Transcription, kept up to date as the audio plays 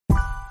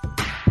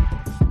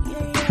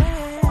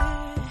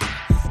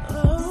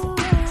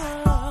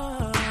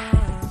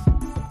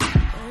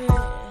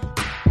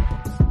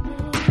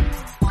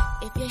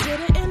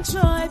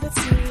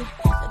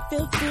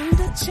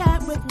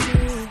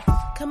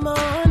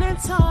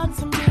talk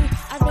to me.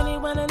 I really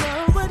wanna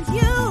know what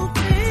you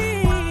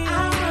think.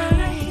 I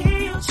wanna hear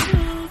your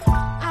truth.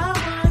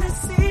 I wanna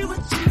see what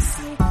you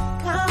see.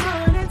 Come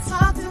on and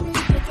talk to me.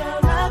 Pick a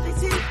lovely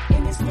tea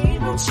in this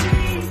green room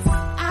streets.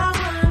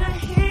 I wanna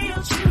hear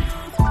your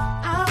truth.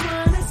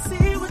 I wanna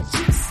see what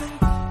you see.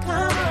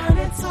 Come on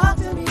and talk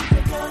to me.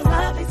 Pick a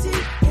lovely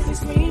tea in this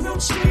green room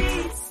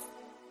streets.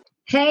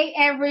 Hey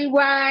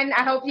everyone,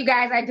 I hope you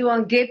guys are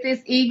doing good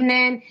this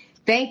evening.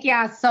 Thank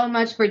y'all so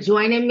much for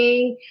joining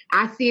me.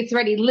 I see it's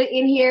already lit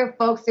in here.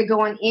 Folks are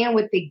going in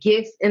with the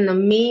gifts and the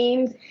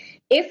memes.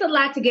 It's a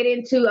lot to get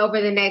into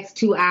over the next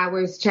 2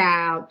 hours,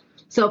 child.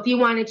 So if you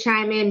want to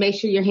chime in, make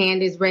sure your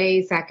hand is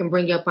raised so I can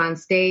bring you up on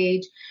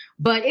stage.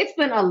 But it's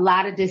been a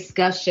lot of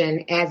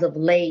discussion as of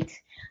late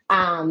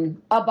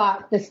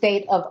about the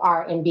state of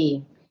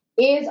R&B.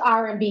 Is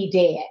R&B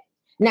dead?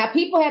 Now,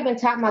 people have been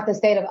talking about the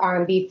state of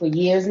R&B for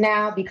years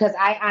now because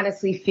I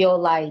honestly feel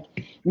like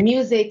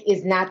music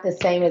is not the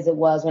same as it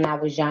was when I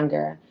was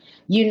younger.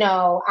 You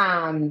know,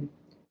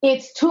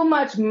 it's too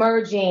much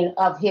merging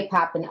of hip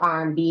hop and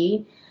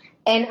R&B.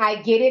 And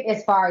I get it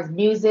as far as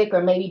music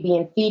or maybe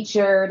being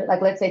featured,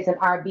 like let's say it's an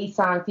R&B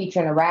song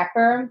featuring a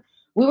rapper.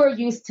 We were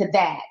used to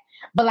that.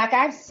 But like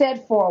I've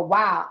said for a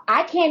while,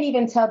 I can't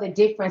even tell the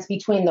difference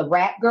between the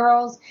rap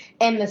girls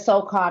and the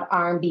so-called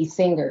R&B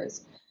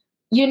singers.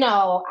 You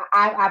know,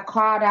 I've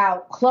called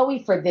out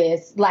Chloe for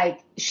this. Like,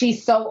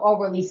 she's so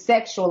overly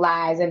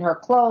sexualized in her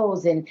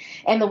clothes and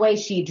the way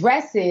she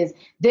dresses.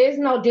 There's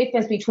no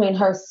difference between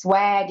her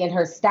swag and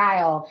her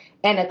style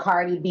and a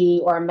Cardi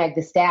B or a Meg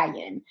Thee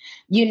Stallion.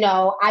 You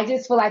know, I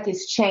just feel like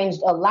it's changed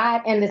a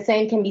lot. And the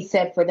same can be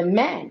said for the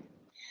men.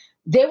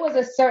 There was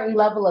a certain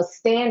level of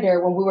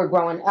standard when we were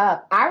growing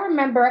up. I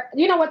remember,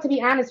 you know what, to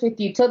be honest with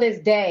you, till this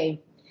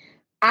day,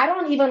 I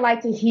don't even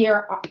like to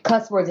hear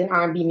cuss words in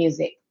R&B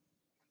music.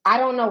 I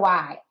don't know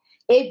why.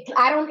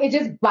 It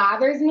just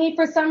bothers me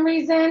for some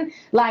reason.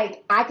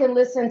 Like, I can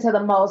listen to the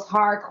most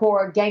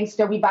hardcore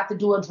gangster, we about to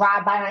do a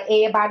drive-by on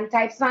everybody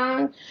type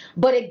song.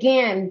 But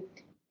again,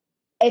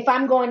 if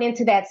I'm going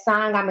into that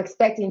song, I'm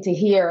expecting to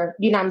hear,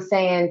 you know what I'm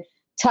saying,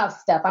 tough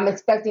stuff. I'm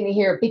expecting to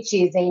hear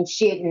bitches ain't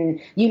shit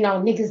and, you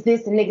know, niggas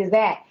this and niggas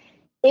that.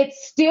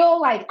 It's still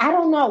like, I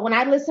don't know, when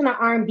I listen to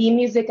R&B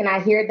music and I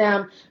hear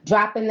them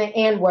dropping the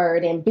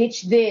N-word and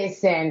bitch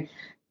this, and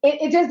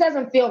it just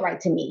doesn't feel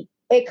right to me.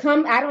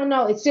 I don't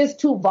know, it's just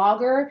too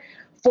vulgar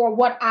for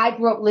what I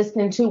grew up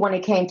listening to when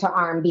it came to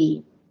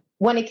R&B.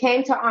 When it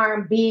came to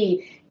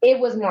R&B, it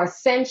was more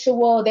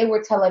sensual. They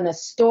were telling a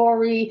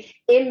story.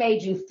 It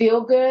made you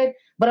feel good.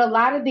 But a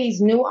lot of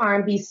these new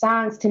R&B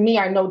songs to me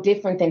are no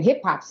different than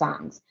hip hop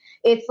songs.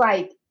 It's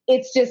like,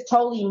 it's just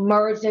totally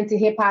merged into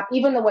hip hop.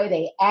 Even the way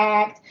they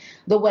act,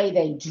 the way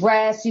they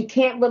dress, you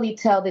can't really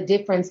tell the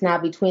difference now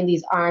between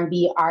these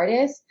R&B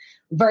artists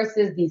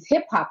versus these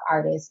hip hop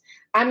artists.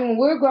 I mean, when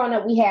we were growing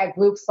up, we had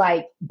groups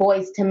like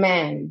Boyz II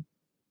Men,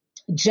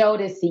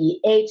 Jodeci,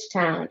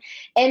 H-Town,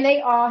 and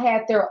they all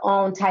had their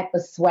own type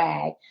of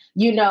swag.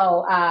 You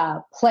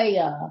know,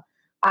 Playa,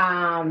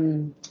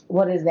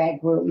 what is that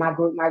group? My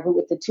group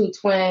with the two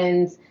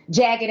twins,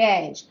 Jagged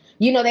Edge.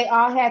 You know, they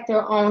all had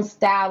their own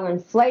style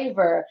and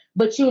flavor,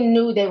 but you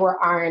knew they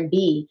were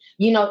R&B.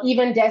 You know,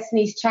 even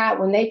Destiny's Child,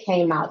 when they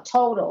came out,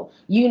 Total,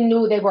 you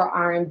knew they were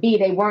R&B.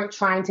 They weren't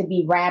trying to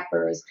be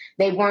rappers.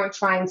 They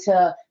merged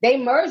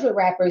with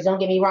rappers, don't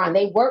get me wrong.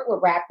 They worked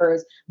with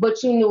rappers,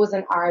 but you knew it was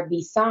an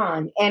R&B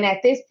song. And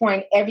at this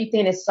point,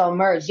 everything is so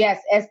merged.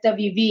 Yes,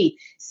 SWV,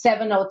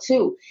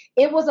 702.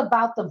 It was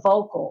about the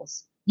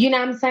vocals. You know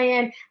what I'm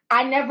saying?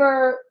 I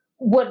never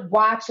would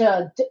watch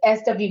a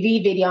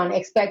SWV video and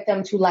expect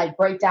them to like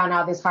break down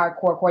all this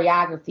hardcore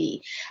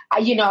choreography.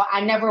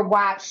 I never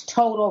watched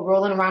Total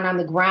rolling around on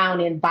the ground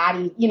in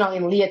body, in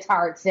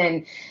leotards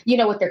and,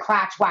 with their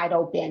crotch wide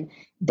open.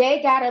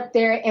 They got up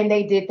there and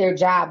they did their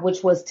job,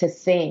 which was to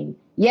sing.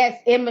 Yes,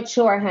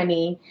 immature,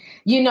 honey.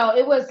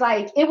 It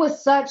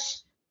was such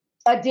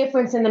a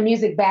difference in the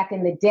music back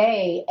in the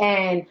day.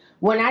 And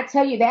when I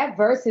tell you that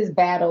versus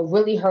battle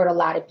really hurt a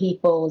lot of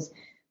people's,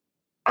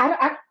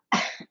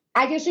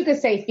 I guess you could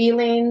say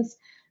feelings,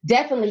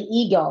 definitely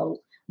ego,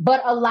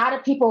 but a lot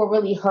of people were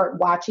really hurt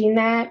watching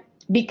that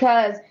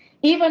because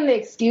even the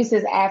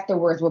excuses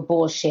afterwards were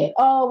bullshit.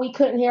 Oh, we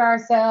couldn't hear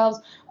ourselves.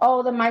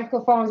 Oh, the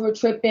microphones were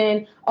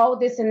tripping. Oh,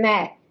 this and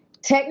that.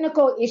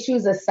 Technical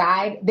issues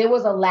aside, there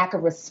was a lack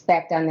of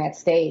respect on that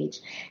stage.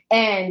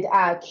 And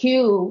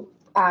Q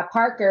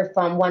Parker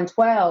from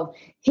 112,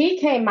 he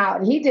came out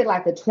and he did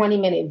like a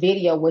 20-minute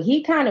video where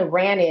he kind of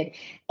ranted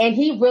and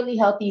he really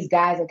held these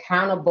guys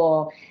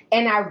accountable.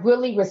 And I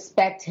really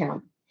respect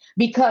him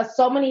because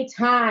so many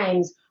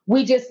times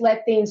we just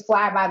let things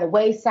fly by the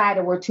wayside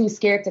or we're too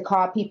scared to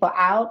call people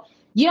out.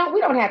 We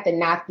don't have to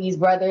knock these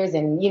brothers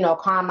and,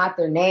 call them out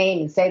their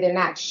name and say they're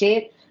not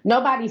shit.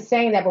 Nobody's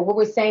saying that. But what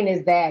we're saying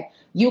is that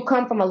you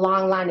come from a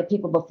long line of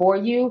people before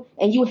you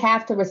and you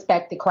have to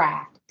respect the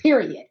craft,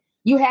 period.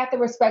 You have to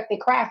respect the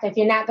craft. If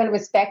you're not going to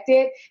respect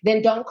it,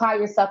 then don't call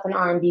yourself an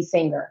R&B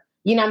singer.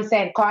 You know what I'm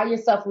saying? Call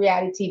yourself a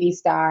reality TV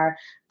star,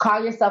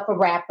 call yourself a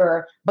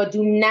rapper, but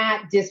do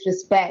not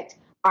disrespect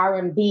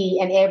R&B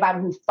and everybody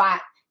who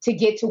fought to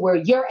get to where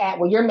you're at,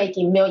 where you're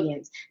making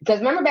millions. Because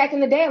remember back in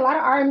the day, a lot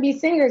of R&B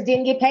singers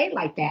didn't get paid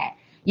like that.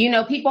 You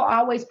know, people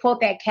always pulled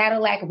that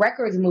Cadillac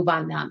Records move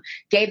on them,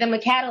 gave them a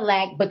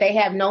Cadillac, but they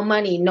have no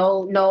money,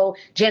 no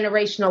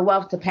generational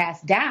wealth to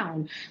pass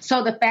down.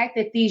 So the fact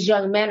that these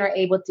young men are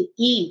able to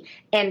eat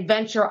and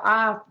venture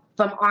off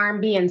from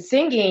R&B and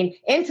singing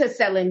into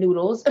selling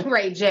noodles,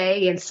 Ray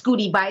J, and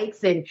scooty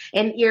bikes and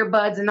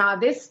earbuds and all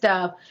this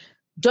stuff,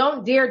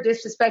 don't dare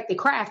disrespect the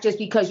craft just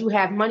because you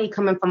have money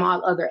coming from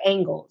all other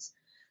angles.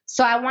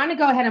 So I want to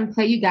go ahead and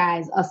play you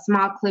guys a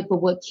small clip of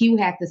what Q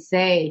had to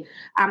say.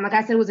 Like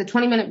I said, it was a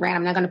 20-minute rant.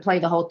 I'm not going to play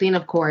the whole thing,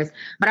 of course,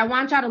 but I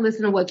want y'all to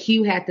listen to what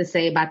Q had to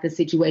say about the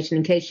situation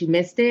in case you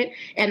missed it.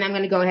 And I'm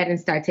going to go ahead and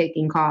start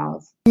taking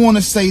calls. I want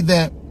to say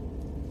that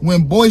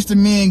when Boyz II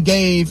Men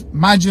gave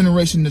my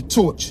generation the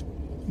torch,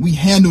 we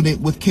handled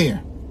it with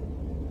care.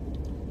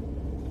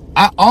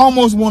 I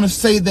almost want to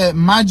say that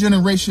my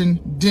generation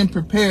didn't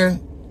prepare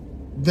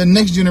the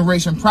next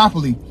generation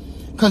properly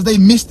because they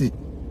missed it.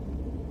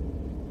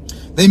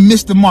 They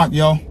missed the mark,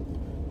 yo.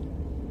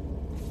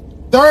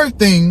 Third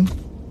thing,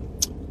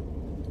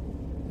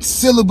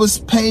 syllabus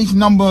page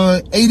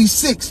number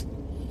 86.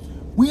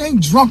 We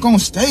ain't drunk on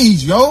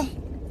stage, yo.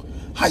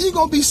 How you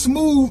gonna be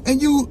smooth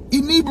and you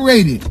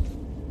inebriated?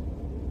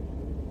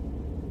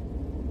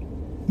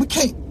 We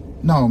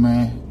can't. No,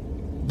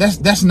 man.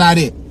 That's not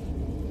it.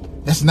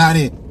 That's not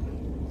it.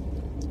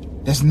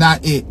 That's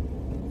not it.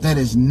 That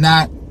is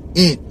not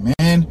it,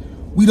 man.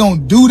 We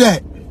don't do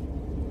that.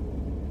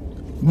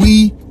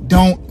 We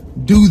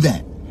don't do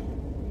that.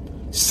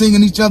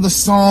 Singing each other's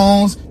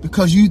songs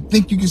because you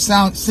think you can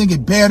sing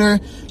it better.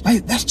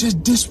 Like, that's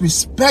just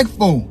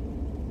disrespectful.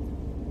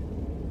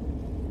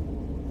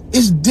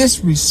 It's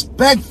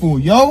disrespectful,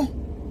 yo.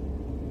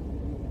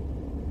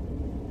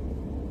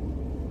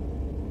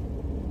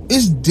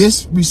 It's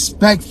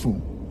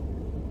disrespectful.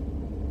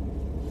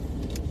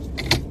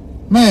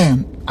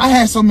 Man, I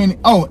had so many.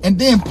 Oh, and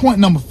then point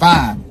number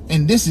 5.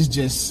 And this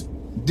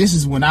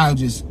is when I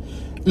just,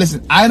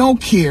 listen, I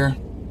don't care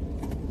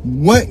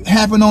what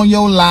happened on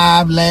your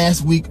live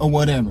last week or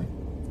whatever.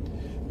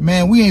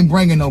 Man, we ain't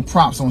bringing no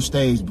props on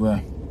stage,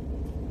 bruh.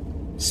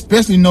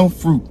 Especially no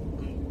fruit.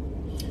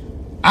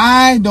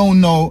 I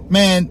don't know,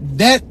 man,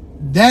 that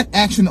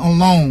action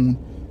alone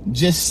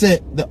just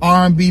set the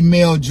R&B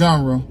male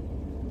genre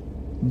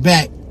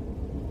back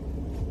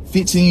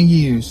 15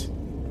 years.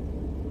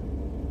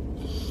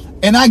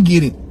 And I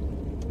get it.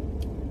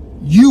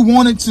 You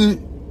wanted to,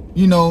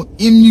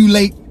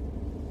 emulate,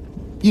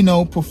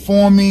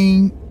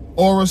 performing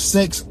oral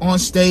sex on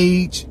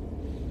stage.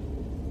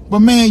 But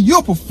man, you're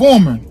a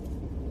performer.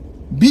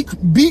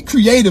 Be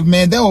creative,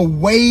 man. There are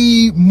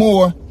way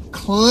more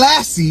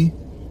classy,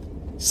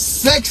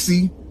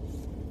 sexy,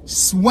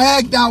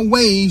 swagged out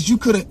ways you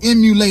could have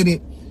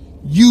emulated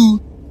you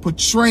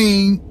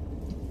portraying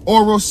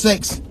oral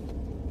sex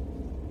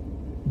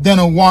than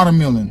a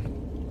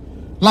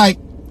watermelon. Like,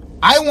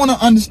 I want to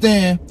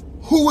understand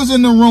who was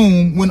in the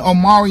room when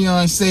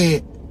Omarion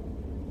said,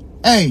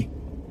 "Hey,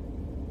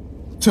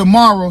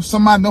 tomorrow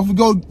somebody don't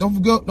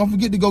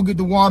forget to go get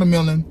the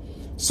watermelon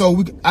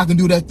so I can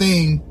do that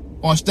thing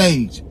on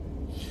stage."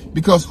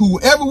 Because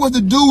whoever was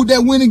the dude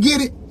that went to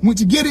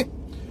get it,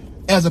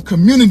 as a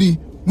community,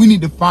 we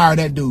need to fire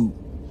that dude.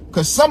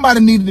 Because somebody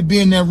needed to be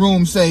in that room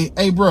and say,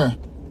 "Hey, bruh,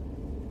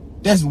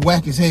 that's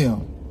whack as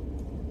hell."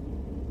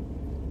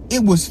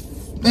 It was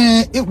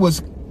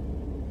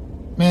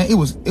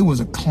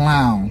a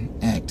clown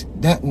act.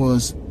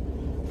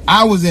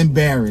 I was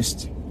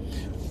embarrassed.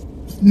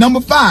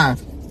 Number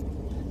 5,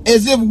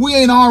 as if we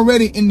ain't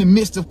already in the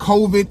midst of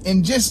COVID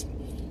and just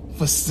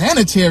for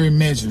sanitary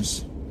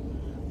measures.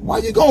 Why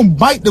you gonna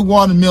bite the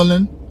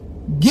watermelon,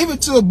 give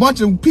it to a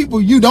bunch of people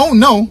you don't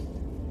know,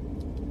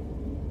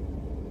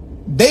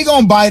 they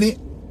gonna bite it,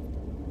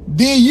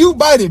 then you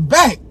bite it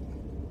back?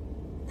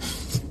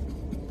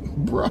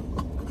 Bro.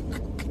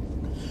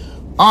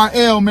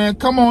 RL, man,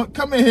 come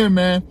in here,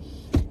 man.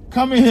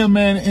 Come in here,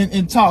 man,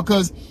 and talk,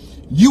 because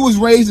you was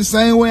raised the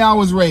same way I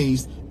was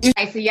raised.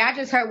 So y'all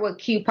just heard what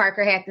Q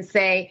Parker had to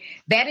say.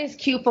 That is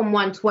Q from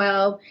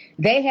 112.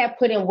 They have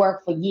put in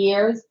work for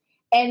years.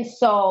 And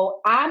so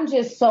I'm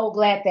just so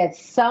glad that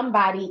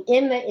somebody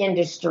in the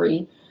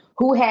industry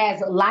who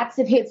has lots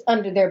of hits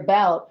under their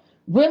belt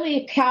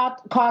really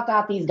called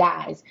out these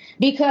guys.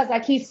 Because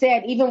like he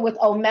said, even with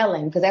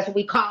O'Melon, because that's what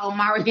we call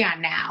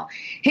Omarion now,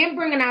 him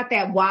bringing out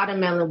that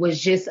watermelon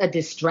was just a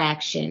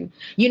distraction.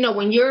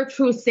 When you're a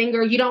true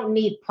singer, you don't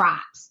need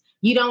props.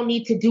 You don't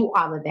need to do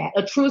all of that.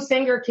 A true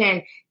singer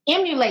can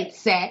emulate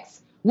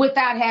sex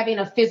without having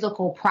a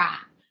physical prop.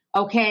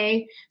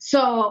 Okay,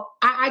 so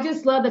I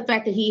just love the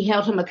fact that he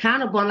held him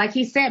accountable. And like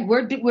he said,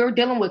 we're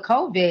dealing with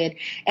COVID,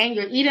 and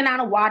you're eating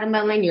out a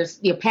watermelon.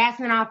 You're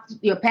passing it off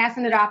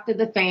to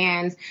the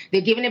fans.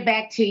 They're giving it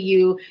back to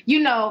you.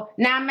 Now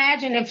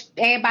imagine if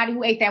everybody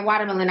who ate that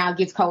watermelon now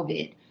gets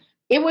COVID.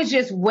 it was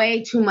just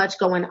way too much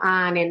going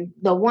on. And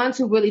the ones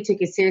who really took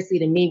it seriously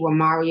to me were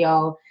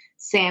Mario,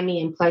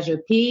 Sammy, and Pleasure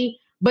P.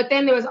 But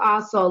then there was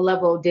also a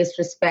level of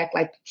disrespect,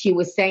 like Q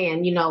was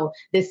saying,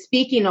 the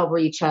speaking over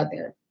each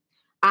other.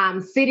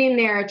 Sitting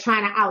there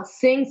trying to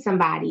out-sing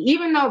somebody.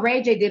 Even though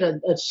Ray J did a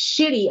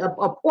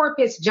poor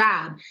piss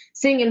job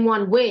singing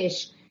One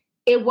Wish,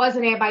 it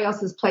wasn't everybody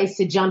else's place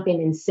to jump in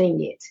and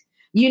sing it.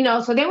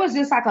 So there was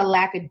just like a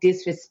lack of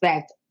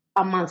disrespect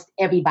amongst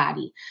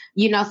everybody.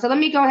 So let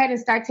me go ahead and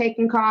start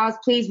taking calls.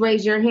 Please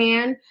raise your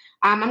hand.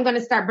 I'm going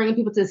to start bringing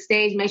people to the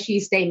stage. Make sure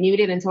you stay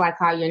muted until I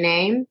call your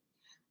name.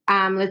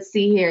 Let's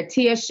see here.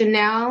 Tia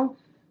Chanel,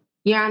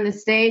 you're on the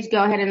stage.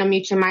 Go ahead and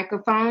unmute your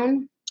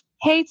microphone.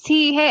 Hey,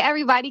 T. Hey,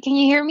 everybody. Can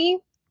you hear me?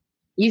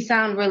 You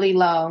sound really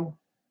low.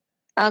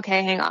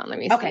 Okay, hang on. Let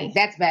me see. Okay,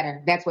 that's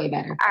better. That's way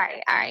better. All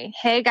right.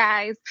 Hey,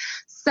 guys.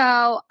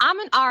 So I'm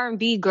an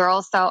R&B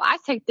girl, so I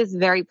take this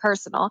very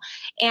personal.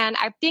 And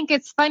I think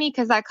it's funny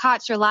because I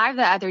caught your live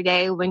the other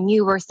day when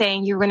you were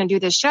saying you were going to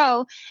do the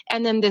show.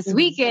 And then this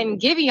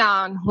weekend,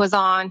 Giveon was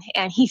on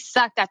and he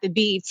sucked at the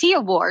BET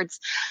Awards.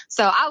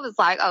 So I was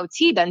like, oh,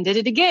 T done did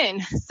it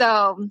again.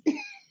 So,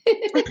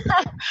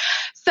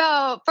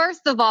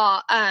 first of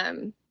all,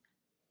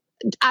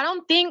 I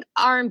don't think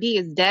R&B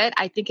is dead.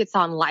 I think it's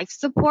on life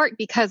support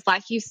because,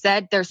 like you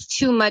said, there's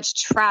too much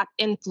trap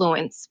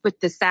influence with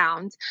the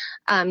sound,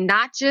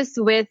 not just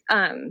with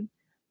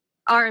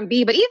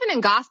R&B, but even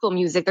in gospel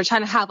music, they're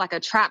trying to have like a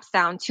trap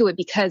sound to it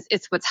because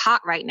it's what's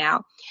hot right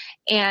now.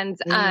 And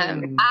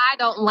I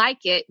don't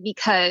like it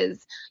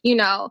because,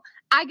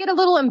 I get a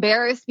little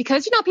embarrassed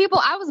because,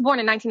 I was born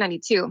in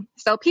 1992.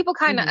 So people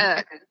kind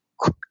of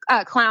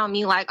clown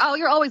me like, oh,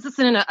 you're always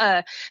listening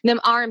to them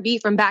R&B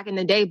from back in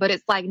the day, but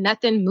it's like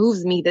nothing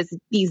moves me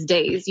these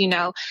days,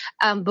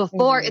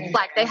 before it's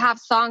like they have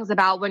songs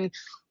about when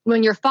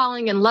you're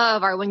falling in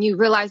love or when you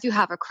realize you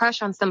have a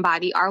crush on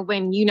somebody or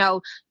when you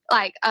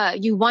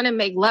want to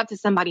make love to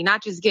somebody,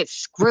 not just get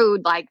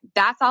screwed. Like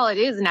that's all it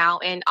is now.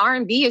 And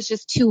R&B is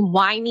just too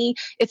whiny,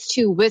 it's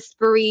too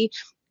whispery.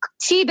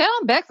 They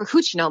don't beg for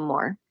coochie no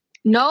more.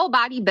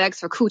 Nobody begs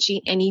for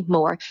coochie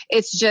anymore.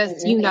 It's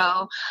just,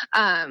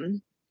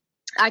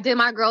 I did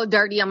my girl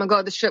dirty. I'm going to go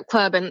to the strip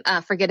club and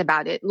forget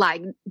about it.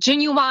 Like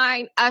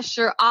Genuine,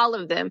 Usher, all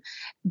of them.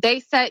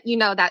 They said,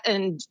 that,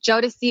 and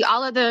Jodeci,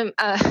 all of them,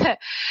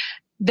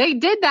 they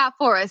did that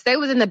for us. They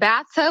was in the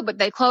bathtub, but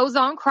they closed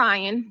on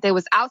crying. They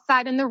was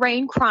outside in the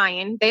rain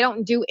crying. They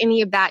don't do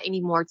any of that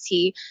anymore,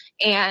 T.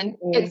 And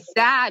it's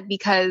sad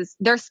because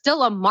there's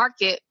still a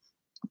market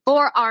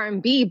for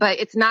R&B, but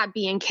it's not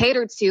being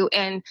catered to.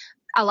 And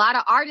a lot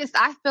of artists,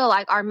 I feel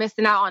like, are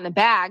missing out on the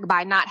bag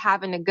by not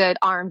having a good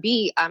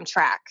R&B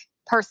track,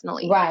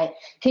 personally. Right.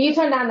 Can you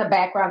turn down the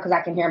background because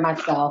I can hear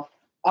myself?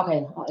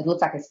 Okay, it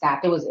looks like it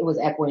stopped. It was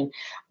echoing.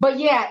 But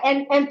yeah,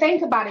 and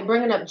think about it,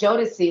 bringing up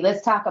Jodeci,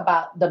 let's talk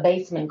about the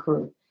Basement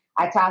Crew.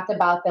 I talked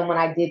about them when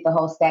I did the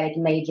whole Static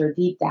Major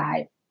deep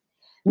dive.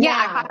 Yeah,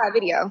 I caught that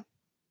video.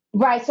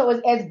 Right, so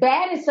as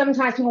bad as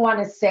sometimes people want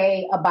to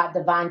say about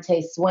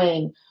Devontae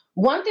Swing,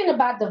 one thing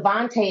about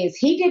Devontae is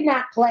he did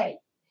not play.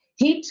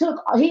 He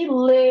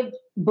lived,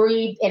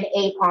 breathed, and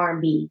ate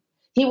R&B.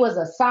 He was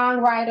a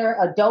songwriter,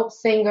 a dope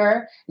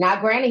singer. Now,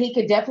 granted, he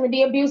could definitely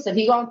be abusive.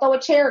 He gonna throw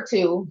a chair or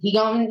two. He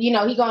gonna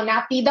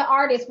not feed the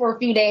artist for a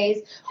few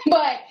days.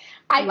 But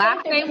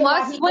last name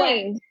was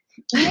Swing.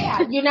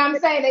 Yeah, you know what I'm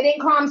saying? They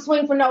didn't call him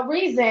Swing for no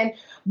reason.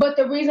 But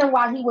the reason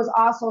why he was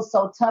also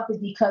so tough is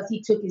because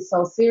he took it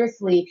so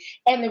seriously.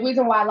 And the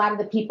reason why a lot of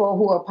the people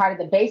who are part of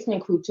the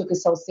Basement Crew took it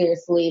so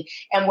seriously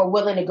and were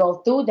willing to go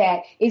through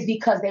that is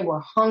because they were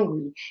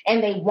hungry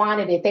and they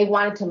wanted it. They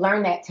wanted to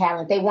learn that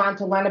talent. They wanted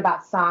to learn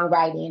about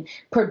songwriting,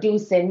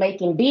 producing,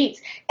 making beats.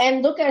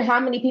 And look at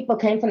how many people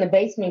came from the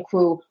Basement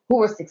Crew who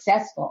were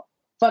successful.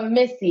 From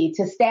Missy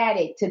to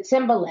Static to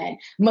Timbaland,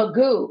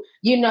 Magoo,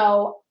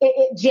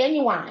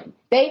 Genuine.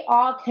 They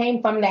all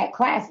came from that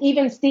class.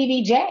 Even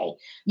Stevie J,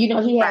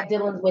 he had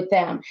dealings with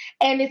them.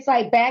 And it's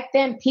like back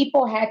then,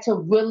 people had to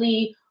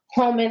really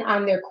hone in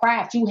on their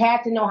craft. You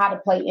had to know how to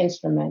play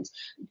instruments.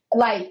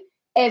 Like,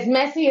 as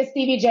messy as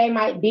Stevie J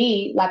might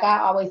be, like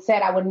I always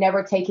said, I would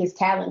never take his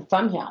talent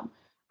from him.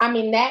 I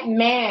mean, that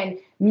man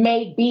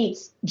made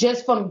beats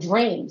just from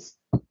dreams.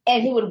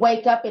 And he would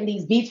wake up and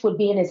these beats would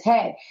be in his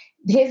head.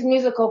 His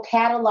musical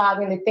catalog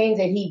and the things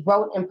that he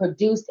wrote and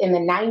produced in the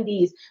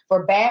 90s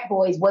for Bad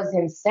Boys was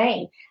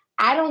insane.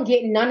 I don't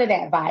get none of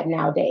that vibe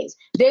nowadays.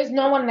 There's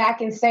no one that I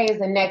can say is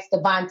the next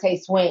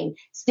Devontae Swing,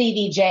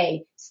 Stevie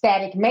J,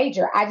 Static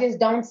Major. I just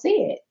don't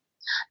see it.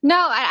 No,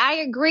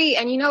 I agree.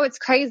 And, it's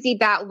crazy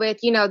that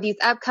with, these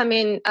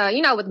upcoming,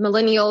 with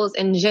millennials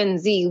and Gen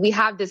Z, we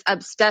have this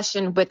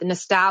obsession with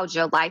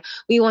nostalgia. Like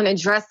we want to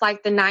dress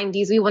like the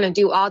 90s. We want to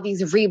do all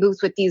these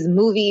reboots with these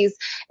movies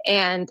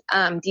and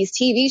these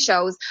TV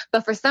shows.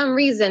 But for some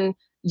reason,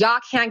 y'all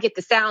can't get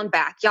the sound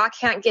back. Y'all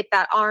can't get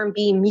that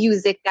R&B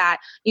music that,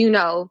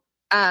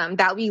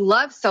 that we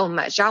love so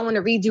much. Y'all want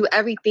to redo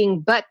everything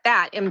but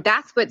that. And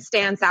that's what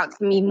stands out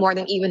to me more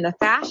than even the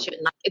fashion.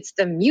 Like, it's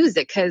the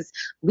music, because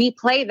we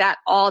play that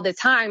all the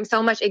time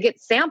so much. It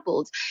gets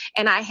sampled.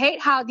 And I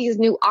hate how these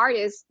new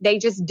artists, they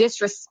just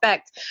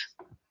disrespect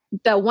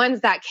the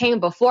ones that came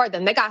before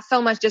them. They got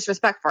so much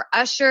disrespect for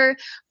Usher,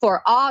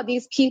 for all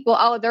these people.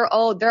 Oh, they're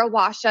old, they're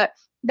washed up.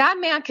 That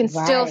man can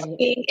still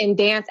sing and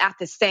dance at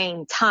the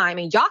same time.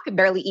 And y'all can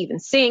barely even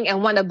sing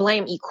and want to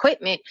blame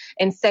equipment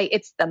and say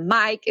it's the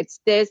mic, it's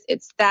this,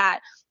 it's that.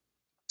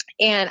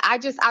 And I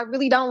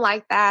really don't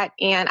like that.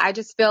 And I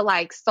just feel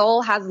like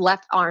soul has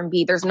left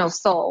R&B. There's no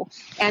soul.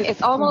 And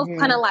it's almost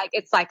kind of like,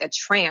 it's like a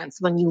trance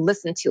when you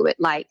listen to it.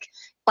 Like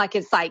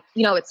it's like,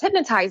 you know, it's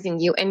hypnotizing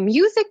you. And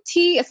music,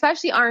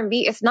 especially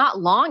R&B, it's not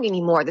long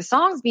anymore. The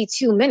songs be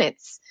 2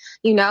 minutes.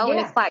 You know, yeah. And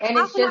it's like, and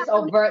it's just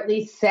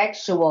overtly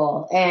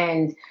sexual.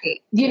 And,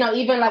 you know,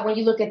 even like when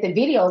you look at the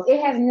videos,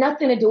 it has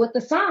nothing to do with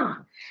the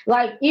song.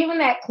 Like even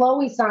that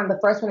Chloe song, the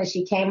first one that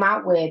she came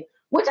out with,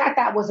 which I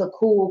thought was a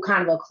cool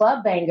kind of a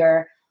club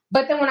banger.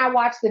 But then when I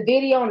watched the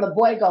video and the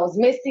boy goes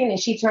missing and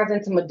she turns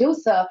into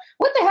Medusa,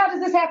 what the hell does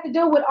this have to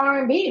do with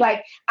R&B?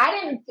 Like I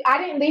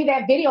didn't leave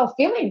that video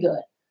feeling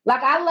good.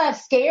 Like I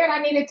left scared.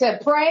 I needed to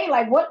pray.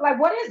 Like what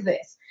is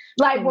this?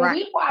 Like when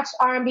we watched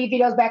R&B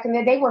videos back in the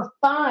day, they were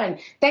fun.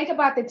 Think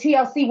about the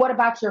TLC, What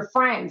About Your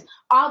Friends?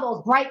 All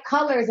those bright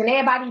colors and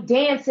everybody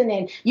dancing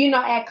and, you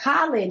know, at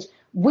college.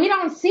 We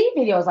don't see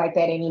videos like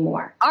that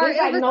anymore. There's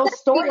like no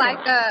story.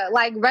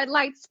 Like Red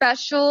Light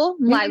Special,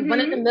 like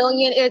One in a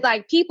Million. It's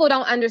like people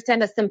don't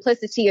understand the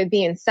simplicity of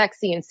being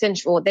sexy and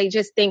sensual. They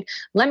just think,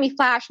 let me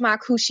flash my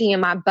coochie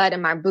and my butt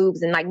and my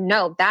boobs. And like,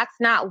 no, that's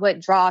not what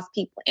draws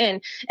people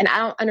in. And I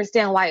don't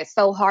understand why it's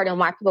so hard and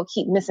why people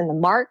keep missing the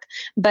mark.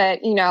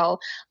 But, you know,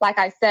 like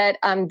I said,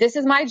 this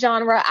is my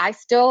genre. I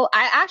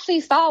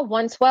actually saw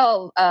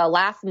 112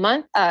 last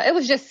month. It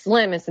was just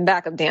Slim and some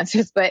backup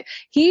dancers, but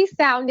he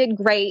sounded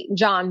great.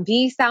 John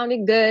B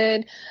sounded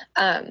good.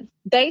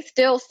 They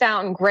still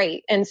sound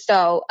great. And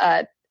so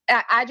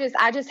I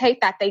just hate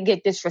that they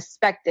get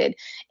disrespected.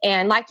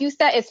 And like you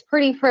said, it's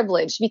pretty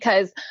privileged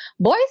because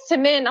Boys to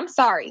Men, I'm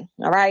sorry.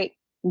 All right.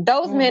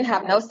 Those men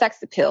have no sex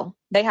appeal.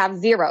 They have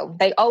zero.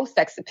 They owe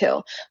sex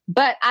appeal.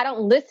 But I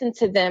don't listen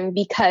to them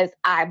because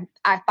I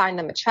find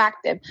them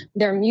attractive.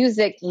 Their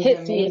music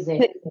hits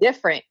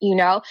different, you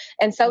know?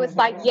 And so it's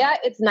like, yeah,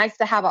 it's nice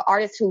to have an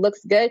artist who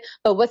looks good,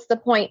 but what's the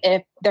point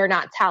if they're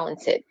not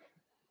talented?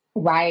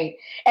 Right.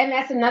 And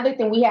that's another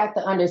thing we have to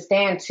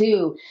understand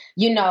too.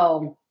 You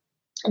know,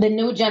 the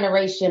new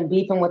generation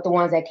beefing with the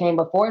ones that came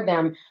before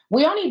them.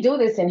 We only do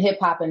this in hip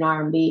hop and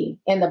R&B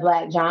in the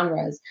Black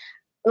genres.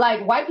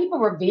 Like white people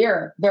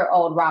revere their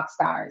old rock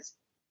stars.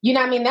 You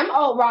know what I mean? Them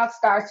old rock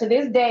stars to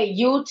this day,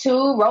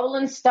 U2,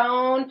 Rolling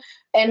Stone,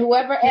 and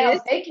whoever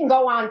else, they can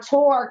go on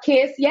tour,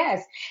 Kiss,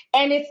 yes.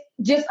 And it's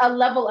just a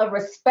level of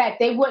respect.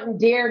 They wouldn't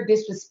dare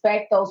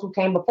disrespect those who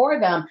came before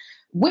them.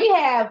 We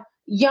have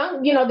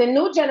young, you know, the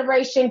new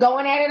generation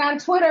going at it on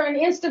Twitter and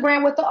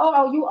Instagram with the,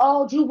 oh, you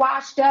old, you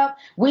washed up,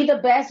 we the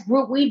best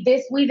group, we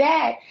this, we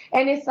that.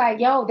 And it's like,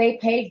 yo, they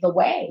paved the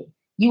way.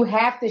 You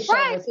have to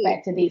show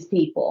respect to these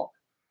people.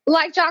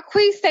 Like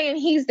Jacquees saying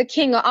he's the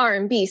king of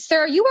R&B.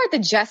 Sir, you are the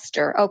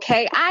jester,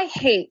 okay? I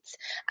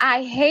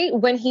hate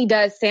when he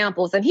does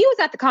samples. And he was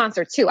at the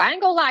concert too. I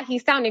ain't gonna lie, he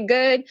sounded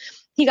good.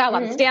 He got a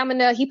lot of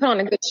stamina. He put on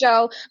a good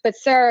show. But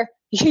sir,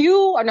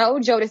 you are no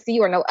Jodeci,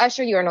 you are no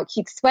Usher, you are no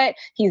Keith Sweat.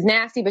 He's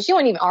nasty, but you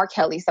aren't even R.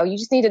 Kelly. So you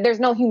just need to,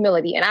 there's no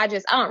humility. And I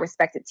don't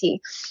respect it,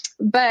 T.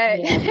 But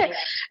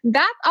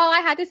that's all I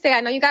had to say. I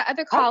know you got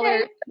other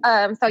callers.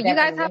 So you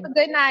guys have a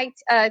good night,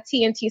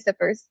 T and T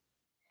sippers.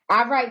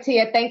 All right,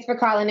 Tia. Thanks for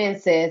calling in,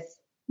 sis.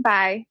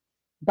 Bye.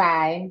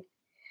 Bye.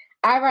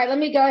 All right, let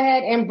me go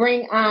ahead and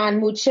bring on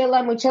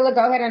Muchilla. Muchilla,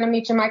 go ahead and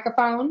unmute your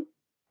microphone.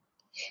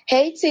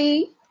 Hey,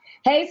 T.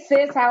 Hey,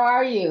 sis. How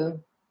are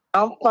you?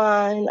 I'm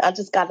fine. I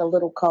just got a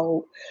little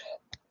cold.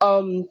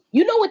 You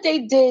know what they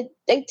did?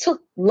 They took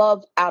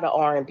love out of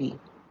R&B.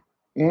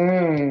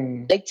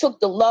 They took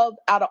the love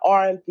out of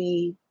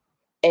R&B,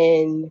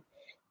 and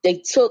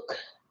they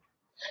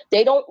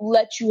don't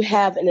let you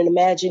have an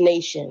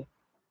imagination.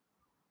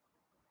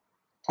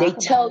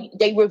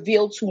 They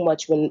reveal too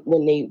much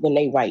when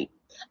they write.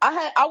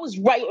 I was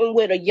writing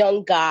with a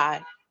young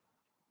guy,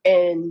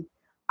 and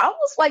I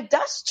was like,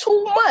 that's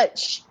too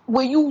much.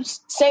 Were you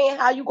saying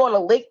how you gonna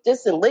lick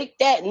this and lick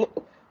that? And, leave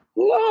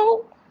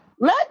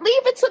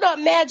it to the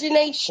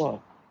imagination.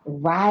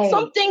 Right.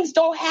 Some things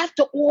don't have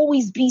to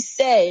always be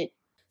said.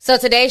 So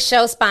today's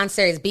show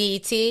sponsor is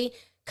BET.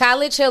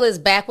 College Hill is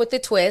back with a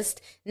twist,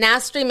 now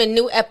streaming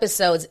new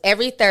episodes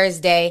every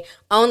Thursday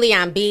only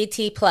on BET+.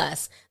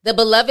 The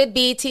beloved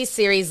BET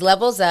series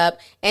levels up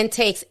and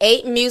takes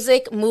 8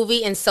 music,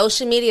 movie, and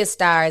social media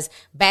stars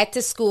back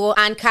to school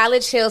on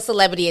College Hill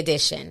Celebrity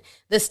Edition.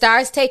 The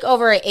stars take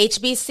over at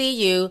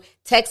HBCU,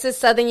 Texas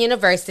Southern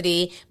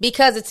University,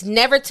 because it's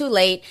never too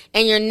late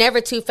and you're never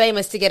too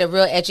famous to get a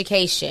real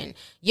education.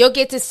 You'll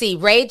get to see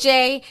Ray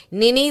J,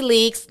 Nene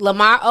Leakes,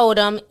 Lamar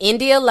Odom,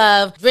 India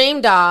Love,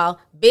 Dream Doll,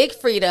 Big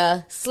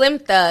Frida, Slim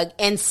Thug,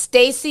 and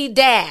Stacey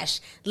Dash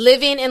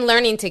living and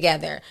learning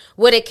together.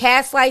 With a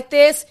cast like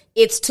this,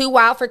 it's too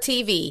wild for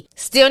TV.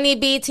 Still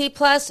need BET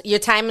Plus? Your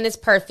timing is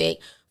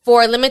perfect.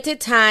 For a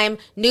limited time,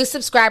 new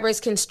subscribers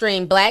can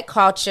stream Black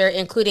Culture,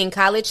 including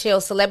College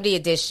Hill Celebrity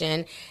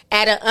Edition,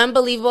 at an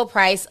unbelievable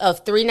price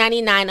of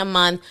 $3.99 a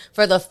month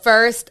for the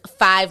first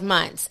 5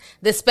 months.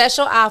 The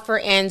special offer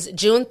ends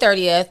June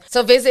 30th,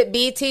 so visit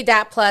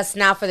BET.plus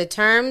now for the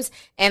terms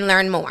and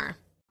learn more.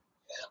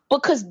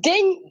 Because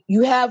then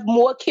you have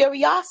more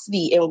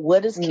curiosity. And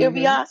what does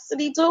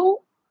curiosity do?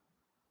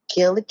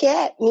 Kill the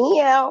cat.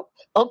 Meow.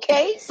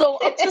 Okay? So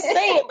I'm just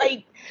saying,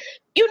 like,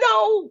 you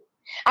know.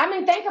 I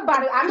mean, think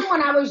about it. I remember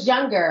when I was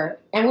younger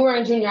and we were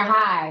in junior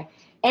high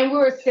and we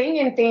were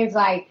singing things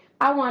like,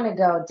 I want to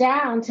go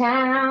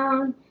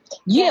downtown.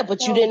 Yeah,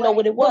 but you didn't know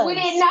what it was. But we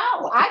didn't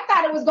know. I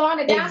thought it was going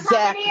to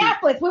downtown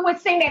Minneapolis. We would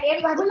sing that.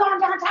 Everybody, we're going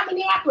downtown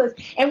Minneapolis.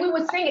 And we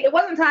would sing it. It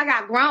wasn't until I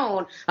got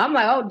grown. I'm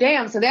like, oh,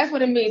 damn. So that's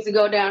what it means to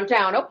go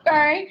downtown.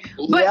 Okay.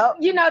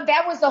 But, you know,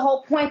 that was the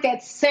whole point,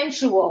 that's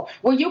sensual,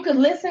 where you could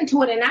listen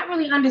to it and not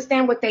really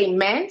understand what they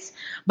meant,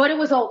 but it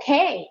was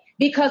okay.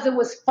 Because it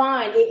was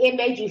fun, it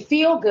made you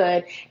feel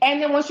good, and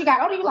then once you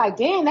got older, you were like,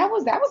 "Damn, that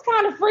was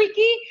kind of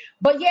freaky."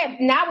 But yeah,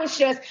 now it's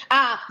just,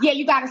 yeah,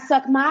 you gotta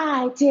suck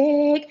my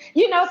dick.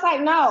 You know, it's like,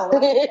 no,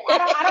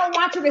 I don't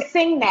want you to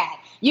sing that.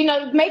 You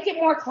know, make it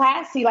more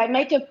classy, like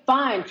make it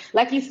fun,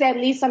 like you said,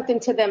 leave something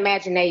to the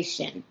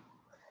imagination.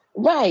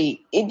 Right.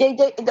 They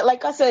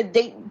like I said,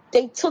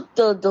 they took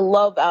the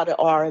love out of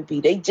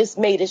R&B. They just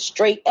made it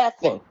straight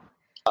effing,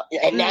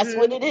 and that's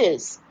what it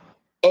is.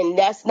 And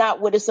that's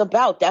not what it's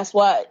about. That's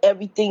why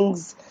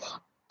everybody's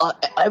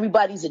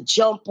a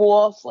jump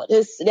off or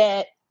this,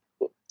 that.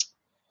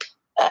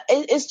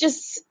 It's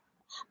just,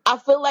 I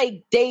feel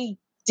like they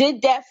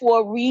did that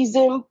for a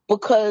reason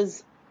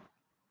because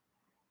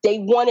they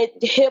wanted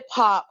hip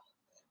hop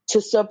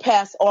to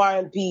surpass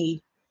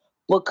R&B,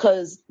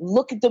 because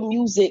look at the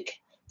music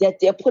that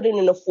they're putting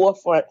in the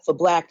forefront for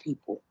Black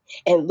people,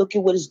 and look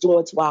at what it's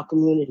doing to our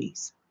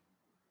communities.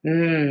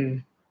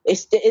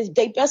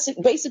 They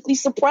basically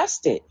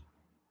suppressed it.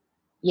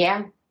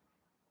 Yeah.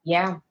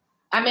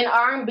 I mean,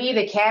 R&B,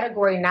 the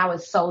category now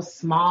is so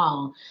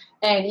small.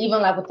 And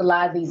even like with a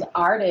lot of these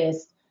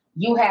artists,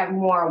 you have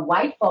more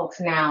white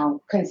folks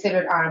now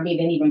considered R&B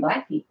than even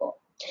Black people.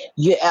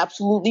 You're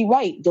absolutely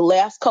right. The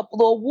last couple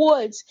of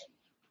awards,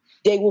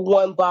 they were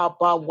won by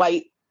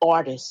white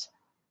artists.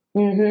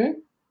 Yeah.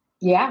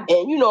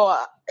 And, you know,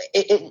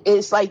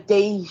 it's like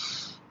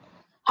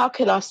how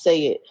can I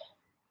say it?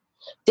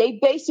 They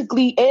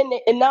basically,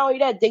 and not only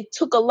that, they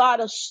took a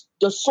lot of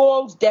the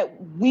songs that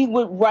we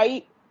would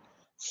write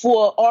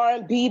for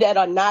R&B that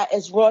are not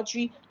as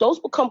raunchy. Those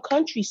become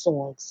country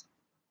songs.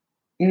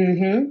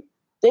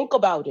 Think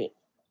about it.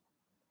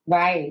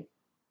 Right.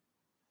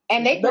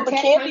 And they remember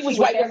Candy was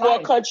writing for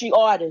a country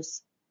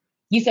artist.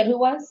 You said who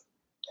was?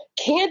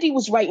 Candy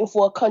was writing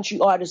for a country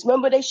artist.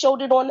 Remember they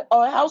showed it on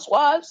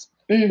Housewives?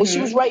 When she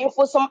was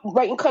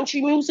writing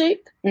country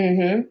music?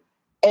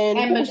 And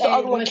who's the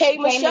other one? K.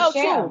 Michelle,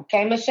 too.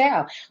 K.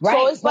 Michelle. Right.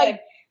 So it's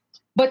like,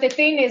 but the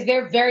thing is,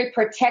 they're very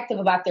protective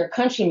about their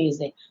country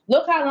music.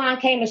 Look how long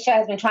K. Michelle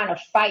has been trying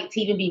to fight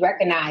to even be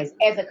recognized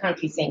as a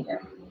country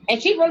singer.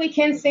 And she really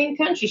can sing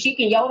country. She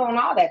can yodel and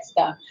all that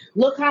stuff.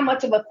 Look how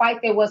much of a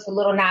fight there was for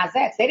Lil Nas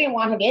X. They didn't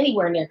want him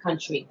anywhere near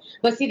country.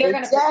 But see, they're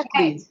going to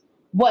protect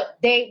what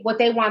they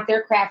want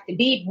their craft to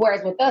be.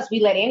 Whereas with us, we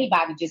let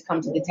anybody just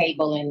come to the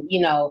table and,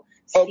 you know,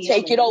 and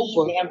take it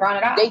over. And run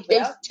it off. They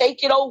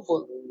take it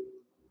over.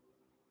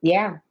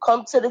 Yeah.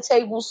 Come to the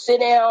table, sit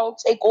down,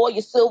 take all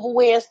your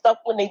silverware and stuff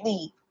when they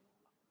leave.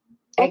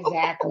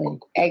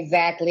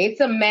 Exactly.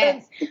 It's a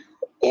mess.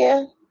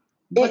 Yeah.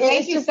 But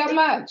thank you so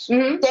much.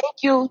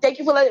 Thank you. Thank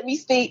you for letting me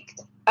speak.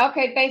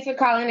 Okay, thanks for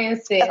calling in,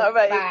 sis. All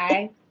right.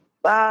 Bye.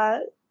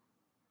 Bye.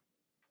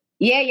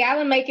 Yeah,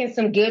 y'all are making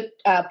some good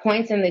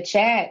points in the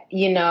chat.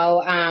 You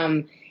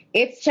know,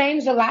 it's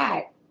changed a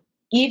lot.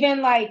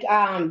 Even like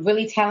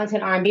really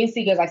talented R&B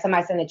singers, like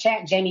somebody said in the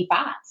chat, Jamie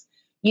Foxx.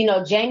 You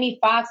know, Jamie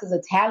Foxx is a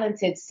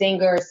talented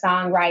singer,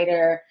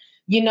 songwriter.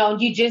 You know,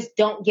 you just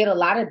don't get a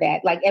lot of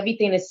that. Like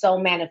everything is so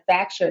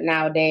manufactured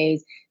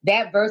nowadays.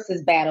 That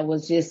versus battle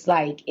was just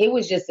like, it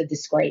was just a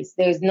disgrace.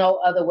 There's no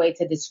other way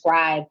to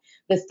describe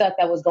the stuff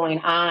that was going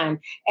on.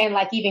 And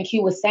like even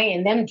Q was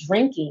saying, them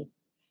drinking,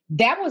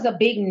 that was a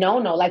big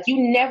no-no. Like you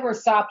never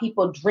saw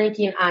people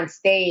drinking on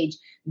stage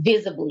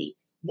visibly.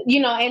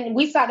 You know, and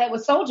we saw that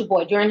with Soulja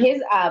Boy during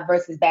his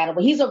versus battle,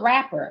 but he's a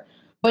rapper.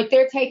 But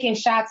they're taking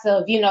shots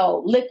of, you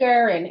know,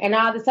 liquor and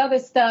all this other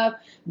stuff.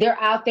 They're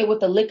out there with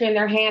the liquor in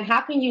their hand.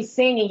 How can you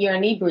sing and you're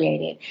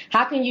inebriated?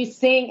 How can you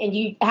sing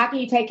and how can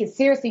you take it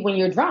seriously when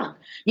you're drunk?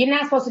 You're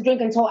not supposed to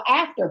drink until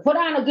after. Put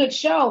on a good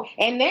show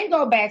and then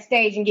go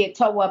backstage and get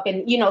toe up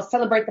and, you know,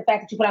 celebrate the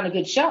fact that you put on a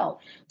good show.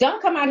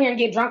 Don't come out here and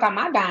get drunk on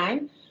my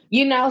dime.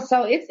 You know,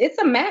 so it's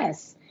a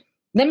mess.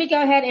 Let me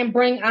go ahead and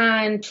bring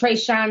on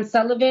Trayshawn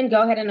Sullivan.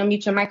 Go ahead and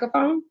unmute your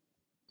microphone.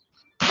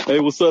 Hey,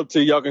 what's up,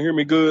 T? Y'all can hear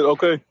me good?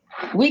 Okay.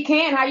 We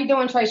can. How you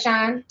doing,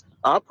 Trayshawn?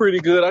 I'm pretty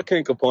good. I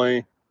can't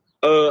complain.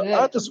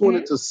 I just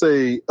wanted to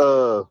say,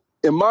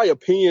 in my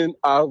opinion,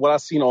 what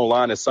I've seen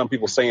online is some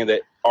people saying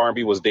that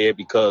R&B was dead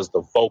because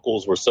the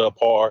vocals were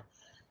subpar.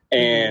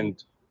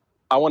 And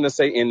I want to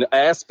say in the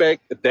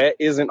aspect that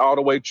isn't all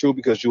the way true,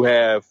 because you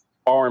have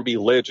R&B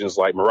legends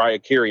like Mariah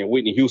Carey and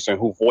Whitney Houston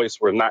whose voice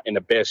were not in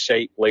the best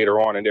shape later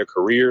on in their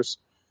careers.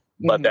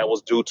 But that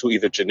was due to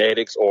either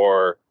genetics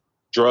or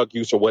drug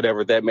use or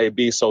whatever that may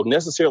be. So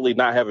necessarily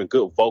not having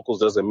good vocals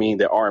doesn't mean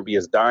that R&B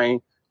is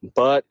dying.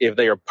 But if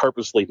they are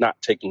purposely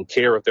not taking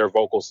care of their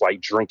vocals,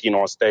 like drinking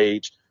on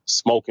stage,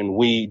 smoking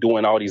weed,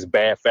 doing all these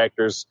bad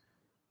factors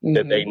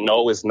that they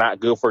know is not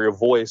good for your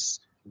voice,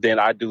 then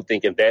I do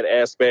think in that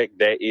aspect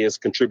that is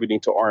contributing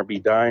to R&B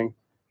dying,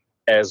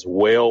 as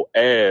well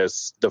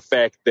as the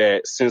fact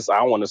that since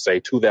I want to say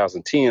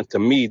 2010, to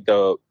me,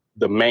 the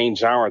main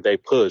genre they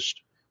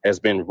pushed has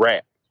been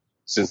rap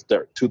since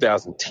the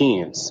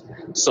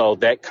 2010s. So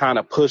that kind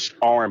of pushed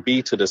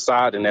R&B to the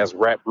side. And as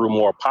rap grew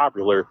more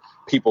popular,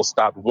 people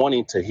stopped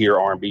wanting to hear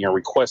R&B and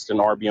requesting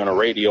R&B on the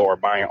radio or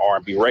buying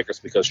R&B records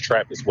because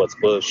trap is what's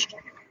pushed.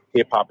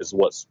 Hip hop is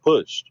what's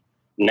pushed.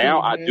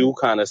 Now I do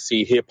kind of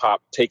see hip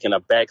hop taking a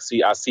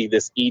backseat. I see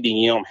this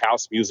EDM,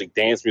 house music,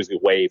 dance music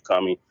wave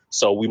coming.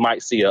 So we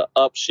might see an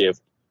upshift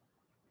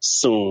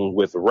soon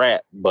with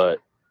rap. But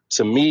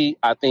to me,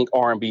 I think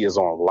R&B is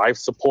on life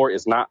support.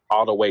 It's not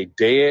all the way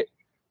dead,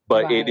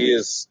 but it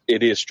is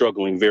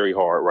struggling very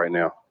hard right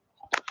now.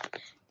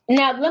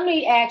 Now, let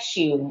me ask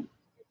you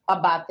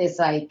about this.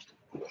 Like,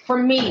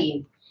 for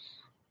me,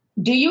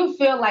 do you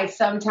feel like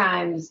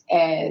sometimes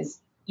as,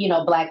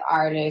 Black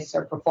artists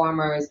or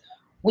performers,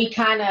 we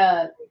kind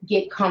of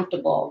get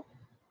comfortable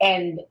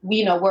and,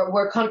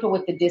 we're comfortable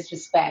with the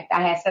disrespect?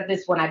 I had said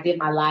this when I did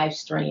my live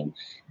stream,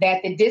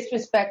 that the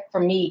disrespect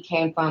for me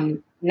came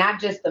from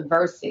not just the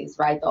verses,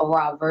 right? The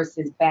overall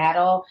verses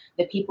battle,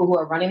 the people who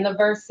are running the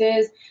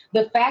verses,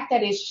 the fact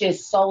that it's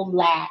just so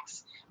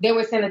lax. They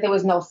were saying that there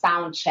was no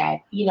sound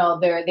check,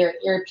 their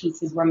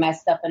earpieces were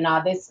messed up and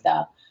all this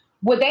stuff.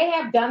 Would they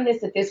have done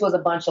this if this was a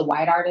bunch of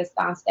white artists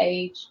on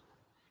stage?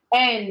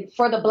 And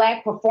for the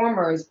Black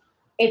performers,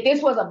 if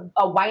this was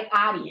a white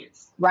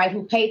audience, right,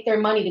 who paid their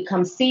money to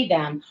come see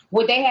them,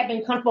 would they have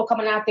been comfortable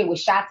coming out there with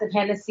shots of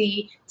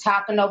Hennessy,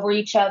 talking over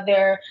each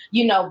other,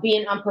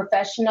 being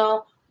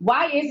unprofessional?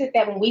 Why is it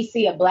that when we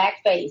see a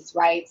Black face,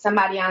 right,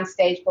 somebody on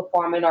stage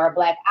performing or a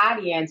Black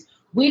audience,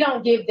 we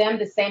don't give them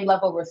the same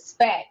level of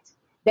respect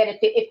that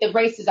if the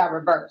races are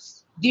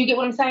reversed? Do you get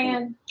what I'm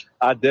saying?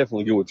 I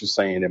definitely get what you're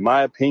saying. In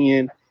my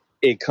opinion,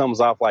 it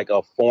comes off like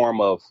a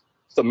form of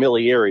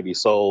familiarity.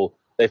 So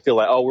they feel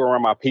like, oh, we're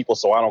around my people,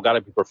 so I don't got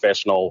to be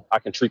professional. I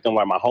can treat them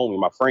like my homie,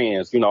 my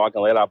friends, I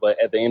can let out.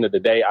 But at the end of the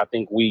day, I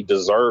think we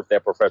deserve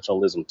that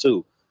professionalism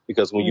too.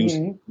 Because when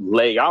you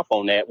lay off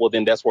on that, well,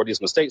 then that's where these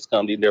mistakes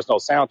come. There's no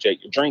sound check.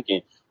 You're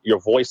drinking. Your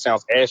voice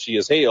sounds ashy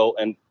as hell.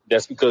 And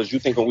that's because you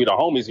think we the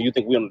homies and you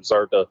think we don't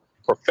deserve the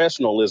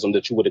professionalism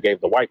that you would have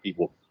gave the white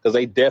people. Because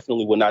they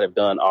definitely would not have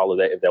done all of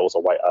that if that was a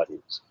white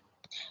audience.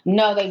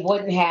 No, they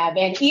wouldn't have.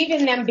 And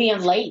even them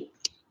being late,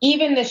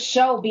 even the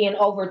show being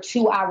over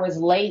 2 hours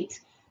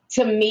late,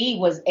 to me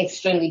was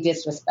extremely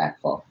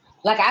disrespectful.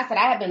 Like I said,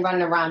 I have been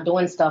running around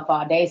doing stuff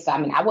all day. So,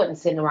 I wasn't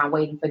sitting around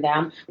waiting for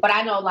them. But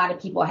I know a lot of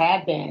people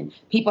had been.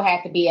 People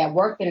had to be at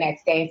work the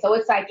next day. So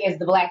it's like, as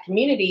the Black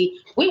community,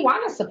 we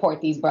want to support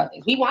these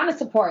brothers. We want to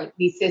support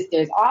these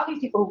sisters, all these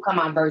people who come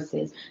on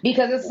Versus,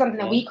 because it's something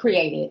that we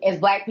created as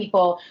Black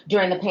people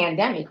during the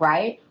pandemic,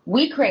 right?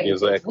 We created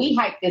this. We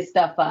hyped this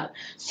stuff up.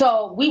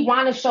 So we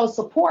want to show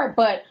support,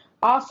 but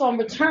also in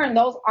return,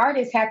 those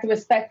artists have to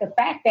respect the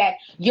fact that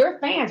your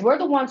fans, we're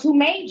the ones who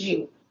made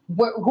you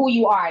who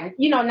you are.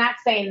 Not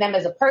saying them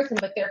as a person,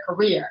 but their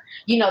career,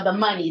 the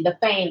money, the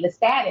fame, the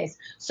status.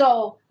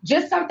 So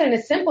just something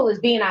as simple as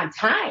being on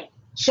time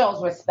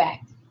shows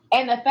respect.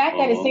 And the fact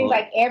that it seems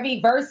like every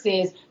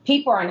Versus,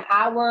 people are an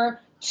hour,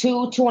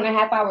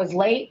 2.5 hours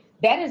late,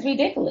 that is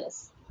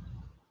ridiculous.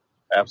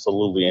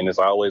 Absolutely. And it's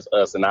always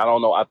us. And I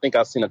don't know. I think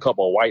I've seen a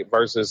couple of white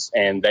Versus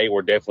and they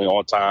were definitely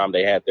on time.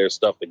 They had their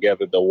stuff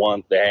together. The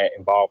ones that had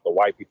involved the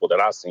white people that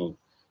I've seen.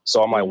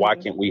 So I'm like, why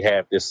can't we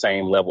have this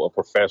same level of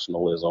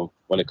professionalism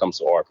when it comes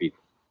to our people?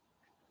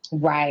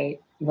 Right.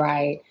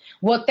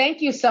 Well,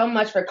 thank you so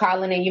much for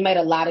calling in. You made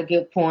a lot of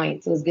good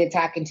points. It was good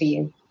talking to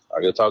you.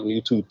 Good talking to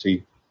you too,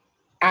 T.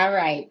 All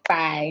right.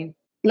 Bye.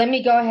 Let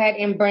me go ahead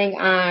and bring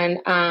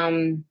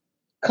on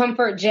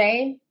Comfort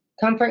J.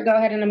 Comfort, go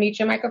ahead and unmute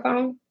your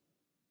microphone.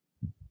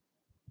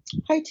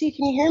 Hi, T.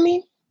 Can you hear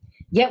me?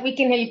 Yeah, we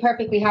can hear you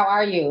perfectly. How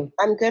are you?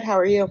 I'm good. How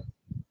are you?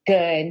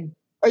 Good.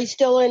 Are you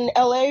still in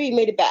LA or you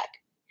made it back?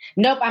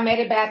 Nope, I made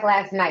it back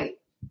last night.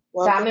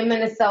 Well, so I'm in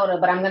Minnesota,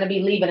 but I'm going to be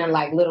leaving in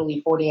like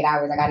literally 48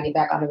 hours. I got to get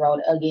back on the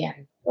road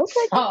again.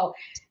 Okay. So,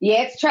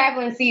 yeah, it's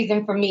traveling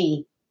season for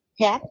me.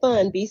 Have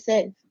fun. Be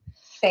safe.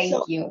 Thank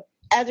you.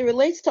 As it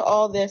relates to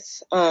all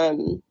this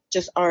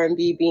just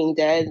R&B being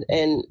dead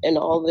and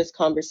all this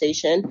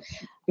conversation.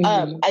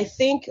 I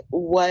think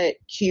what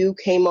Q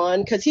came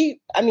on, because he,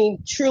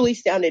 truly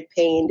sounded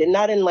pained, and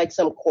not in like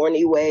some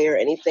corny way or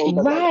anything.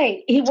 But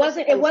right. It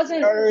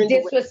wasn't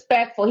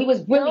disrespectful. He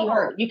was really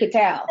hurt. You could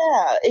tell.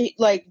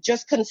 Yeah.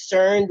 Just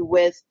concerned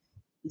with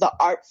the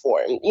art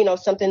form,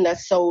 something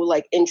that's so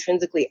like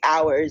intrinsically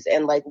ours,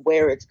 and like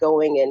where it's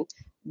going and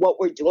what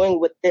we're doing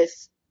with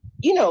this,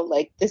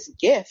 like this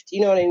gift,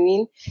 you know what I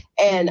mean?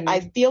 And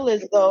I feel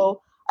as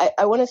though,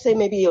 I want to say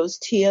maybe it was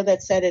Tia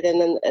that said it, and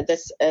then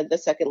the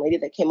second lady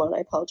that came on,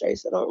 I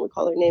apologize, I don't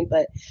recall her name,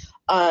 but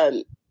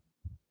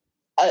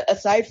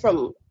aside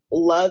from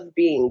love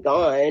being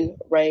gone,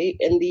 right,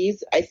 and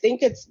these, I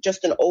think it's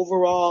just an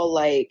overall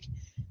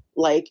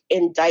like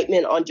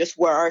indictment on just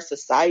where our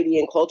society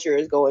and culture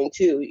is going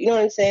too. You know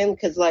what I'm saying?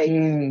 Because like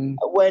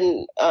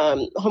when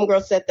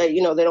homegirl said that,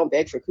 they don't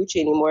beg for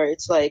coochie anymore,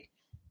 it's like,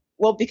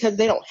 well, because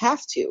they don't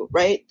have to,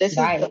 right? This is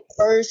the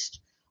first,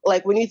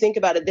 like when you think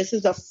about it, this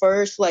is the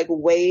first like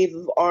wave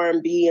of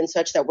R&B and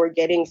such that we're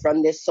getting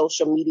from this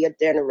social media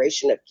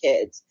generation of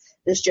kids.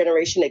 This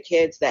generation of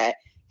kids that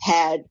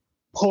had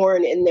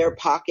porn in their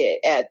pocket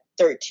at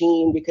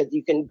 13 because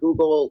you can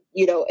Google,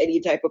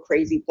 any type of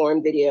crazy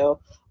porn video,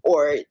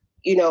 or,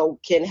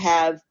 can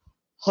have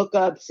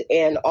hookups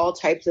and all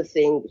types of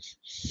things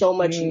so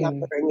much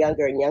younger and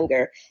younger and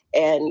younger.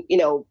 And,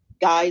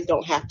 guys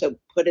don't have to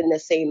put in the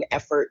same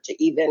effort to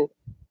even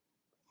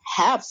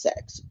have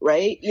sex,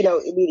 right?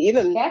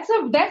 Even that's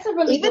a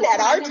really even good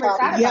at our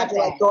time, you have to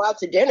like go out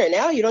to dinner.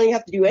 Now you don't even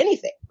have to do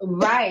anything.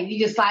 Right. You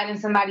just slide in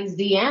somebody's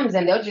DMs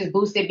and they'll just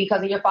boost it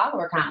because of your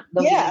follower count.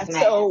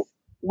 So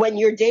when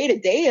your day to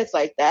day is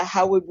like that,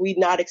 how would we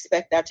not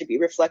expect that to be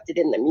reflected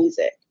in the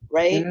music,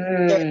 right?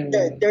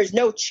 There's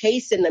no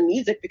chase in the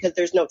music because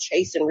there's no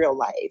chase in real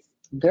life.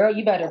 Girl,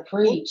 you better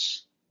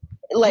preach.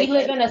 Like, we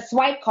live in a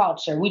swipe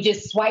culture. We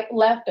just swipe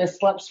left or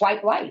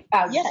swipe right.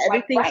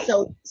 Everything's right.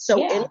 so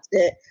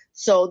instant.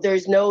 So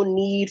there's no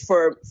need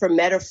for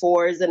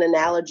metaphors and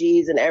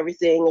analogies and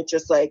everything. It's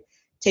just like,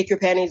 take your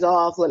panties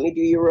off, let me do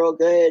you real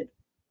good,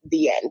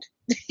 the end.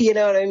 You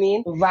know what I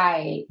mean?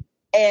 Right.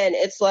 And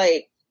it's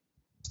like,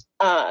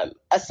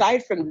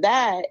 aside from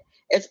that,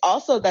 it's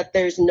also that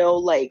there's no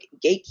like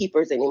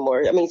gatekeepers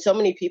anymore. I mean, so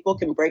many people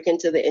can break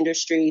into the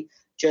industry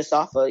just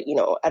off of,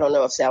 I don't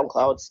know if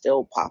SoundCloud's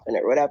still popping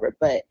or whatever,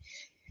 but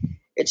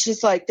it's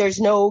just like there's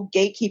no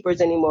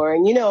gatekeepers anymore.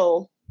 And,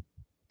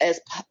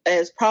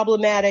 as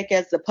problematic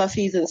as the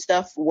Puffies and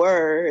stuff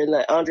were, and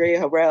the Andre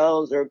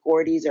Harrells or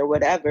Gordys or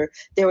whatever,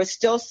 there was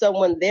still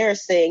someone there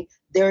saying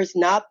there's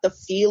not the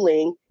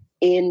feeling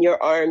in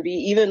your R&B.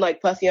 Even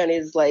like Puffy on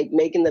his like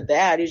Making the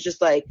Bad, he's just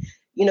like,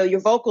 your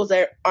vocals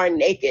are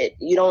naked.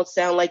 You don't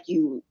sound like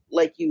you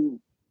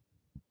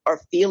are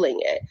feeling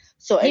it.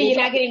 So you're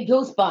not getting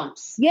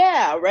goosebumps.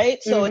 Yeah,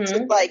 right. So it's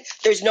just like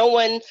there's no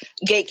one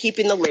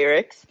gatekeeping the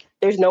lyrics.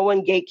 There's no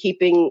one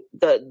gatekeeping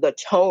the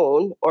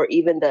tone or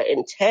even the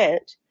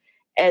intent.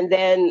 And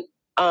then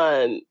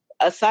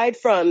aside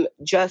from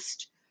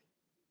just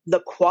the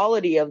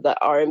quality of the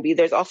R&B,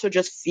 there's also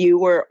just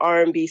fewer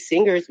R&B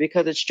singers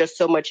because it's just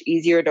so much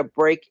easier to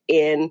break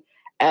in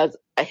as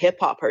a hip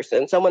hop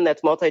person, someone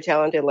that's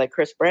multi-talented like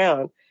Chris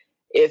Brown.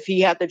 If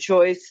he had the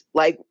choice,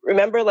 I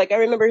remember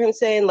him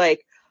saying,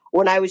 like,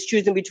 when I was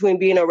choosing between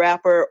being a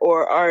rapper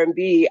or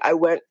R&B, I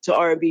went to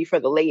R&B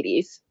for the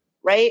ladies,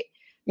 right?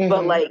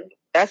 But like,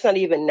 that's not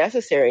even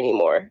necessary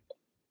anymore.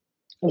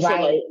 Right. So,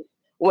 like,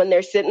 when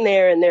they're sitting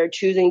there and they're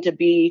choosing to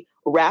be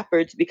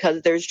rappers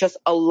because there's just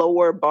a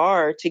lower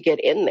bar to get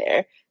in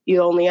there.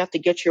 You only have to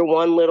get your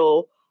one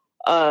little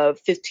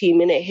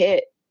 15-minute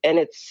hit and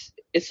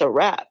it's a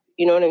wrap.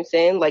 You know what I'm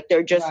saying? Like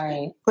they're just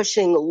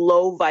pushing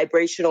low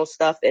vibrational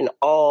stuff in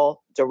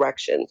all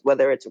directions,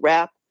 whether it's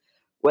rap,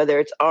 whether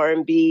it's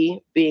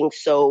R&B being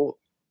so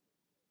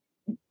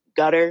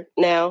gutter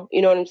now.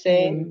 You know what I'm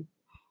saying?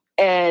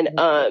 And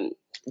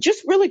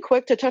just really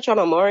quick to touch on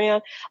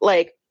Omarion,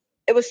 like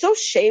it was so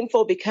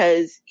shameful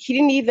because he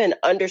didn't even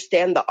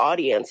understand the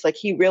audience. Like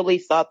he really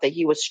thought that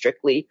he was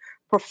strictly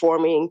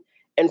performing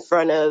in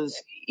front of,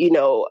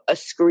 a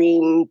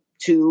Scream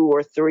 2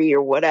 or 3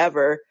 or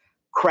whatever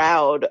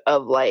crowd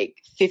of like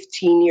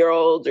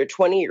 15-year-olds or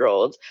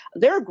 20-year-olds.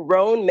 There are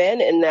grown men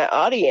in that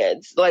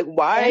audience. Like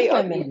why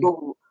are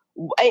people,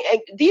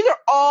 and these are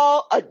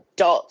all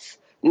adults.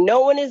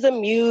 No one is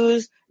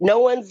amused. No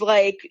one's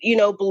like,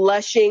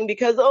 blushing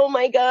because, oh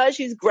my gosh,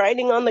 he's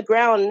grinding on the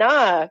ground.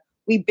 Nah,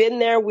 we've been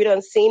there. We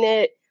done seen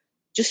it.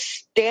 Just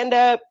stand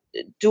up,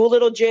 do a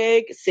little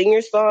jig, sing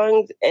your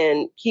songs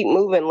and keep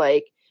moving.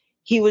 Like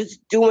he was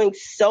doing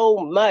so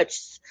much.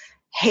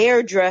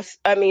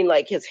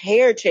 His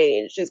hair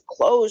changed, his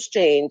clothes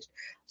changed,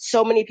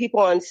 so many people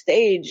on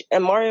stage,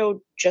 and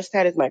Mario just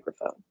had his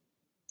microphone.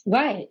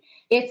 Right.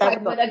 It's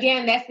like, but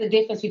again, that's the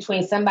difference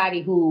between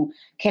somebody who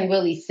can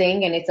really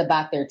sing and it's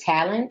about their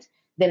talent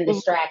than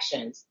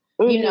distractions.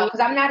 Because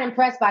I'm not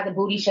impressed by the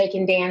booty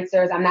shaking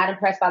dancers. I'm not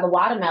impressed by the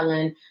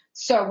watermelon.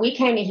 So we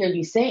came to hear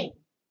you sing.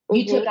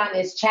 You took on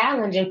this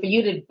challenge, and for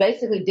you to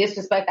basically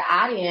disrespect the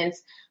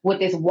audience with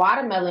this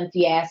watermelon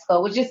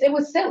fiasco it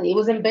was silly. It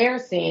was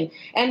embarrassing.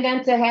 And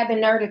then to have the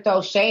nerve to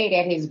throw shade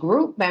at his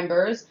group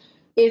members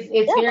it's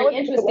very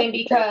interesting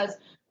because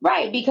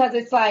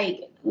it's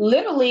like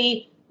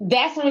literally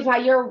that's the reason why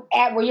you're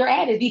at where you're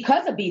at is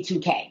because of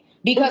B2K.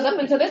 Because up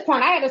until this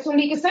point, I had assumed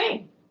he could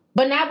sing.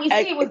 But now we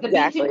see it was the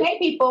B2K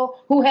people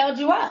who held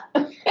you up.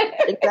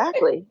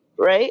 Exactly.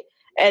 Right.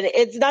 And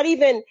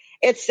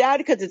it's sad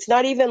because it's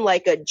not even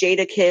like a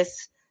Jadakiss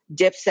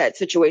Dipset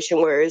situation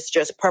where it's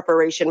just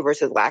preparation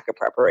versus lack of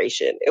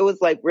preparation. It was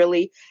like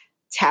really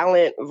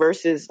talent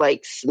versus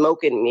like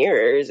smoke and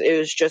mirrors. It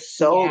was just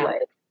so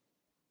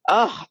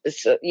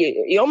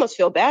you almost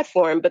feel bad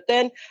for him. But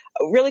then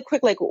really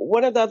quick, like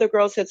one of the other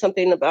girls said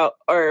something about,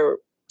 or,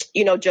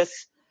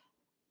 just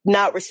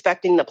not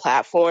respecting the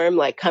platform,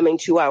 like coming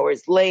 2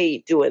 hours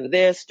late, doing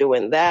this,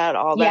 doing that,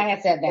 all that. Yeah, I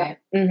had said that.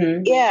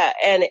 Mm-hmm. Yeah.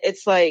 And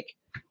it's like,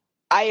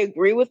 I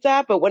agree with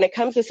that. But when it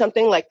comes to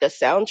something like the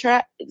sound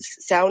check,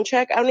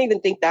 I don't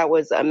even think that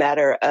was a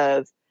matter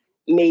of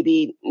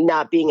maybe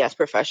not being as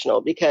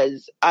professional,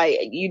 because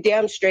you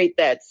damn straight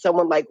that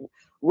someone like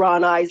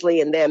Ron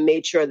Isley and them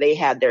made sure they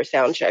had their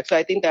sound check. So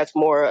I think that's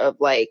more of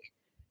like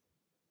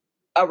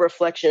a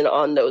reflection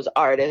on those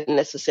artists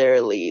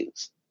necessarily.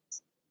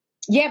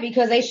 Yeah,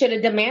 because they should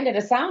have demanded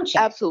a sound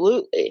check.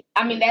 Absolutely.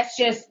 I mean, that's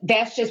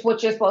just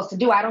what you're supposed to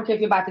do. I don't care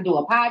if you're about to do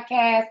a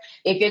podcast,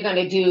 if you're going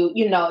to do,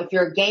 if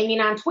you're gaming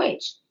on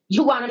Twitch.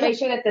 You want to make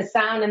sure that the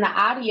sound and the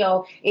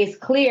audio is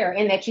clear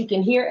and that you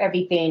can hear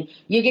everything.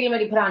 You're getting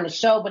ready to put on the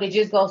show, but it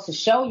just goes to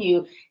show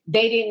you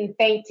they didn't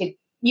take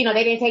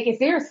it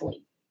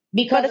seriously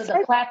because of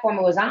the platform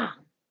it was on.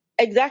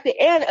 Exactly.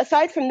 And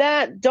aside from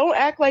that, don't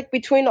act like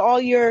between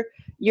all your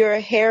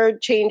hair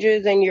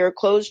changes and your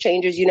clothes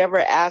changes, you never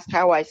asked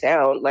how I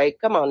sound. Like,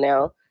 come on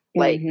now.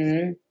 Like,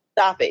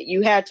 stop it.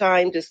 You had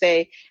time to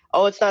say,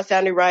 oh, it's not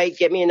sounding right.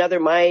 Get me another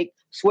mic.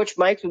 Switch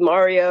mics with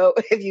Mario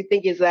if you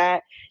think it's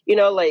that.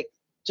 Like,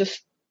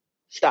 just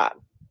stop.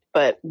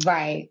 But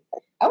right.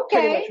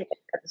 Okay. Much what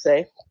I have to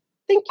say.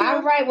 Thank you.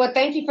 All right. Well,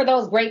 thank you for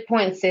those great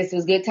points, sis. It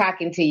was good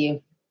talking to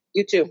you.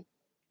 You too.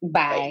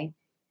 Bye.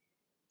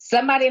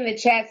 Somebody in the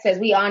chat says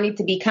we all need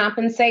to be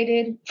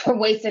compensated for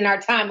wasting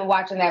our time and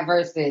watching that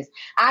Versus.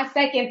 I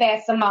second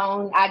that,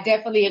 Simone. I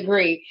definitely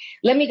agree.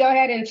 Let me go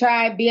ahead and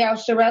try BL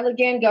Sherelle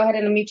again. Go ahead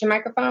and unmute your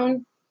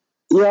microphone.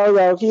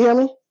 Yo, can you hear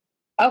me?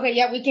 Okay,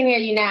 yeah, we can hear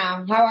you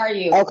now. How are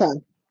you? Okay.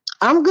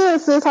 I'm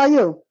good, sis. How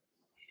you?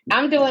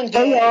 I'm doing good.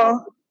 Hey,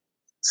 y'all.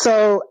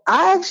 So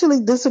I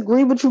actually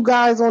disagree with you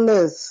guys on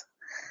this.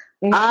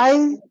 Mm-hmm.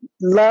 I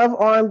love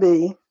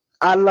R&B.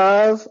 I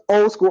love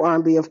old school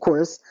R&B, of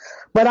course.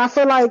 But I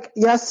feel like,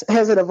 yes,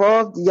 has it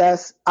evolved?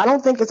 Yes. I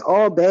don't think it's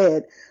all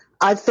bad.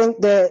 I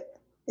think that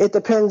it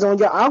depends on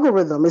your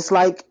algorithm. It's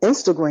like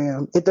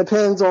Instagram. It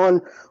depends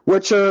on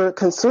what you're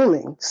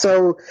consuming.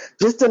 So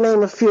just to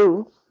name a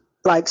few,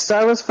 like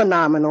Sarah's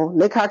phenomenal.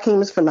 Nick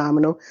Hakim is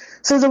phenomenal.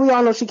 SZA, we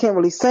all know she can't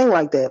really sing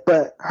like that,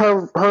 but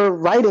her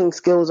writing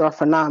skills are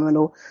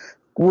phenomenal.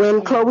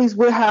 When Chloe's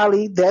with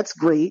Halle, that's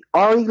great.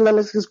 Ari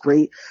Lennox is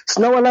great.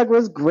 Snow Allegra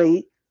is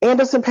great.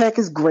 Anderson .Paak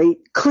is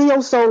great. Cleo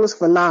Sol is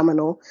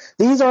phenomenal.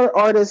 These are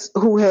artists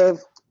who have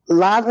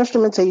live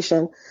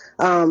instrumentation,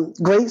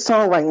 great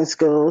songwriting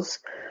skills.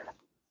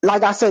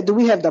 Like I said, do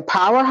we have the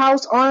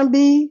powerhouse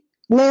R&B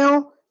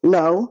now?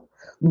 No.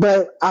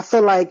 But I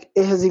feel like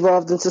it has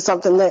evolved into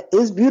something that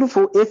is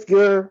beautiful if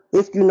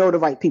you know the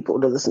right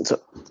people to listen to,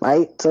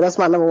 right? So that's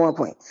my number one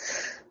point.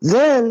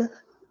 Then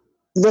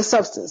the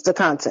substance, the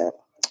content.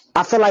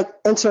 I feel like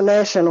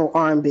international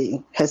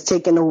R&B has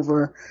taken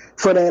over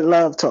for that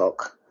love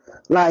talk.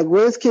 Like,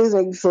 WizKids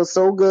make me feel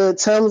so good.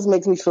 Thames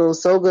makes me feel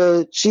so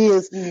good. She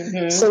has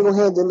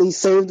single-handedly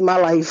saved my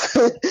life.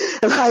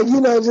 Like,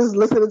 just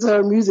listening to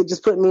her music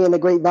just put me in a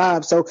great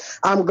vibe. So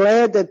I'm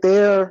glad that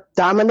they're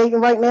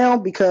dominating right now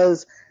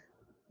because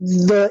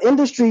the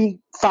industry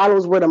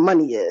follows where the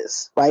money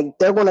is. Like,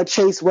 they're going to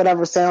chase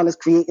whatever sound is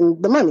creating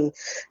the money.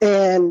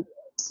 And,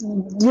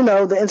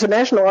 the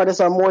international artists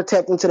are more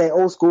tapped into that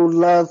old school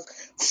love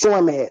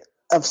format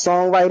of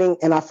songwriting.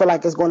 And I feel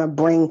like it's going to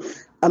bring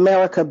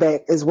America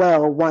back as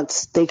well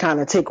once they kind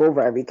of take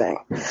over everything.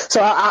 So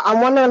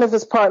I'm wondering if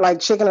it's part like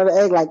chicken or the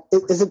egg. Like,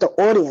 is it the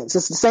audience?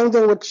 It's the same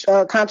thing with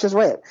conscious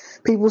rap.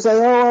 People say,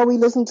 oh, all we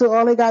listen to,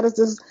 all they got is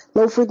this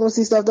low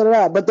frequency stuff,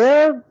 but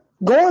they're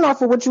going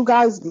off of what you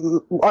guys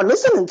are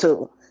listening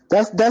to.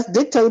 That's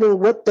dictating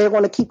what they're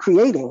going to keep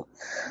creating.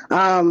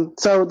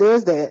 So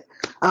there's that.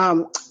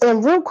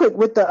 And real quick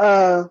with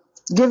the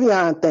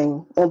Giveon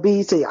thing on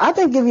BET, I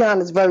think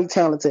Giveon is very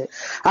talented.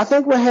 I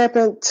think what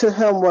happened to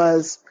him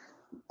was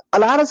a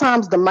lot of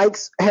times the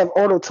mics have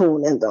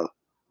auto-tune in them.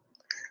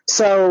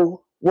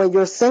 So when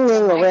you're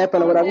singing or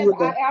rapping or whatever, you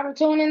do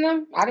auto-tune in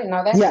them? I didn't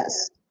know that.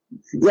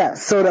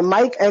 Yes. So the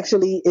mic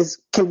actually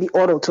can be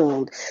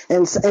auto-tuned.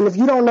 And if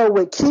you don't know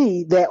what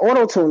key that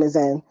auto-tune is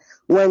in,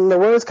 when the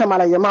words come out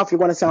of your mouth, you're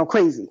going to sound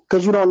crazy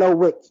because you don't know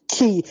what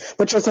key,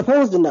 but you're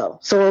supposed to know.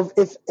 So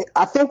if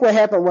I think what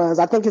happened was,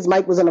 I think his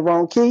mic was in the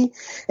wrong key,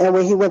 and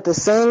when he went to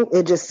sing,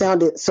 it just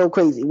sounded so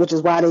crazy, which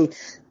is why they,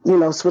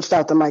 switched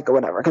out the mic or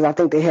whatever, because I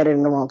think they had it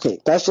in the wrong key.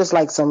 That's just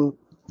like some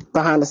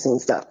behind the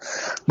scenes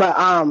stuff. But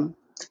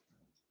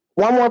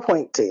one more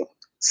point, T.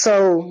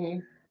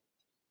 So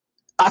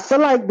I feel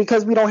like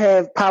because we don't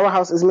have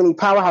as many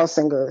powerhouse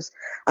singers,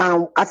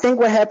 I think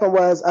what happened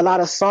was a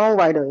lot of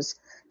songwriters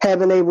have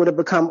been able to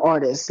become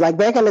artists. Like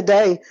back in the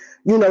day,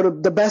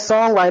 the best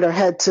songwriter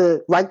had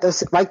to write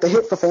the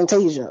hit for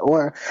Fantasia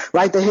or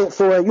write the hit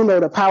for,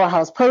 the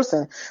powerhouse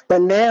person.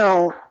 But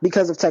now,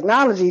 because of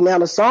technology, now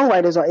the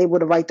songwriters are able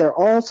to write their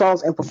own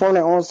songs and perform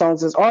their own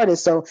songs as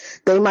artists. So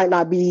they might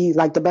not be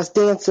like the best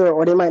dancer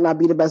or they might not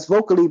be the best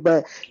vocally,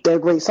 but they're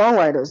great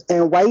songwriters.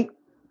 And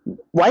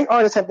white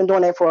artists have been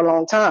doing that for a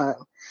long time,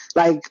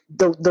 like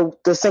the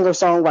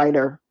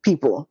singer-songwriter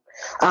people.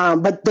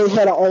 But they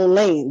had their own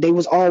lane. They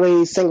was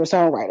always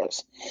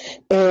singer-songwriters.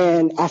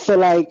 And I feel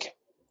like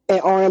in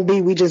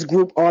R&B, we just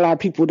group all our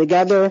people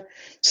together.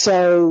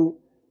 So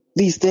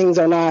these things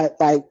are not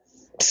like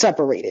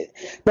separated.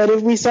 But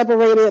if we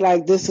separate it,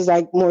 like this is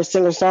like more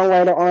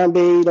singer-songwriter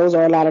R&B, those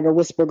are a lot of the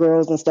Whisper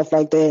Girls and stuff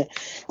like that.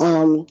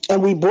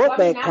 And we brought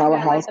back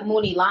Powerhouse. Like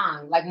Mooney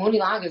Long. Like Mooney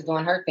Long is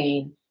doing her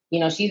thing.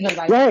 She's been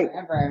writing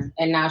forever,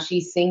 and now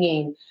she's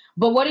singing.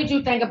 But what did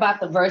you think about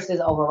the verses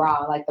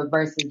overall, like the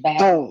verses back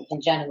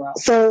in general?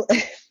 So,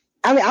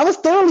 I was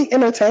thoroughly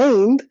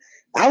entertained.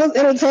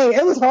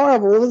 It was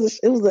horrible.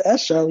 It was the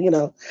S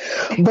show,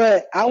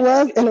 but I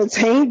was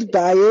entertained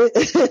by it.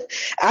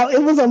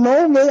 It was a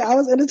moment. I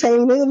was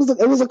entertained.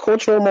 It was a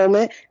cultural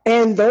moment.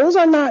 And those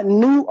are not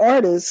new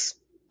artists.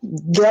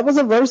 That was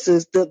a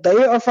verses.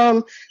 They are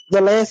from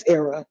the last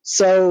era.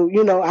 So,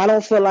 I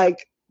don't feel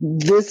like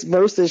this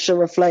verses should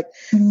reflect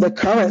the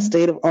current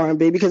state of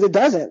R&B because it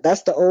doesn't.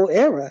 That's the old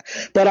era.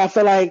 But I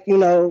feel like,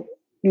 you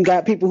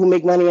got people who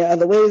make money in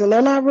other ways and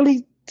they're not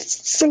really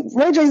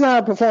Ray J's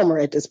not a performer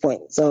at this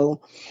point.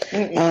 So,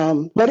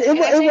 but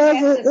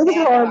it was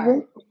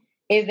horrible.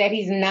 Is that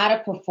he's not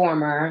a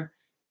performer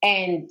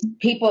and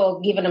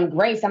people giving him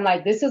grace. I'm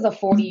like, this is a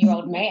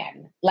 40-year-old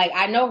man. Like,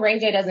 I know Ray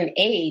J doesn't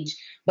age,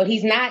 but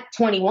he's not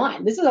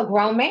 21. This is a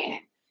grown man.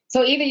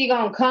 So either you're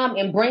going to come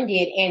and bring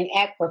it and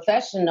act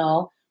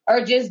professional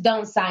or just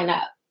don't sign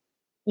up.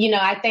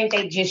 I think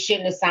they just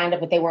shouldn't have signed up,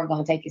 but they weren't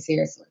going to take it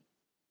seriously.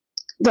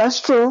 That's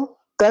true.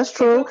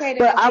 Okay,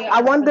 but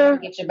I wonder.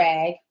 Get your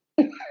bag.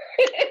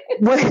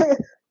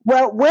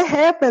 What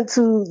happened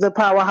to the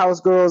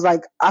Powerhouse Girls?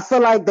 Like, I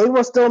feel like they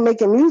were still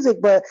making music,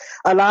 but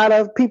a lot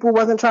of people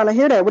wasn't trying to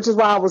hear that, which is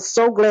why I was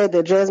so glad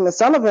that Jasmine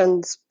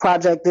Sullivan's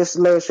project this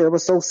last year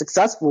was so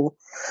successful.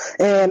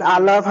 And I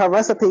love her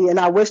recipe, and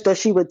I wish that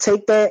she would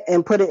take that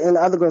and put it in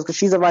the other girls because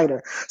she's a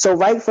writer. So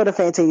write for the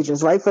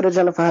Fantasias, write for the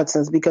Jennifer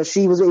Hudsons, because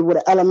she was able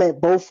to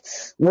element both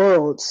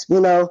worlds,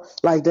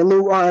 like the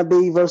new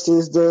R&B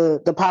versus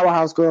the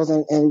Powerhouse Girls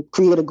and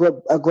create a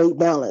great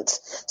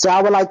balance. So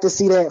I would like to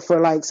see that for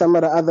like some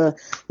of the other,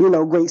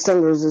 great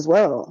singers as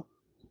well.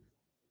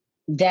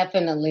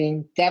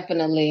 Definitely.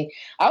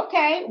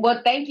 Okay.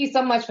 Well, thank you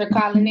so much for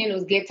calling in. It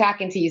was good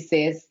talking to you,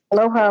 sis.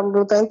 No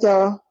problem. Thank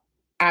y'all.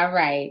 All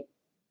right.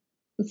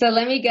 So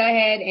let me go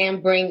ahead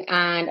and bring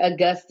on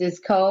Augustus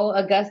Cole.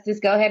 Augustus,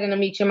 go ahead and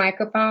unmute your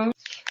microphone.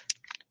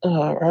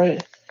 All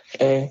right.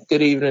 And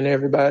good evening,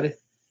 everybody.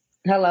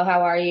 Hello,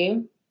 how are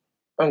you?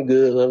 I'm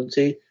good, Love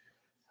T.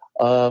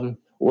 Well,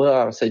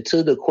 I would say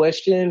to the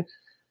question,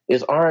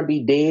 is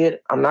R&B dead?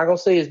 I'm not gonna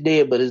say it's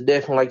dead, but it's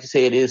definitely, like you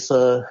said,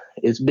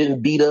 it's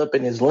been beat up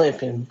and it's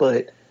limping,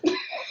 but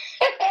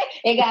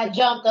it got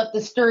jumped up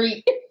the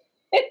street.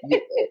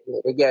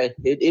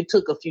 It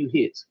took a few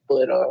hits,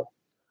 but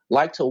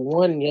like to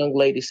one young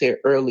lady said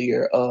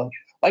earlier,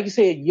 like you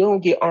said, you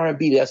don't get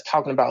R&B that's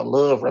talking about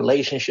love,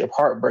 relationship,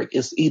 heartbreak.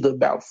 It's either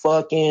about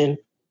fucking,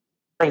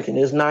 drinking.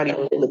 It's not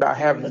even about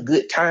having a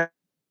good time.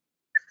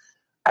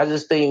 I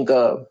just think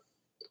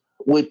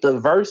with the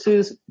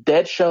verses,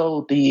 that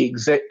showed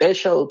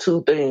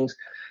two things.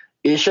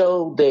 It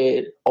showed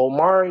that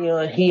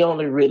Omarion, he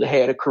only really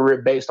had a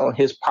career based on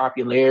his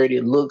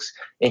popularity, looks,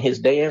 and his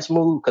dance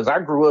move. Because I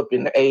grew up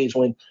in the age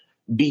when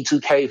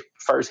B2K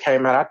first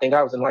came out. I think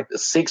I was in like the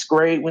 6th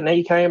grade when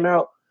they came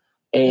out.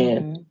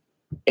 And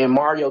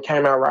Mario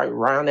came out right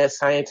around that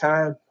same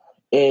time.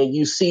 And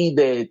you see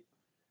that,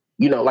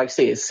 like I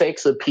said,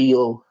 sex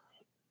appeal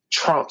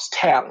trumps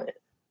talent.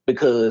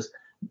 Because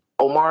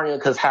Omarion,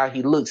 because how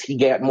he looks, he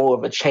got more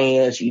of a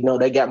chance.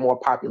 They got more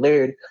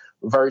popularity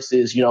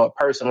versus, a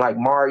person like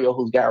Mario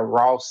who's got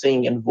raw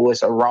singing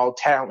voice or raw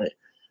talent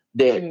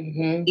that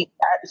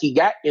he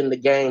got in the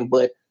game.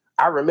 But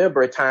I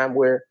remember a time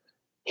where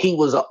he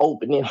was an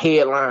opening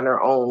headliner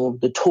on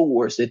the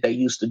tours that they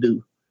used to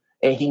do.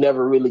 And he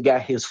never really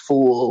got his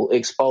full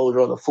exposure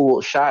or the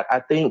full shot,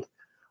 I think,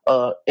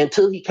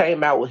 until he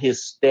came out with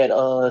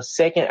that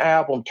second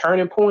album,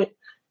 Turning Point.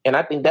 And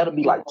I think that'll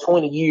be like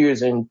 20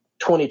 years in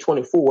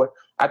 2024.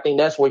 I think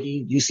that's where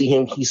you see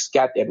him. He's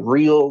got that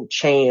real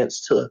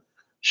chance to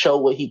show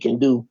what he can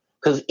do.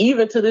 Because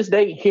even to this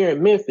day here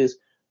in Memphis,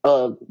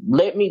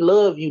 Let Me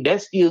Love You,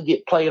 that still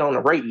get played on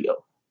the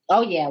radio.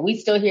 Oh yeah, we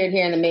still hear it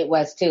here in the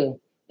Midwest too.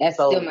 That's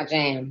still my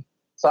jam.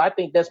 So I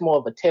think that's more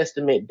of a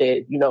testament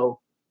that,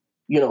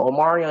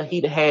 Omarion,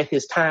 he'd had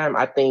his time.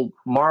 I think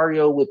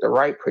Mario, with the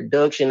right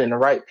production and the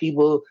right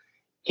people,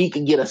 he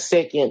could get a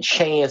second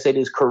chance at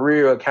his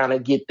career, kind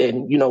of get that,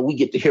 we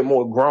get to hear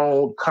more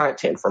grown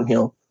content from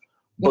him.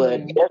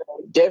 But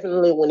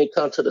definitely when it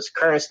comes to the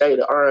current state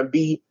of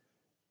R&B,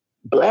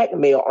 black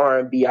male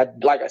R&B,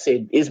 like I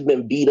said, it's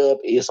been beat up.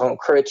 It's on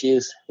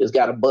crutches. It's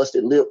got a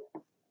busted lip.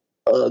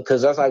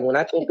 Because that's like when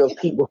I think of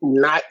people who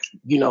not,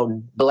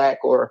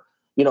 black or,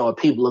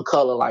 people of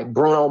color, like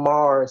Bruno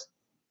Mars,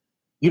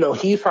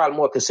 he's probably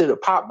more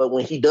considered pop. But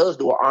when he does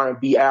do an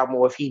R&B album,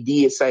 or if he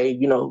did say,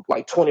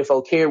 like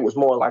 24 Karat was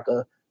more like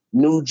a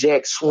New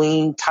Jack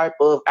Swing type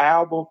of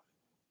album,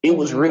 it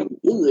was really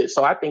good.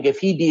 So I think if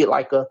he did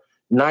like a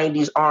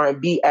 90s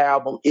R&B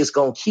album, it's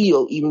gonna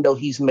kill, even though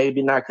he's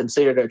maybe not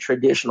considered a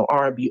traditional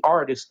R&B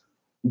artist.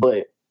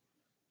 But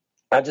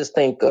I just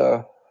think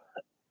a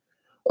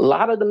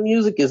lot of the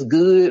music is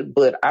good,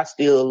 but I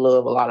still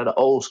love a lot of the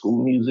old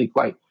school music.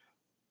 Like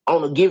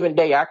on a given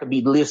day, I could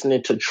be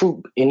listening to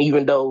Troop, and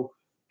even though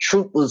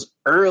Troop was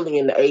early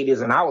in the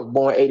 80s and I was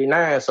born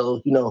 89,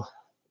 so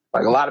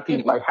like a lot of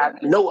people like how do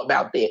you know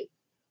about that?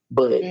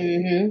 But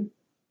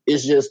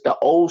it's just the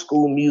old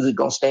school music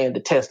gonna stand the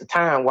test of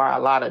time, while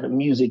a lot of the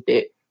music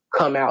that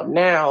come out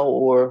now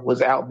or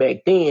was out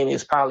back then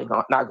is probably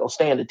not gonna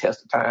stand the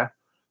test of time.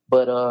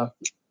 But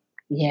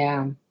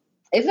yeah,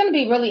 it's gonna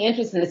be really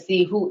interesting to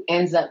see who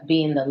ends up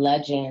being the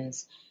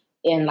legends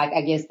in, like,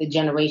 I guess the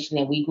generation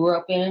that we grew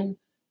up in,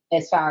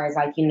 as far as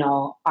like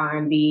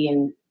R&B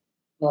and,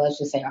 well, let's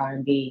just say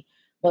R&B,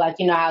 but like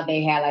how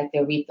they had like the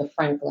Aretha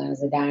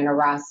Franklins, the Diana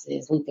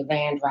Rosses, Luther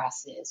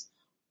Vandrosses.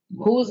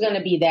 Who's going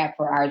to be that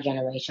for our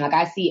generation? Like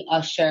I see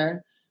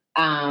Usher,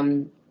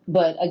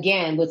 but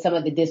again, with some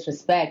of the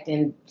disrespect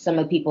and some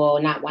of the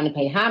people not wanting to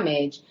pay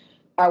homage,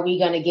 are we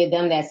going to give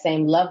them that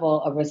same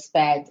level of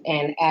respect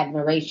and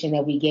admiration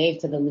that we gave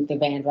to the Luther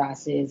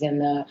Vandrosses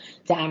and the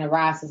Diana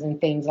Rosses and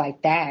things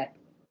like that,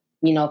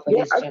 for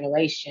this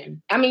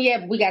generation? I mean,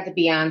 yeah, we got the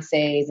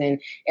Beyoncés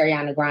and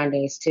Ariana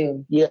Grandes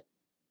too. Yeah.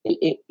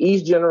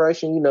 Each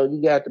generation,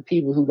 you got the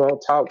people who gonna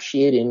talk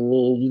shit, and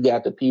then you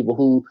got the people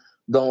who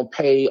gonna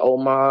pay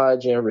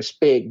homage and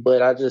respect.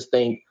 But I just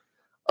think,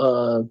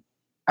 I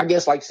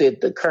guess, like I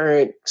said, the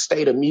current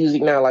state of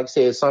music now, like I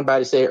said,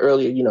 somebody said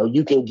earlier,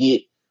 you can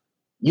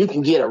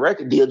get a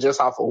record deal just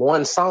off of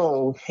one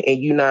song, and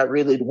you not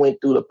really went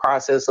through the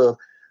process of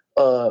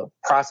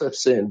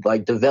processing,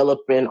 like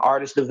developing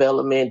artist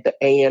development, the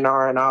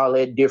A&R and all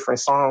that, different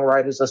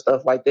songwriters and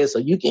stuff like that. So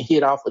you can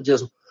hit off of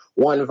just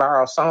one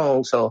viral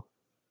song. So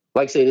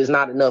like I said, there's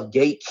not enough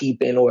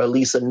gatekeeping, or at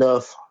least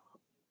enough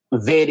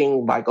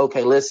vetting, like,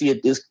 okay, let's see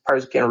if this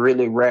person can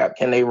really rap.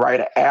 Can they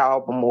write an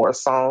album or a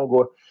song,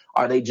 or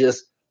are they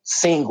just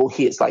single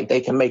hits? Like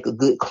they can make a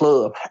good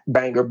club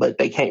banger, but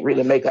they can't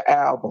really make an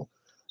album.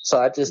 So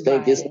I just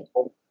think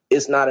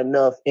it's not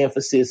enough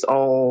emphasis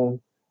on,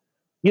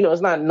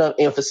 it's not enough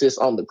emphasis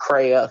on the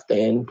craft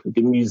and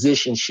the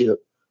musicianship.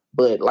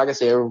 But like I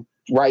said,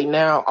 right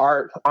now,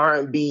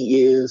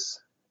 R&B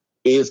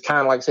is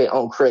kind of like I said,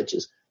 on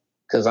crutches,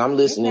 because I'm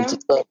listening to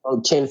stuff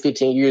from 10,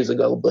 15 years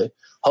ago. But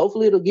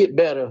hopefully it'll get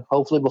better.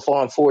 Hopefully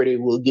before I'm 40,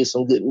 we'll get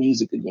some good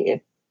music again.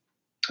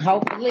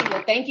 Hopefully.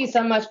 Well, thank you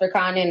so much for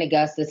calling in,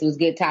 Augustus. It was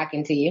good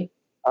talking to you.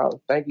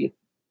 Oh, thank you.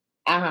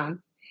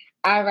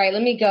 All right,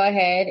 let me go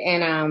ahead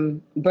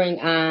and bring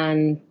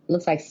on,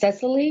 looks like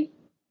Cecily.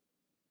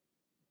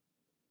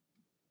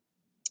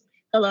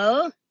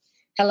 Hello.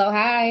 Hello,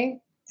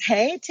 hi.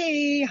 Hey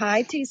T.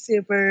 Hi T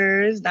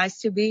Sippers. Nice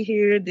to be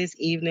here this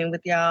evening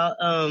with y'all.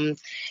 And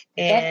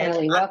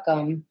definitely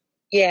welcome.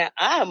 I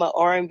am an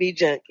R&B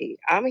junkie.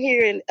 I'm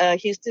here in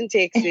Houston,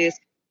 Texas.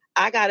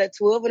 I got a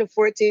 12 and a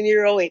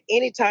 14-year-old, and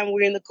anytime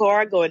we're in the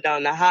car going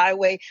down the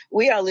highway,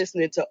 we are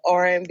listening to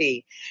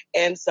R&B.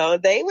 And so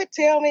they would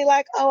tell me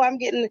like, oh,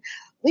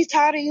 we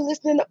tired of you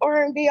listening to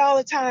R&B all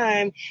the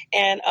time.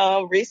 And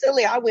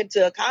recently I went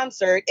to a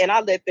concert and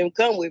I let them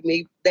come with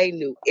me. They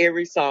knew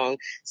every song.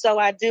 So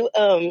I do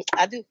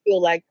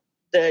feel like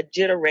the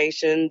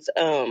generations,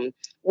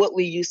 what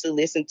we used to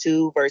listen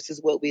to versus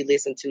what we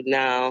listen to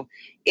now,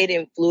 it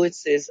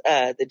influences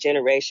the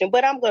generation.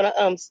 But I'm going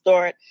to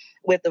start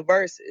with the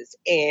verses.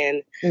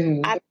 And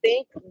I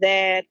think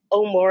that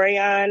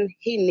Omarion,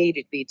 he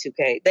needed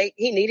B2K.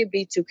 He needed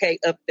B2K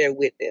up there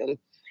with him.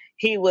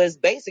 He was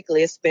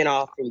basically a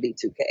spinoff from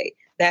B2K.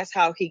 That's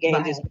how he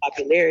gained his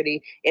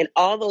popularity. And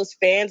all those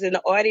fans in the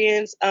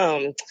audience,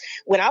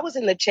 when I was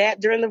in the chat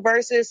during the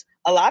verses,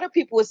 a lot of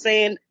people were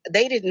saying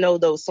they didn't know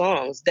those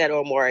songs that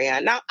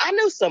Omarion. Now, I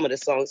knew some of the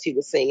songs he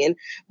was singing,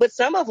 but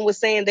some of them were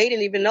saying they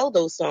didn't even know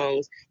those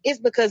songs. It's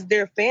because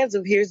they're fans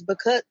of his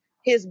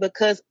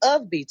because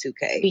of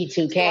B2K.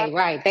 B2K,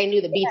 right. They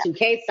knew the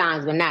B2K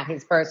songs, but not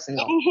his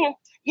personal.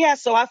 Yeah,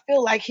 so I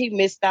feel like he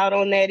missed out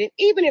on that. And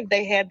even if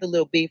they had the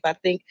little beef, I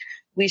think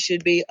we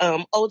should be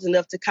old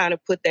enough to kind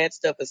of put that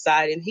stuff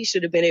aside, and he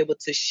should have been able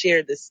to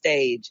share the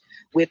stage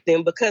with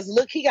them, because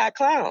look, he got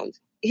clowned.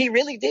 He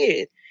really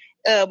did.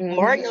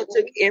 Mario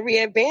took every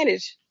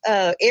advantage,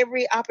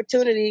 every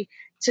opportunity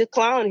to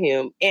clown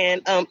him,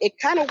 and it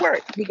kind of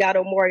worked. He got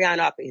Omarion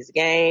off of his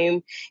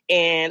game,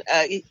 and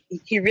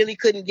he really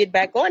couldn't get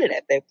back on it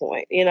at that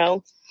point, you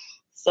know.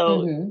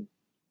 So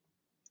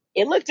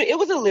it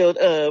was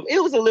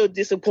a little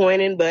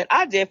disappointing, but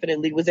I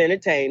definitely was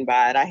entertained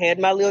by it. I had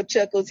my little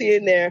chuckles here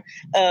and there,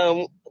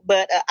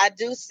 but I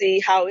do see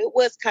how it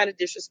was kind of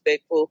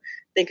disrespectful.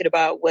 Thinking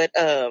about what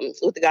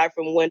the guy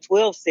from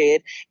 112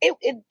 said,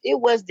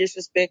 it was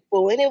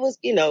disrespectful, and it was,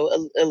 you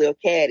know, a little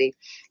catty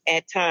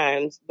at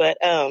times. But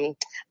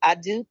I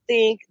do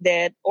think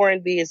that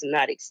R&B is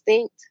not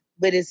extinct,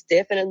 but it's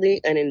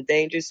definitely an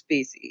endangered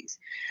species.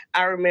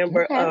 I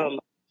remember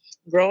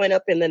growing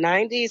up in the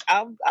 90s.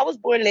 I was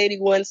born in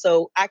 81,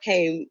 so I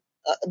came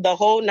the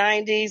whole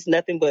 90s,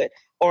 nothing but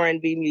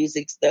R&B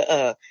music's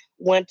the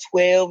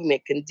 112,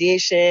 Mint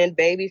Condition,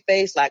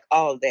 Babyface, like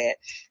all of that.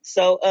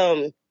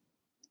 So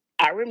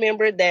I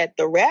remember that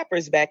the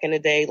rappers back in the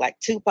day, like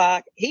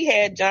Tupac, he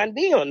had John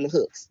B on the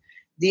hooks.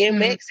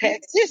 DMX had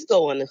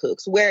Cisco on the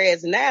hooks.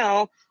 Whereas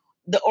now,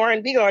 the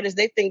R&B artists,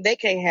 they think they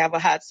can't have a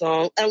hot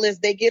song unless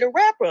they get a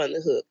rapper on the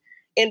hook.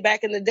 And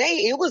back in the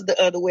day, it was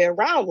the other way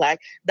around.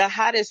 Like, the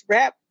hottest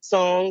rap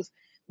songs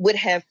would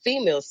have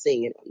females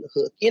singing on the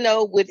hook, you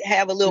know, would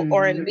have a little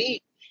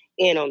R&B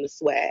in on the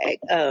swag.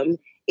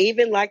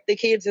 Even like the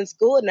kids in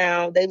school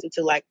now, they listen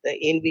to like the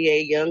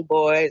NBA Young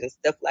Boys and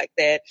stuff like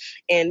that.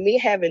 And me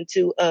having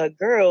two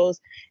girls,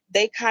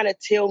 they kind of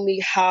tell me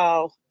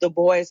how the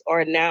boys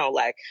are now.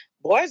 Like,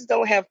 boys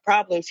don't have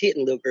problems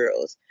hitting little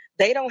girls.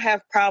 They don't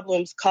have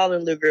problems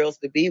calling little girls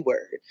the B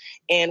word.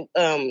 And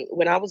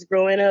when I was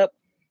growing up,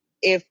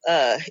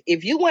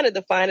 if you wanted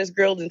the finest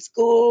girl in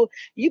school,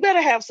 you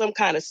better have some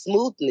kind of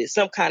smoothness,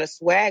 some kind of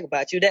swag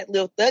about you. That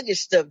little thuggish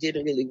stuff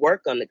didn't really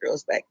work on the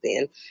girls back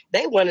then.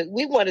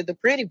 We wanted the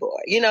pretty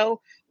boy, you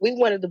know. We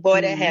wanted the boy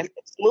that had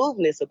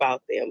smoothness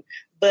about them.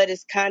 But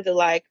it's kind of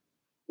like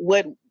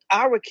what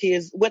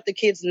the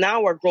kids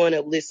now are growing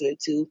up listening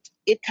to.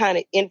 It kind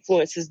of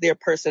influences their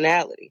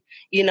personality,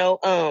 you know.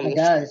 It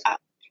does.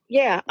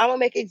 I'm gonna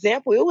make an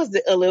example. It was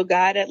a little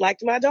guy that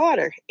liked my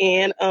daughter,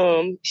 and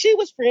she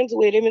was friends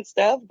with him and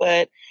stuff.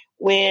 But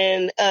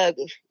when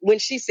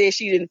she said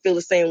she didn't feel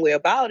the same way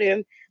about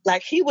him,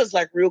 like, he was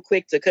like real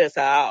quick to cuss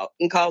her out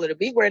and call it a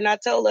B word. And I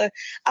told her,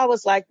 I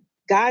was like,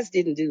 guys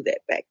didn't do that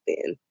back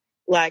then.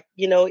 Like,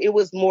 you know, it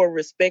was more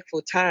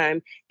respectful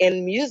time,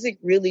 and music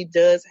really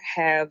does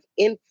have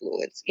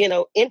influence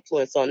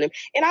on them.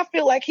 And I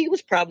feel like he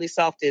was probably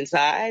soft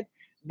inside,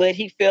 but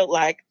he felt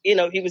like, you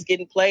know, he was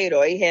getting played,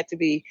 or he had to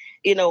be,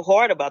 you know,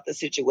 hard about the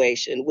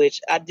situation, which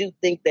I do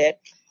think that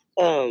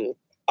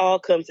all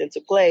comes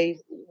into play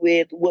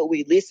with what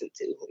we listen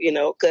to, you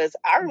know, because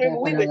I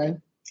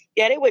remember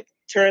they would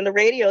turn the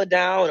radio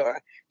down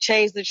or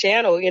change the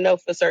channel, you know,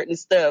 for certain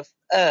stuff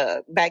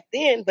back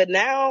then. But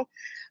now,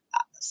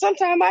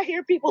 sometimes I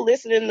hear people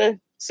listening to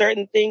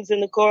certain things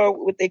in the car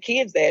with their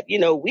kids that, you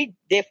know, we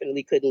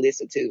definitely couldn't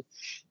listen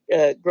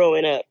to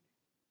growing up.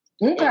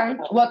 Okay.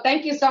 Well,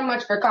 thank you so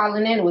much for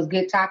calling in. It was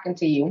good talking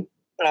to you.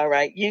 All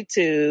right. You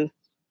too.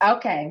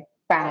 Okay.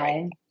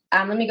 Bye.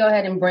 Let me go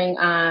ahead and bring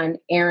on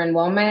Aaron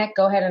Womack.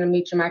 Go ahead and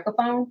unmute your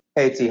microphone.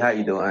 Hey, T, how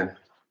you doing?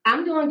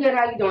 I'm doing good.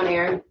 How you doing,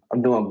 Aaron?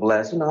 I'm doing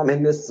blessed. You know, I'm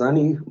in this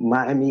sunny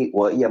Miami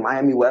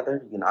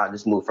weather. You know, I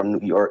just moved from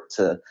New York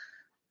to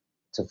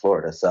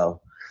Florida. So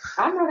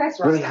I know that's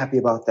right. Really happy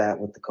about that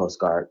with the Coast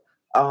Guard.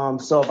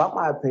 So about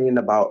my opinion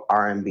about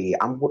R&B,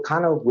 I'm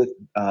kind of with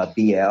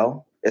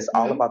BL. It's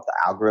all about the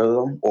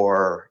algorithm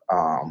or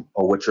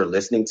what you're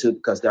listening to,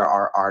 because there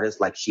are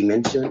artists like she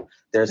mentioned.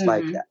 There's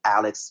like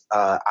Alex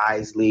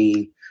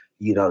Isley,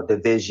 you know,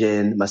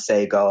 Division,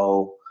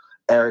 Masego,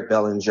 Eric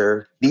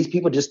Bellinger. These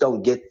people just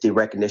don't get the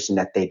recognition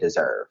that they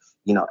deserve,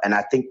 you know. And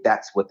I think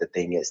that's what the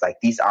thing is. Like,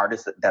 these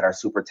artists that are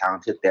super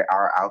talented, they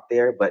are out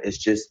there, but it's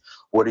just,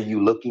 what are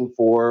you looking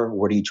for?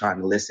 What are you trying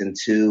to listen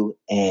to?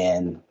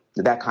 And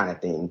that kind of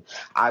thing.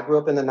 I grew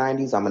up in the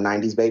 90s. I'm a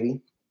 90s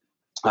baby.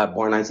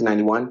 Born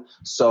 1991.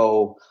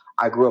 So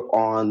I grew up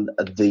on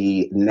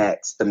the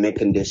Nets, the Mint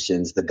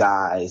Conditions, the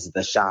Guys,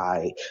 the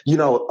Shy, you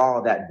know,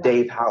 all that.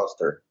 Dave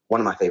Hollister, one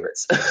of my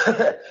favorites.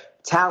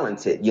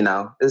 Talented, you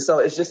know. And so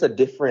it's just a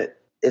different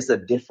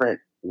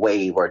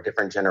wave or a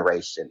different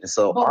generation. And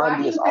so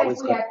R&B is always. Why do you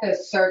think we have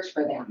to search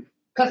for them?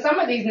 Because some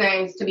of these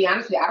names, to be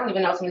honest with you, I don't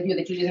even know some of the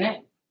people that you just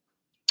named.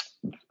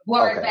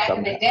 Whereas back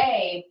in the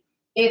day,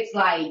 it's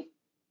like,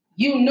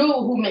 you knew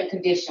who Mint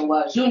Condition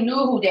was. You knew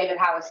who David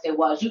Hollister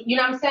was. You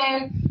know what I'm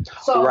saying?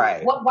 So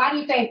why do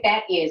you think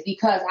that is?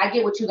 Because I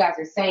get what you guys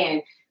are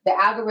saying. The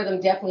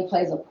algorithm definitely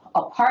plays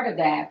a part of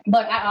that.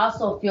 But I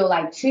also feel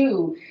like,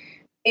 too,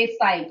 it's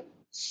like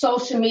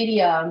social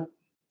media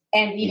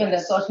and even the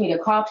social media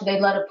culture, they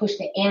love to push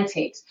the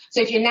antics.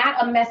 So if you're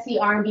not a messy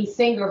R&B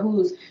singer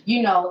who's,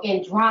 you know,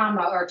 in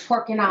drama or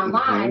twerking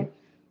online,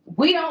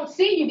 we don't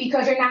see you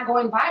because you're not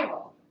going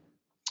viral.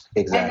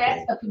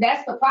 Exactly. And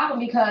that's the problem,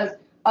 because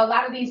a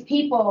lot of these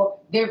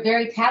people, they're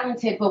very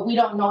talented, but we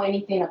don't know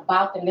anything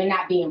about them. They're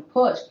not being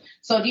pushed.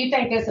 So do you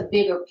think there's a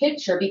bigger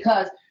picture?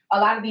 Because a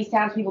lot of these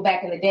talented people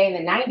back in the day,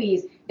 in the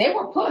 90s, they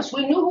were pushed.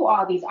 We knew who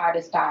all these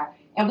artists are.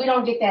 And we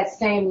don't get that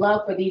same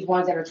love for these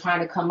ones that are trying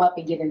to come up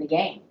and get in the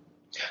game.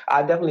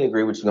 I definitely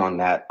agree with you on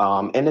that.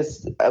 And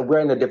it's we're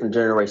in a different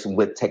generation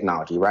with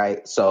technology,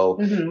 right? So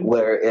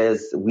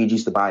whereas we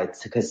used to buy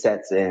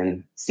cassettes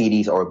and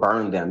CDs or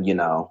burn them, you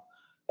know,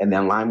 and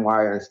then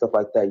LimeWire and stuff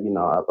like that, you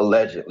know,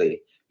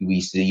 allegedly we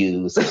used to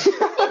use.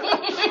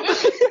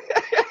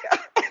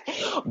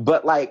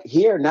 But like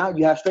here now,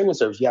 you have streaming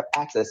service, you have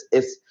access.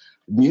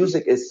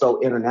 Music is so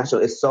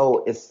international.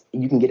 It's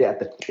you can get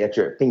it at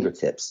your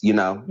fingertips, you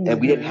know. And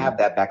we didn't have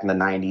that back in the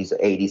 90s,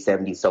 80s,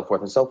 70s, so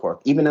forth and so forth.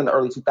 Even in the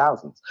early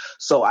 2000s.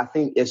 So I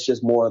think it's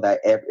just more that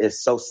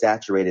it's so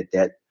saturated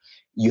that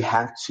you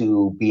have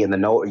to be in the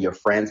know, or your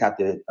friends have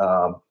to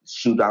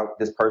shoot out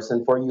this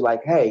person for you.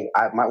 Like, hey,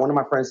 one of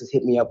my friends just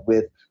hit me up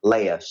with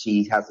Leia.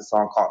 She has a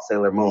song called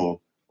Sailor Moon.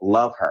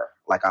 Love her.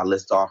 Like, I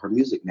listen to all her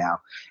music now,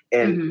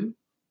 and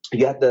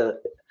you have to.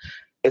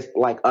 It's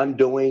like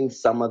undoing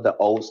some of the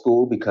old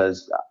school,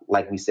 because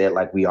like we said,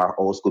 like we are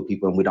old school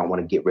people and we don't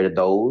want to get rid of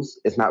those.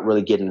 It's not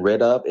really getting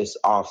rid of, it's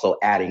also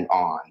adding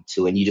on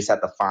to, and you just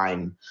have to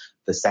find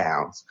the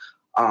sounds.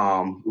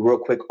 Real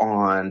quick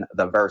on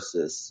the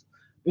verses.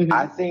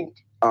 I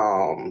think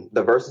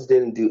the verses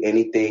didn't do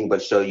anything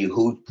but show you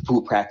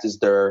who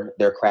practiced their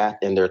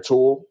craft and their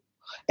tool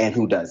and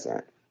who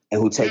doesn't,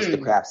 and who takes the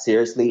craft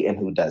seriously and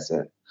who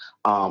doesn't.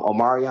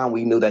 Omarion,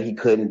 we knew that he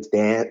couldn't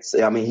dance.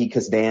 I mean, he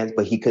could dance,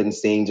 but he couldn't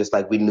sing, just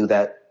like we knew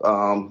that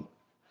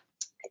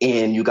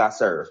in You Got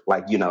Served,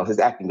 like, you know, his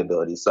acting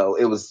ability. So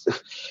it's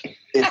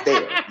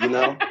there, you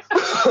know?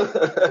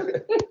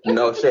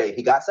 No shade.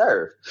 He got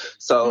served.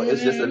 So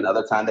it's just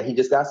another time that he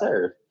just got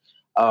served.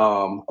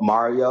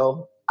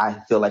 Mario, I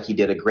feel like he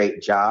did a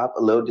great job.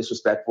 A little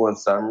disrespectful in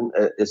some.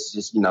 It's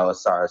just, you know,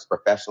 as far as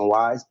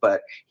professional-wise,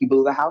 but he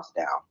blew the house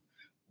down.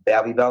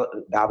 Bobby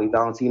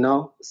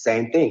Valentino,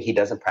 same thing. He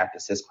doesn't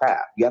practice his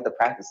craft. You have to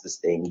practice this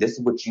thing. This is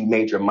what you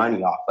made your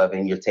money off of,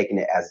 and you're taking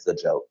it as a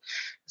joke.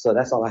 So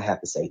that's all I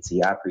have to say,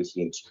 T. I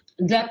appreciate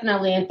you.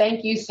 Definitely, and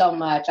thank you so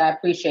much. I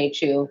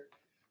appreciate you.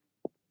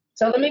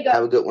 So let me go.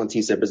 Have a good one,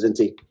 T. Sippers and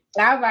T.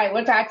 All right,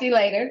 we'll talk to you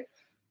later.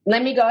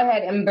 Let me go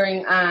ahead and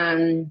bring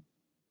on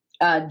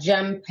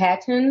Jem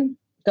Patton.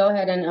 Go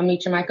ahead and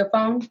unmute your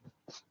microphone.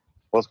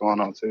 What's going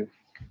on, T?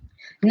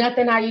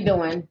 Nothing. How you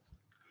doing?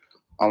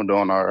 I'm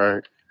doing all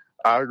right.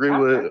 I agree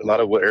with a lot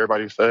of what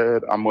everybody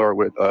said. I'm more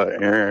with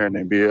Aaron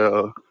and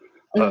BL.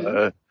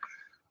 I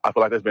feel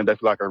like there's been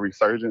definitely like a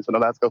resurgence in the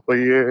last couple of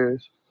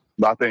years.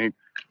 But I think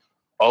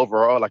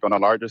overall, like on a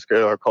larger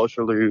scale or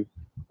culturally,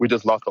 we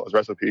just lost those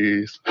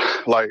recipes.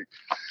 Like,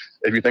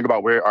 if you think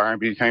about where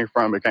R&B came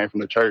from, it came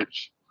from the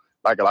church.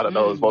 Like a lot of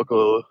those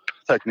vocal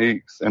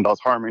techniques and those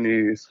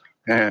harmonies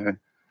and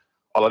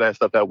all of that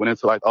stuff that went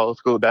into like old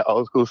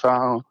school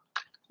sound,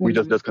 we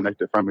just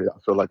disconnected from it, I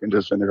feel like, in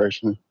this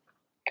generation.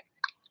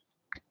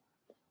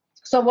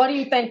 So what do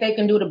you think they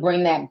can do to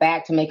bring that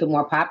back to make it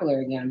more popular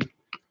again?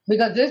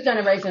 Because this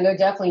generation, they're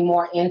definitely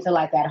more into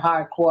like that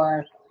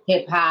hardcore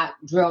hip hop,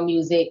 drill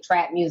music,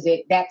 trap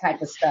music, that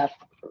type of stuff,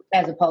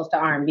 as opposed to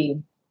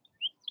R&B.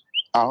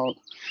 I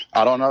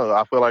don't know.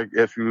 I feel like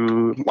if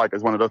you, like,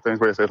 it's one of those things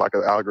where it says like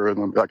an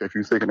algorithm, like if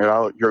you're seeking it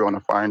out, you're going to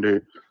find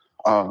it.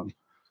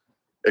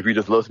 If you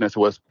just listening to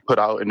what's put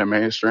out in the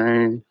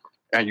mainstream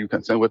and you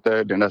consent with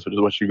that, then that's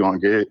what you're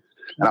going to get.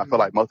 And I feel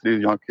like most of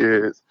these young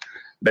kids,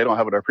 they don't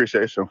have an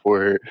appreciation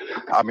for it.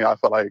 I mean, I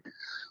feel like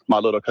my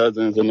little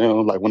cousins and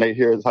them, like when they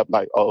hear type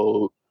like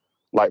old,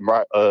 like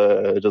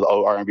just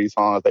old R&B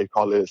songs, they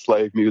call it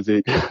slave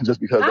music,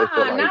 just because they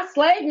feel like not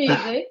slave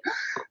music.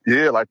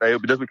 Yeah, like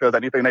just because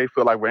anything they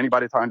feel like when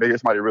anybody time they hear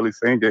somebody really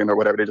singing or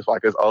whatever, they just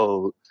like it's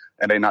old,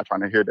 and they not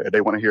trying to hear that.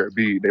 They want to hear a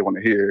beat. They want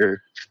to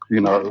hear,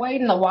 you know, wade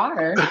in the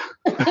water.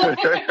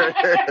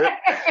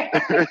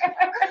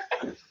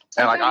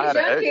 And like I had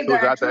an ex who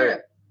was out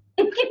there.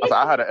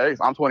 I had an ex.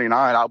 I'm 29.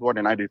 I was born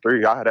in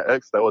 93. I had an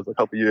ex that was a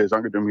couple years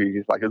younger than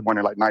me. Like he was born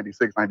in like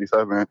 96,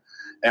 97.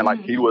 And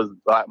like he was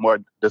a lot more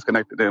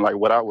disconnected than like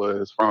what I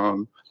was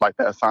from like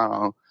that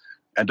sound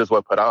and just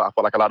what put out. I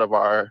feel like a lot of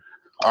our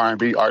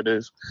R&B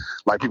artists,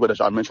 like people that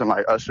y'all mentioned,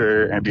 like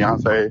Usher and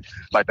Beyonce,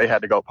 like they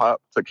had to go pop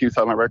to keep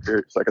selling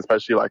records. Like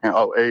especially like in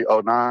 08,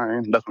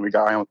 09. That's when we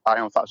got I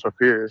Am Sasha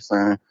Fierce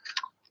and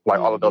like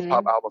all of those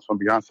pop albums from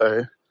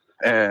Beyonce.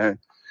 And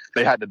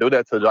they had to do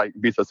that to like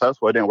be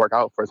successful. It didn't work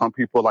out for some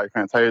people like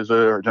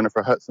Fantasia or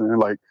Jennifer Hudson.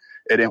 Like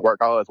it didn't work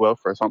out as well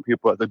for some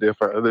people as it did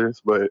for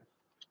others, but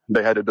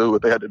they had to do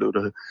what they had to do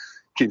to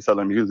keep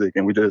selling music.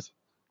 And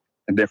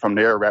then from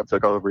there, rap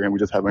took over and we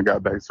just haven't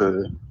got back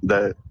to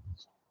that.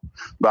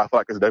 But I feel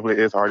like it's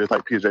definitely is artists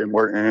like PJ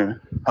Morton,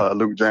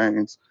 Luke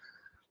James.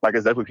 Like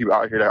it's definitely people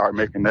out here that are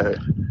making that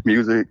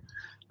music.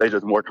 They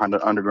just more kind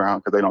of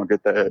underground because they don't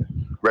get that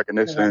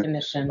recognition.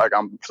 Like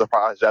I'm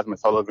surprised Jasmine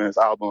Sullivan's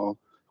album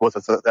was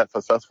as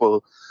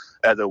successful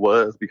as it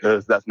was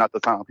because that's not the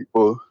sound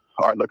people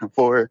are looking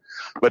for.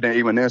 But then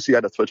even then, she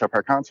had to switch up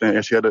her content,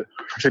 and she named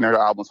her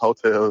albums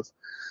Hotels,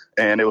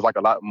 and it was like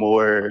a lot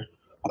more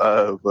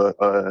of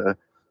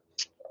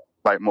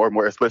like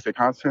more explicit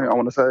content, I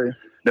want to say,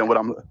 than what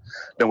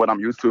I'm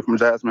used to from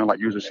Jasmine. Like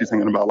usually she's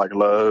singing about like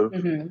love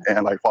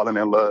and like falling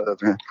in love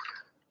and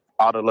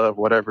out of love,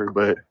 whatever.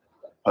 But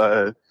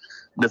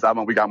this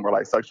album we got more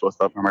like sexual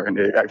stuff from her, and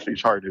it actually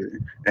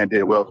charted and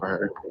did well for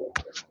her.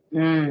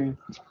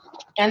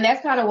 And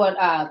that's kind of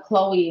what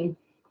Chloe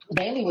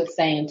Bailey was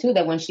saying too,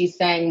 that when she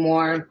sang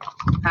more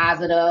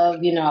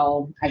positive, you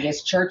know, I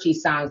guess churchy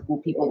songs,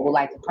 people would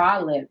like to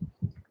call it,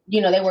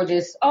 you know, they were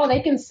just, oh,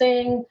 they can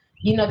sing,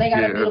 you know, they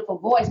got a beautiful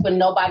voice, but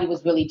nobody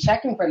was really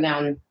checking for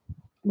them.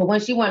 But when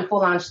she went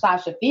full on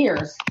Sasha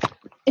Fierce,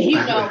 you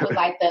know, with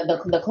like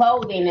the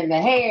clothing and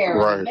the hair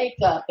and the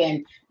makeup,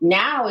 and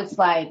now it's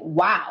like,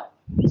 wow.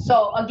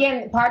 So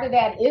again, part of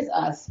that is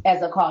us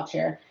as a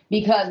culture,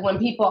 because when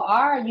people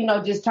are, you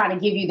know, just trying to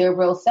give you their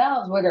real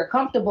selves where they're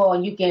comfortable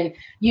and you can,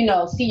 you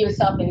know, see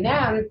yourself in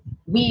them,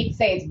 we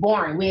say it's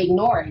boring, we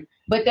ignore it.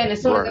 But then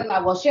as soon as they're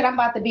like, well, shit, I'm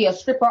about to be a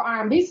stripper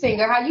R&B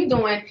singer, how you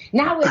doing?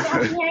 Now it's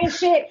actually ain't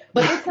shit,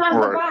 but it's time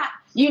to rock.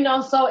 You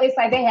know, so it's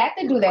like they had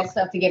to do that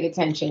stuff to get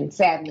attention,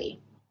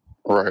 sadly.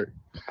 Right.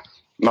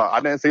 No,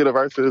 I didn't see the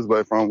verses,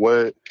 but from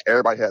what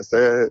everybody has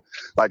said,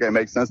 like it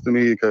makes sense to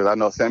me because I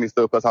know Sammy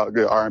still puts out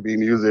good R&B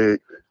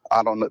music.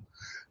 I don't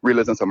really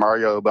listen to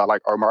Mario, but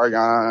like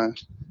Omarion,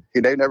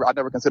 I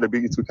never considered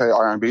BE2K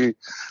R&B.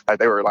 Like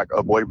they were like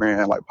a boy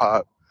band, like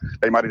pop.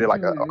 They might have did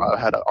like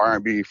had an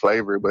R&B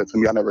flavor, but to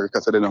me, I never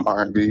considered them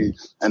R&B.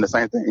 And the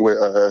same thing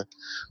with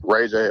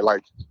Ray J.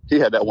 Like he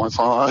had that one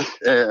song,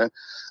 and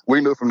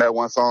we knew from that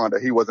one song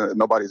that he wasn't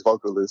nobody's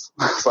vocalist.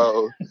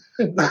 So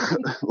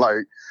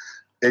like.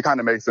 It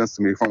kind of makes sense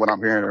to me from what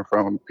I'm hearing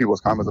from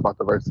people's comments about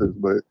the verses,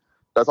 but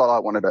that's all I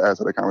wanted to add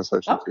to the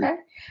conversation. Okay. Too.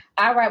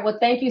 All right. Well,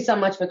 thank you so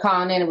much for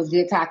calling in. It was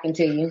good talking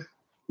to you.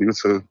 You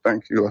too.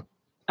 Thank you.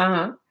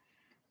 All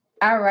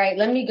right.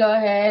 Let me go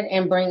ahead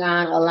and bring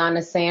on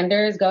Alana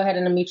Sanders. Go ahead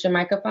and unmute your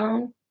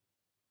microphone.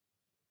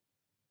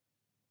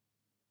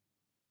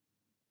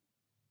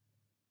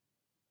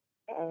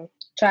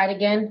 Try it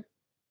again.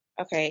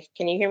 Okay.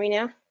 Can you hear me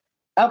now?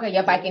 Okay.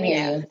 Yep, I can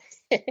hear you.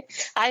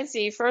 I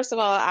see. First of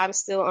all, I'm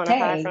still on a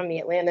high from the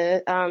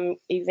Atlanta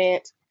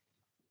event.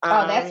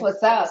 Oh, that's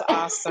what's up. It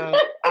was awesome.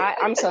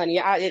 I'm telling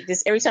you,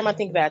 every time I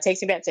think about it, it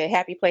takes me back to a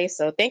happy place.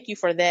 So thank you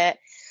for that.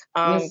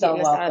 You're so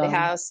getting us out of the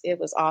house. It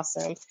was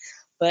awesome.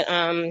 But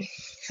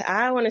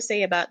I want to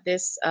say about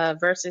this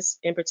verses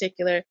in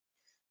particular,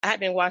 I've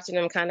been watching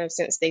them kind of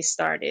since they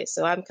started.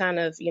 So I'm kind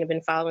of,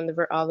 been following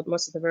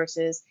most of the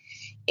verses.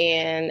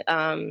 And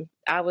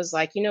I was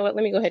like, you know what,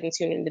 let me go ahead and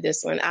tune into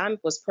this one. I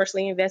was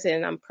personally invested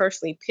and I'm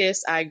personally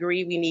pissed. I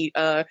agree. We need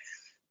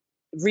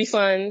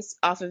refunds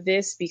off of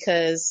this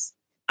because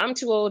I'm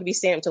too old to be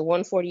staying up to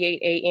 1:48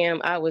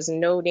 a.m. I was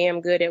no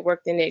damn good at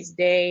work the next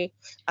day.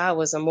 I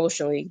was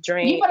emotionally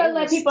drained. You better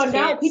let people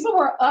know. People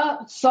were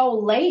up so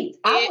late.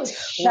 I was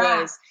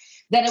shocked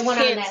that it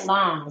went on that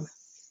long.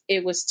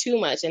 It was too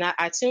much. And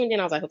I tuned in.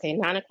 I was like, okay,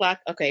 9 o'clock.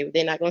 Okay,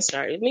 they're not going to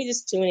start. Let me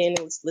just tune in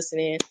and listen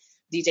in.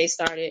 DJ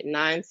started at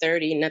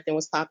 9:30. Nothing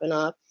was popping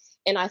off.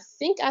 And I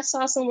think I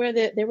saw somewhere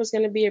that there was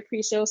going to be a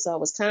pre-show. So I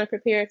was kind of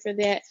prepared for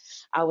that.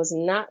 I was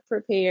not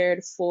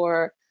prepared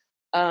for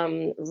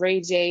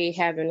Ray J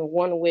having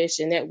one wish.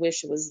 And that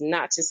wish was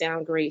not to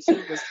sound great. He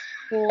was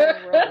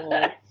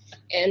horrible.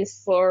 And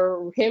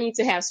for him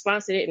to have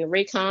sponsored it and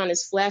Raycon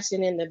is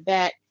flashing in the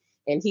back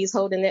and he's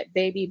holding that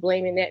baby,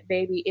 blaming that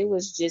baby. It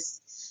was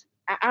just,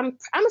 I'm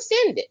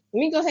offended. Let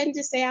me go ahead and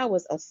just say I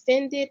was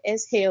offended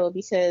as hell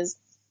because,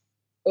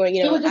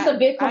 it was just a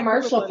big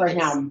commercial for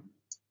him.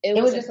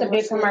 It was just a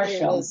big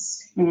commercial.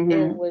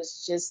 It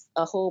was just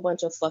a whole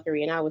bunch of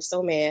fuckery, and I was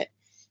so mad.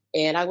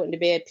 And I went to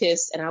bed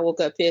pissed, and I woke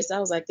up pissed. I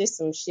was like, "This is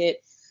some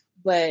shit,"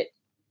 but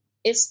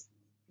it's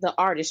the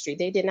artistry.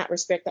 They did not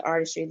respect the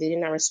artistry. They did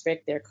not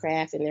respect their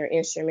craft and their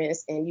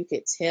instruments, and you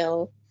could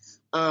tell.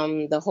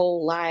 The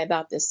whole lie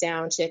about the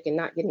sound check and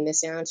not getting the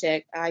sound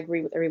check. I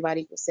agree with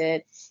everybody who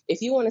said,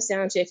 if you want a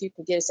sound check, you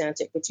can get a sound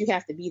check, but you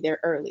have to be there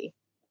early.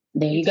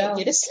 There you go.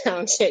 Get a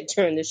sound check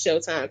during the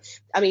showtime.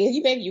 I mean,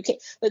 you can,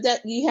 but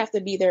that you have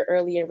to be there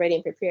early and ready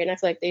and prepared. And I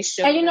feel like they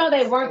showed. And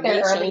they weren't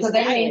there early because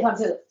they didn't even come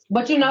to.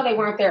 But they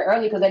weren't there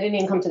early because they didn't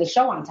even come to the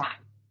show on time.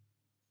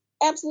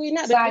 Absolutely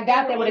not. So I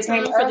doubt they would have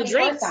came early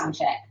for the sound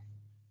check.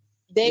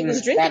 They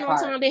was drinking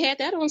on time. They had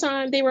that on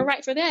time. They were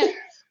right for that.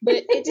 But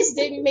it just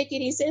didn't make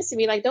any sense to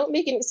me. Like, don't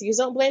make an excuse.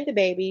 Don't blame the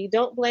baby.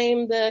 Don't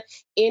blame the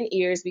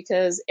in-ears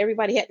because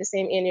everybody had the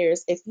same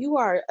in-ears. If you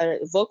are a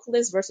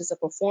vocalist versus a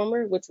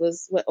performer, which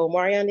was what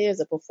Omarion is,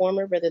 a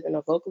performer rather than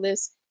a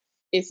vocalist,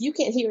 if you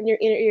can't hear in your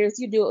inner ears,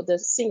 you do what the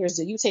singers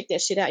do. You take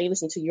that shit out and you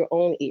listen to your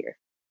own ear.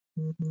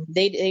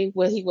 He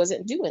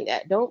wasn't doing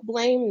that. Don't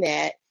blame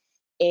that.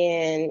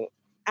 And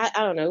I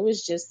don't know. It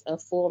was just a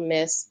full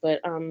mess.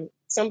 But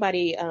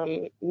somebody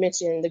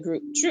mentioned the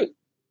group Truth.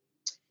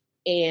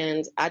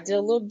 And I did a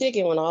little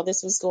digging when all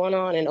this was going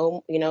on. And,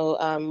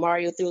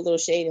 Mario threw a little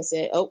shade and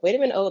said, oh, wait a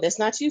minute. Oh, that's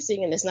not you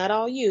singing. That's not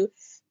all you.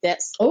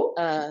 That's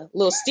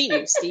little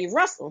Steve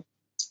Russell.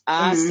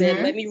 I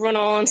said, let me run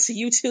on to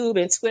YouTube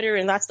and Twitter,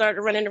 and I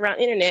started running around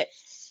internet.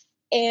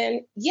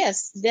 And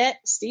yes, that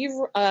Steve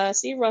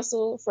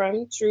Russell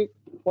from Troop,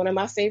 one of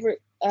my favorite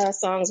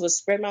songs was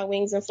 "Spread My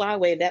Wings and Fly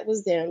Away." That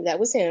was them. That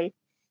was him,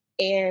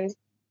 and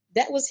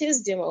that was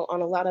his demo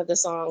on a lot of the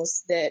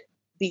songs that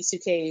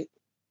B2K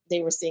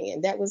they were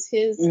singing. That was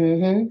his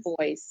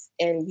voice.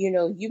 And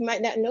you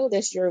might not know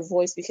that's your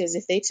voice, because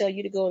if they tell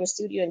you to go in the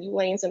studio and you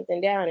laying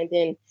something down and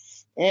then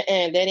that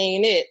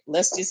ain't it,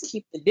 let's just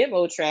keep the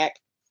demo track,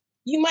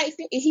 you might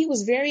think he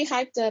was very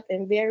hyped up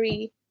and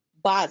very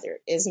bothered.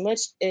 As much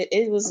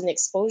it was an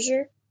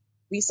exposure,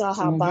 we saw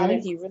how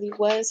bothered he really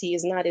was. He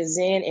is not as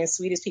zen and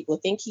sweet as people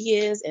think he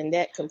is, and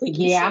that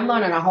completely I'm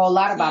learning a whole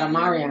lot about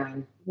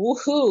Omarion.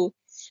 Woohoo.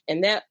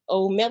 And that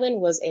old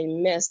melon was a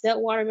mess. That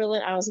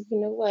watermelon, I was like, you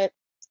know what,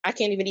 I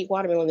can't even eat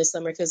watermelon this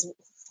summer because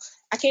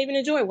I can't even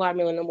enjoy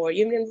watermelon no more.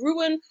 You even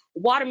ruin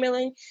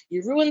watermelon,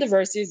 you ruin the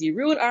verses, you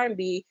ruin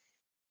R&B,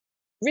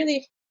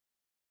 really.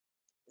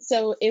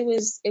 So it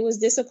was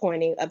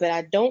disappointing, but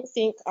I don't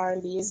think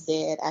R&B is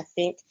dead. I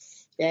think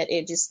that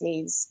it just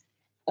needs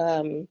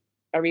a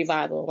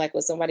revival. Like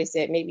what somebody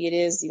said, maybe it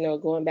is,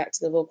 going back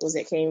to the vocals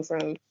that came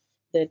from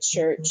the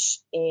church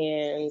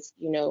and,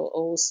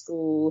 old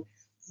school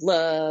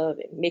love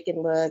and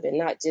making love and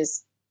not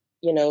just,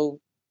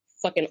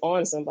 fucking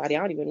on somebody. I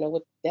don't even know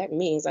what that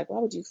means. Like, why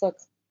would you fuck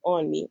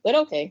on me? But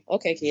okay,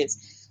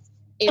 kids.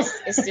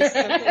 It's just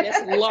something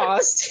that's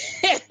lost.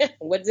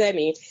 What does that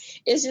mean?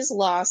 It's just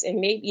lost. And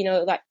maybe,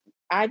 like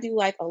I do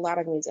like a lot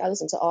of music. I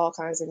listen to all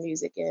kinds of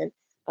music, and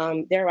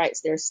they're right.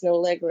 There's Snow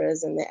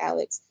Allegra's and the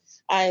Alex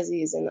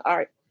Isaacs and the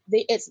art.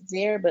 It's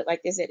there, but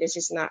like I said, it's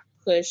just not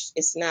pushed.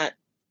 It's not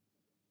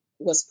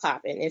what's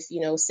popping. If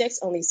sex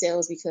only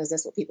sells because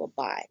that's what people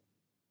buy.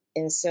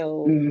 And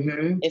so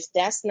if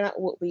that's not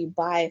what we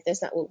buy, if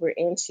that's not what we're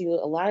into,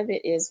 a lot of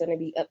it is going to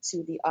be up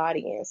to the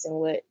audience and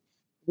what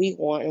we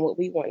want and what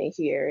we want to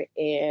hear.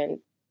 And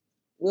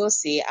we'll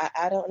see.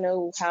 I don't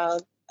know how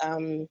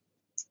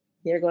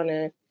they're going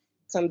to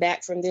come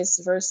back from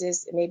this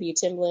versus maybe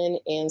Timbaland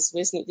and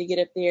Swiss need to get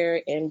up there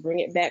and bring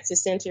it back to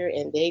center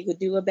and they could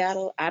do a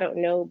battle. I don't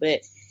know, but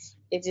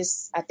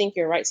I think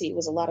you're right. See, it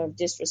was a lot of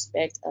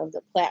disrespect of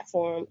the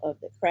platform, of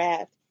the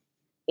craft,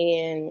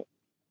 and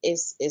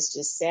it's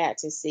just sad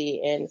to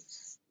see. And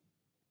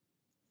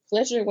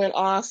Pleasure went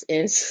off,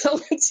 and so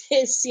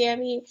did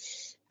Sammy.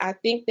 I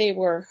think they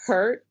were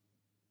hurt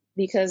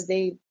because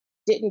they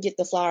didn't get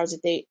the flowers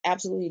that they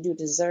absolutely do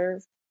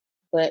deserve.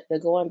 But the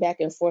going back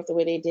and forth the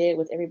way they did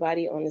with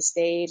everybody on the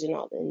stage and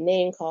all the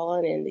name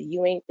calling and the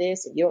you ain't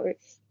this and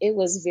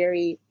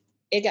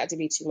it got to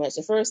be too much.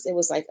 At first it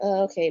was like,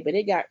 oh, okay, but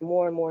it got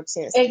more and more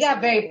tense. It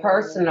got very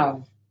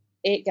personal.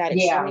 It got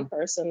extremely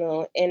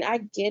personal. And I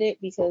get it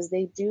because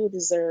they do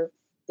deserve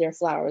their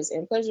flowers.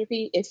 And Pleasure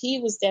P, if he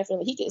was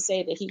he could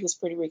say that he was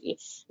Pretty Ricky.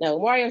 Now,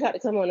 Mario had to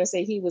come on and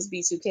say he was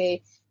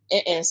B2K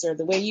and answer.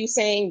 The way you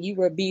saying you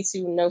were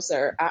B2, no,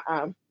 sir.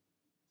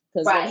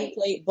 Because when he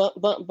played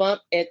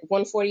Bump at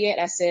 148,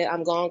 I said,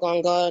 I'm gone.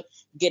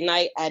 Good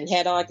night. I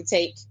had all I could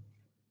take.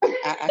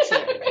 I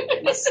can't.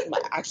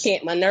 I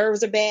can't. My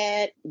nerves are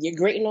bad. You're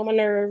grating on my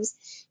nerves.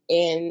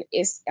 And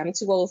I'm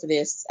too old for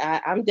this.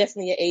 I'm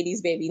definitely an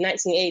 80s baby,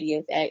 1980,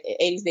 in fact,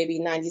 80s baby,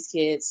 90s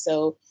kid.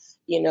 So,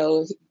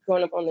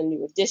 growing up on the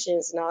new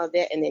editions and all of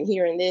that, and then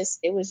hearing this,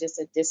 it was just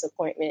a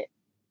disappointment.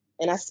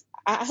 And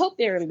I hope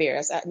they're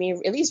embarrassed. I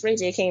mean, at least Ray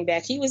J came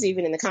back. He was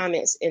even in the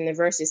comments in the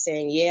verses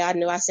saying, yeah, I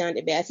know I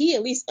sounded bad. He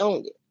at least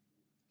owned it.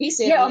 He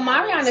said, yeah,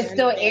 Omarion is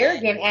still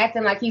arrogant,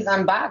 acting like he's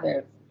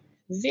unbothered.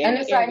 And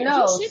it's like,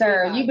 no,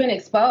 sir, you've been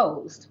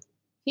exposed.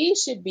 He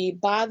should be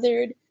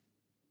bothered,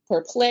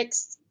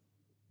 perplexed,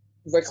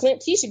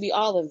 verklempt. He should be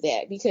all of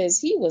that because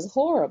he was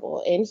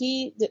horrible. And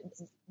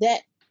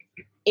that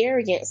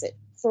arrogance,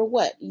 for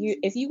what?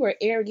 If you were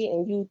arrogant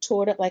and you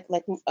tore it up like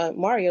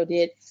Mario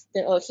did,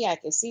 then okay, I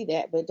can see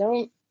that. But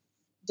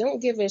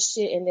don't give a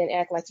shit and then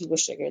act like you were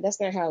sugar.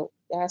 That's not how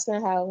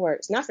it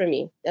works. Not for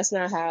me. That's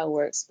not how it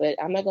works. But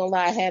I'm not gonna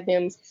lie, I have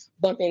them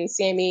bumping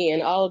Sammy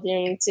and all of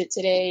them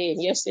today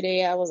and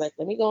yesterday. I was like,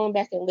 let me go on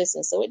back and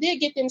listen. So it did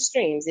get them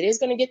streams. It is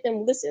gonna get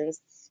them listens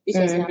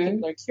because now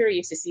people are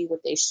curious to see what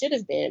they should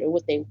have been or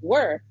what they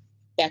were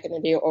back in the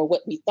day or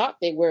what we thought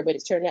they were, but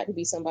it turned out to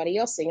be somebody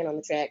else singing on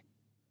the track.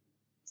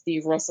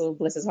 Steve Russell,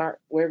 bless his heart,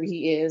 wherever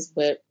he is,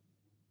 but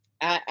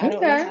I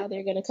don't know how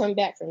they're going to come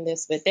back from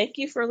this, but thank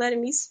you for letting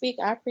me speak.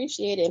 I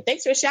appreciate it. And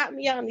thanks for shouting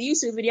me out on the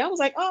YouTube video. I was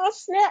like, oh,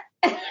 snap.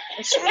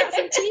 Shout out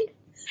from T.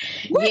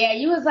 Yeah,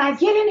 you was like,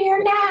 get in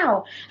here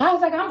now. I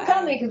was like, I'm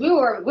coming because we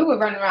were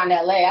running around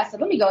LA. I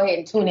said, let me go ahead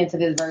and tune into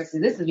this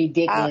versus. This is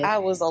ridiculous. I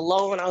was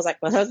alone. I was like,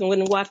 my husband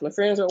wouldn't watch. My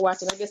friends were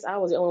watching. I guess I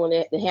was the only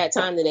one that had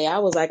time today. I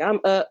was like,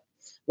 I'm up.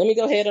 Let me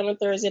go ahead on a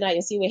Thursday night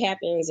and see what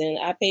happens. And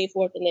I paid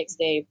for it the next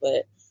day,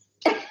 but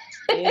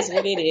it is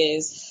what it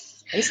is.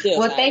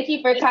 Thank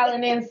you for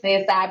calling in,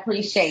 sis. I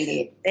appreciate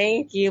it.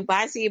 Thank you.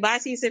 Bye, see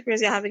you,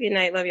 sippers. Y'all have a good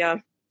night. Love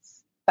y'all.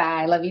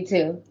 Bye. Love you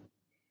too.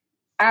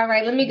 All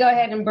right, let me go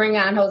ahead and bring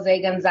on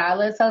Jose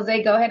Gonzalez.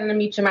 Jose, go ahead and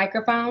unmute your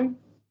microphone.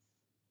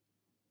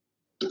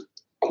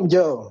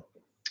 Yo.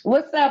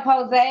 What's up,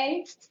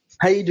 Jose?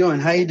 How you doing,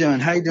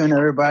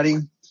 everybody?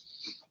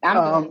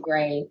 I'm doing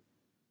great.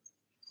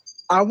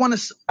 I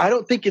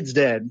don't think it's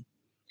dead.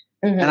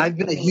 Mm-hmm. And I've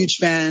been a huge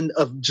fan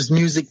of just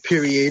music,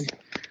 period,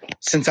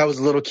 since I was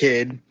a little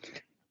kid.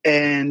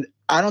 And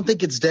I don't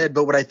think it's dead,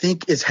 but what I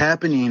think is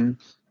happening,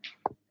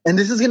 and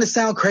this is going to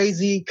sound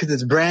crazy because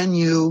it's brand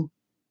new.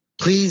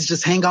 Please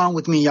just hang on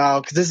with me,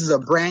 y'all, because this is a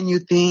brand new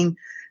thing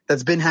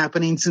that's been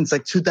happening since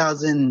like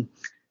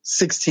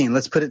 2016.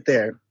 Let's put it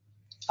there.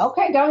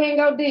 Okay, go ahead and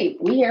go deep.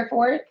 We here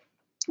for it.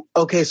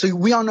 Okay, so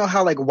we all know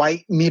how like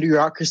white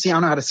mediocrity, I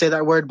don't know how to say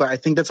that word, but I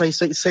think that's how you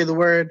say the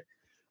word.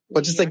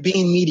 But just like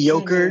being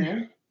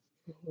mediocre.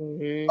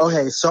 Mm-hmm.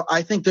 Okay, so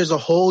I think there's a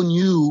whole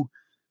new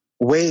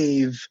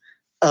wave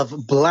of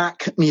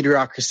black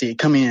mediocrity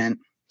coming in.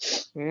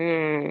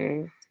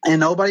 And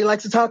nobody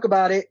likes to talk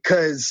about it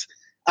because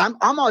I'm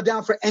all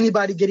down for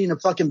anybody getting a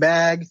fucking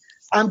bag.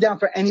 I'm down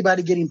for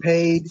anybody getting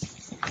paid.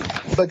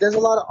 But there's a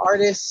lot of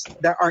artists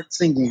that aren't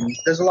singing.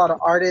 There's a lot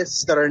of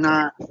artists that are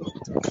not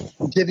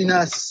giving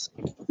us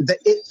the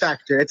it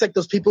factor. It's like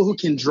those people who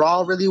can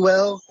draw really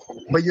well,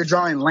 but you're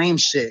drawing lame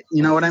shit.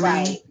 You know what I mean?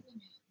 Right.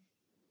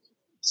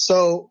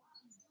 So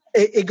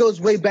it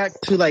goes way back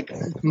to like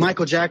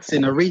Michael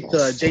Jackson,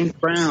 Aretha, James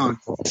Brown,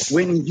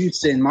 Whitney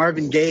Houston,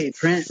 Marvin Gaye,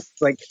 Prince,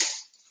 like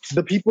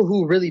the people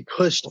who really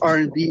pushed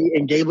R&B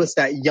and gave us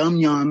that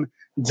yum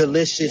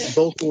delicious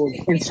vocal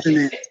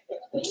instrument.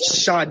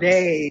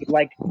 Sade,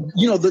 like,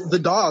 you know, the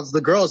dolls,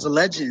 the girls, the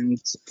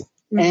legends.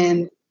 Mm-hmm.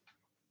 And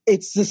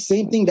it's the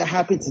same thing that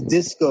happened to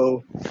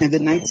disco in the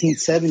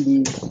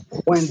 1970s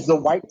when the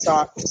White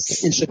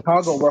Sox in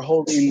Chicago were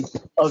holding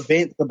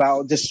events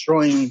about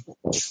destroying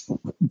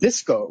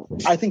disco.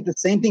 I think the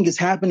same thing is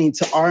happening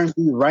to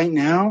R&B right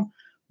now,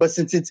 but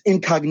since it's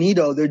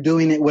incognito, they're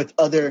doing it with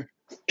other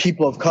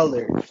people of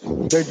color.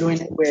 They're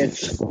doing it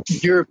with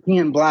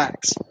European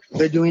blacks.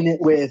 They're doing it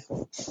with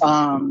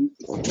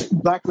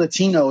black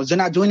Latinos. They're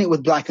not doing it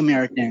with black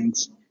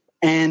Americans.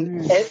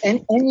 And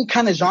any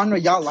kind of genre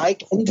y'all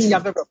like, anything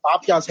y'all ever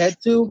popped y'all's head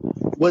to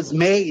was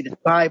made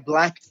by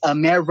black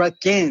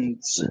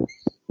Americans.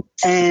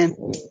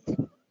 And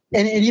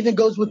it even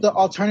goes with the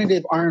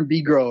alternative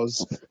R&B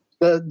girls.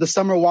 The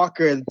Summer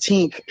Walker,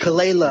 Tink,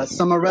 Kalela,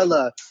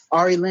 Summerella,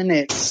 Ari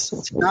Lennox,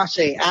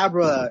 Tinashe,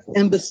 Abra,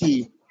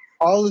 Embassy,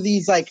 all of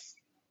these like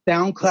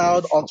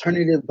SoundCloud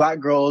alternative black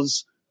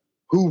girls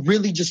who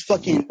really just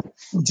fucking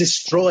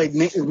destroyed,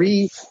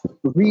 redid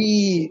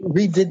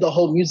the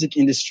whole music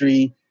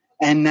industry.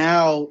 And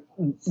now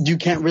you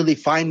can't really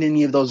find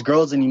any of those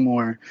girls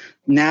anymore.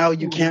 Now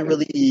you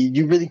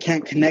really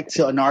can't connect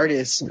to an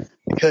artist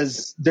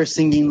because they're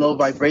singing low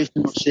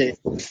vibrational shit.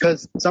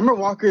 Because Summer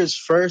Walker's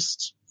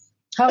first.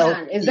 Hold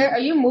on. Are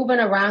you moving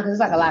around? Because it's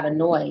like a lot of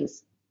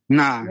noise.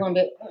 Nah.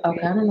 Okay,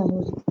 I don't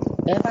know.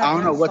 I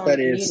don't know what that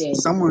is.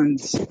 Muted.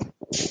 Someone's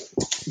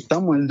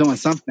doing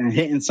something,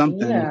 hitting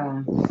something.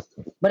 Yeah.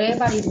 But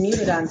everybody's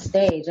muted on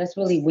stage. That's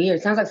really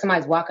weird. Sounds like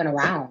somebody's walking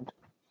around.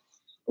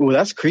 Oh,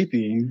 that's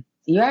creepy.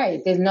 You're right.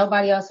 There's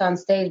nobody else on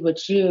stage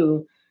but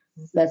you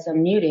that's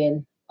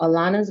unmuted.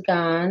 Alana's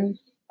gone.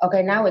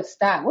 Okay, now it's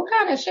stopped. What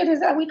kind of shit is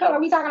that? Are we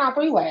talking on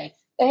freeway?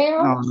 The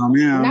hell? Oh,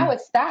 man. Now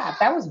it's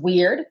stopped. That was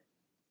weird.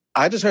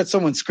 I just heard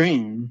someone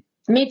scream.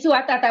 Me too.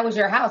 I thought that was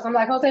your house. I'm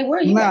like, Jose, where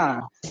are you?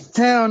 Nah.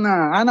 Hell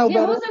nah. I know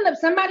better.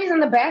 Somebody's in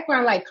the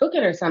background like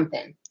cooking or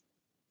something.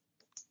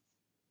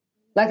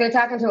 Like they're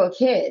talking to a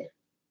kid.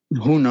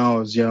 Who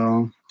knows,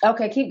 yo?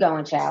 Okay, keep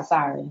going, child.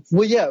 Sorry.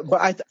 Well, yeah,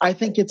 but I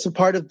think it's a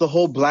part of the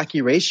whole black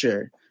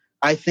erasure.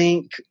 I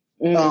think,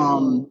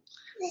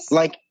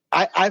 like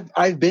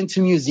I've been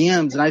to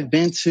museums and I've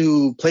been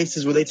to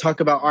places where they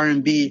talk about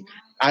R&B.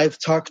 I've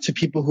talked to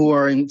people who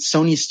are in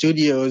Sony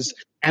studios,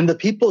 and the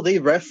people they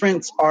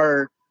reference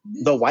are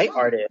the white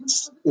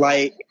artists,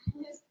 like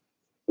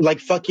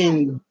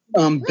fucking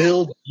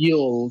Bill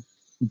Gill,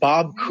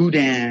 Bob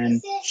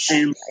Kudan,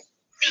 and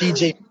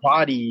PJ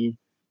Body.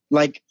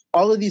 Like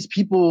all of these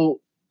people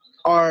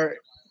are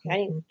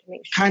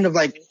kind of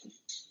like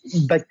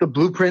the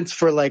blueprints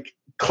for like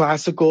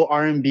classical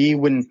R&B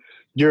when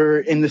you're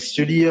in the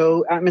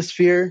studio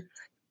atmosphere.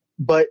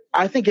 But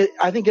I think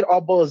it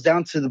all boils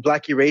down to the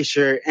black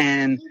erasure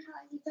and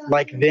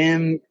like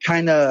them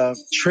kind of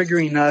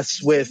triggering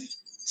us with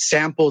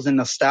samples and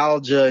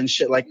nostalgia and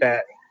shit like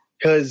that.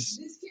 Because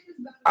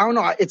I don't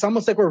know, it's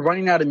almost like we're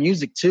running out of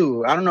music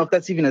too. I don't know if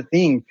that's even a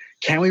thing.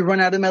 Can we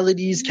run out of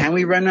melodies? Can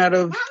we run out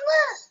of...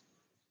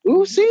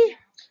 Ooh, see?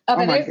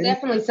 Okay, there's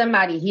definitely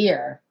somebody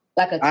here,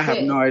 like a kid. I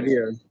have no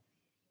idea.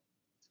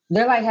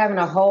 They're like having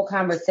a whole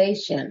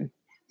conversation.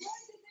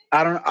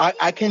 I don't.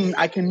 I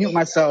can mute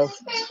myself.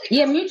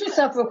 Yeah, mute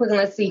yourself real quick and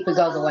let's see if it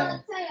goes away.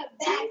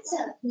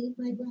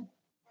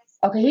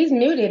 Okay, he's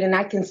muted and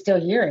I can still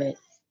hear it.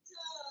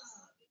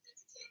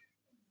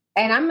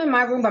 And I'm in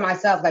my room by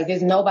myself. Like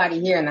there's nobody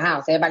here in the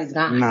house. Everybody's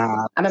gone.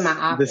 Nah, I'm in my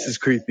office. This is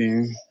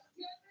creepy.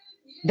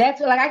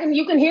 That's like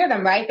you can hear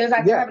them, right? There's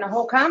like they're having a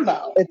whole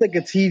combo. It's like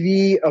a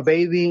TV, a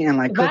baby, and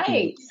like cooking.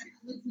 Right.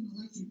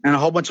 And a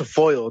whole bunch of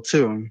foil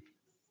too.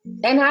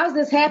 And how's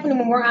this happening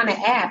when we're on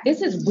an app?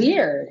 This is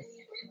weird.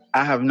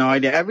 I have no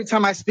idea. Every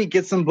time I speak,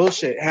 it's some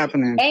bullshit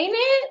happening. Ain't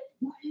it?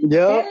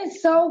 Yeah. That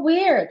is so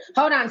weird.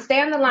 Hold on. Stay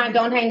on the line.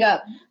 Don't hang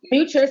up.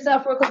 Mute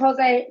yourself real quick,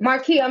 Jose.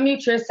 Marquis,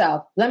 unmute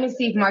yourself. Let me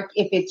see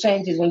if it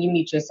changes when you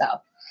mute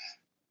yourself.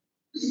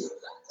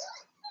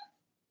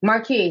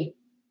 Marquis.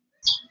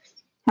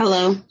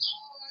 Hello.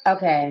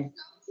 Okay.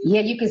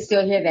 Yeah, you can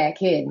still hear that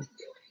kid.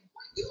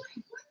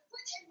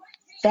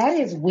 That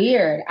is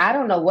weird. I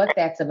don't know what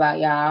that's about,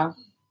 y'all.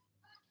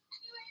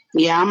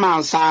 Yeah, I'm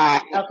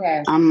outside.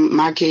 Okay.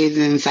 My kid's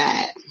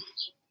inside.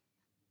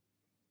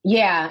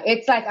 Yeah,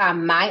 it's like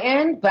on my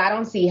end, but I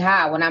don't see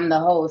how when I'm the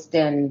host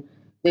and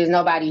there's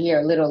nobody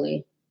here,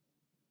 literally.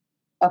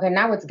 Okay,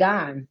 now it's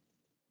gone.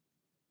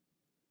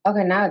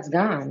 Okay, now it's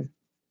gone.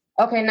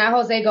 Okay, now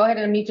Jose, go ahead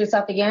and unmute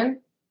yourself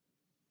again.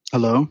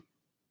 Hello?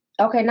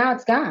 Okay, now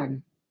it's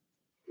gone.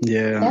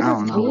 Yeah, That I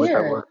don't know what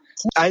that was.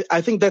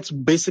 I think that's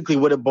basically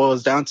what it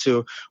boils down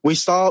to. We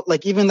saw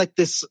like even like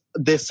this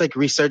like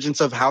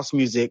resurgence of house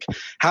music.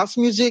 House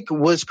music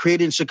was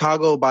created in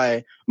Chicago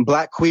by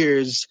Black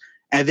queers,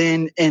 and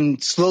then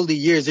in slowly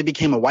years it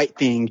became a white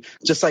thing,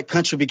 just like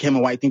country became a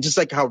white thing, just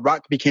like how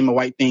rock became a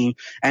white thing,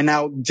 and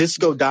now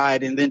disco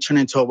died and then turned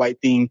into a white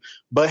thing.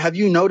 But have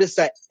you noticed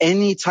that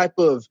any type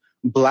of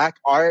Black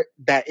art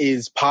that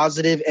is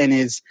positive and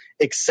is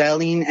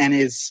excelling and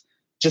is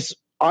just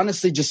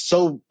honestly just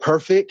so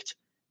perfect,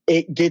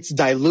 it gets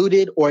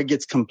diluted or it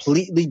gets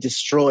completely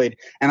destroyed?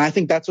 And I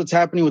think that's what's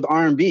happening with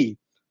R&B.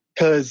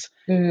 Because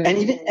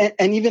and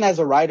even as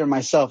a writer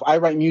myself, I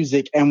write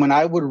music, and when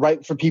I would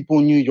write for people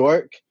in New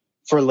York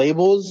for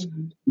labels,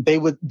 they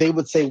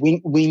would say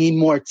we need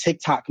more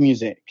TikTok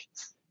music,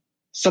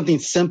 something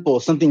simple,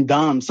 something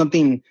dumb,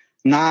 something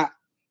not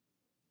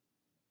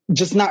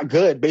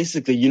good,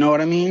 basically. You know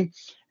what I mean?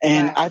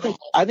 And I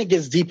think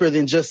it's deeper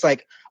than just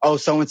like, oh,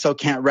 so and so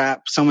can't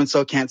rap, so and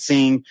so can't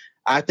sing.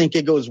 I think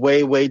it goes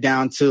way, way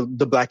down to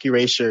the Black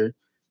erasure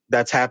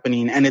that's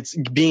happening, and it's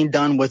being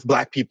done with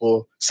Black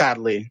people,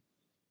 sadly,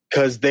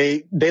 because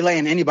they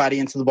laying anybody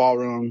into the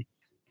ballroom.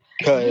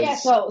 Yeah,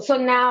 so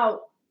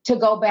now to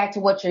go back to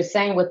what you're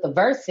saying with the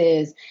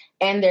verses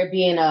and there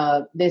being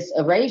this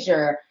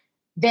erasure,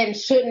 then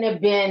shouldn't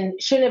have been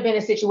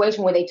a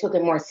situation where they took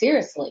it more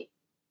seriously.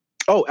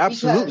 Oh,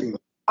 absolutely. Because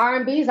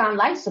R&B is on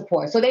life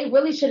support. So they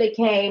really should have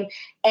came,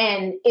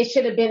 and it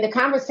should have been, the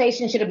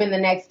conversation should have been the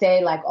next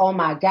day, like, oh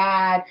my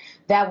God,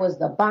 that was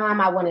the bomb.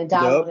 I went and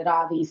downloaded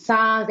all these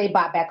songs. They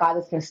brought back all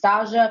this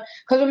nostalgia.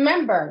 Because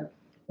remember,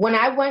 when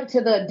I went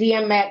to the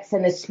DMX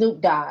and the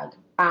Snoop Dogg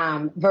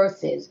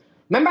verses,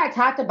 remember I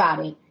talked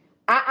about it.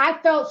 I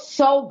felt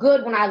so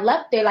good when I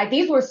left there. Like,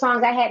 these were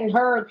songs I hadn't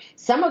heard,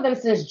 some of them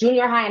since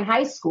junior high and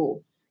high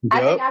school. I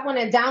think I went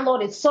and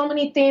downloaded so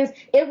many things.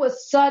 It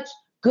was such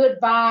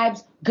good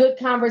vibes, good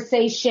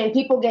conversation.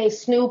 People gave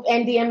Snoop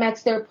and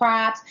DMX their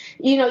props.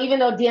 You know, even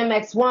though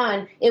DMX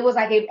won, it was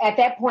like at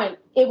that point,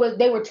 they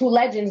were two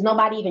legends.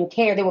 Nobody even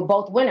cared. They were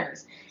both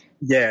winners.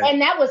 Yeah.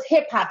 And that was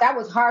hip hop. That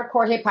was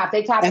hardcore hip hop.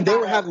 They talked and about they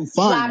were having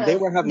fun. They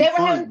were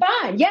having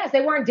fun. Yes,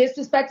 they weren't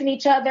disrespecting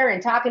each other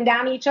and talking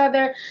down to each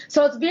other.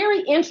 So it's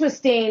very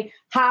interesting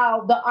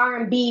how the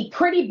R&B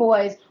pretty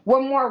boys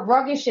were more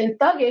ruggish and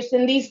thuggish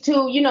than these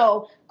two. You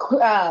know,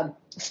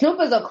 Snoop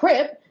is a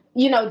Crip.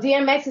 You know,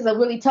 DMX is a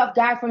really tough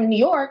guy from New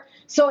York.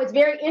 So it's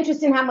very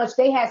interesting how much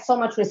they had so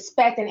much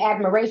respect and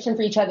admiration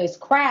for each other's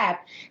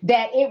craft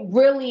that it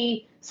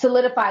really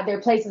solidified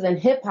their places in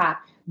hip hop.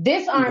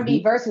 This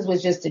R&B versus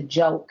was just a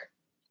joke.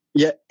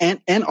 Yeah,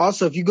 and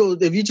also if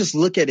you just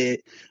look at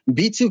it,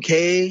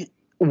 B2K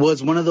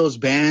was one of those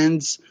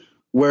bands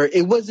where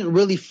it wasn't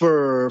really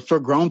for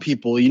grown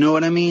people. You know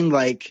what I mean?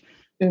 Like,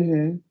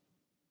 it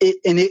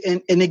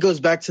goes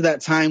back to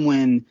that time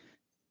when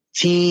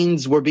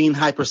teens were being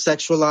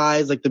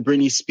hypersexualized, like the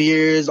Britney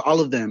Spears, all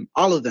of them.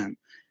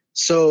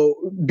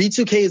 So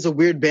B2K is a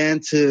weird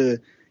band and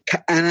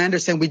I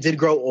understand we did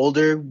grow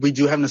older. We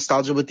do have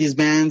nostalgia with these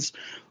bands,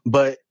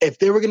 but if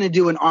they were going to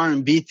do an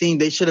R&B thing,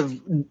 they should have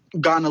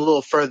gone a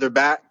little further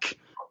back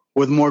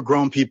with more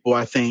grown people,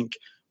 I think.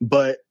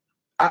 But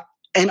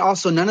and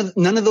also none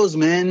of those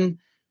men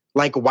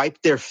like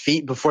wiped their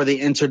feet before they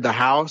entered the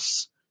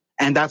house,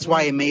 and that's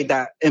why it made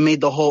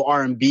the whole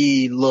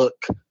R&B look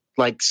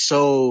like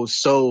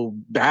so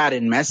bad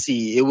and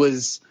messy.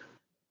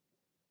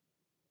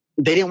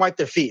 They didn't wipe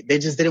their feet. They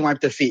just didn't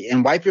wipe their feet.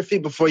 And wipe your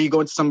feet before you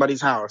go into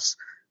somebody's house,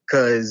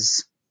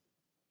 because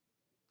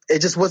it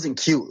just wasn't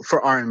cute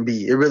for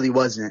R&B. It really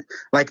wasn't.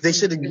 Like, they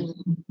should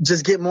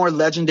just get more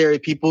legendary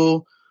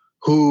people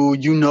who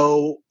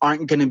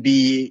aren't going to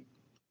be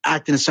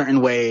acting a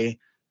certain way,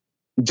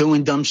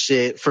 doing dumb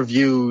shit for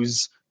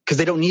views, because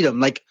they don't need them.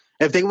 Like,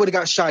 if they would have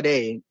got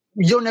Sade,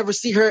 you'll never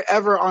see her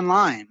ever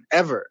online,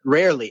 ever.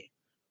 Rarely.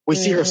 We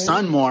see her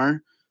son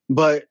more,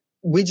 but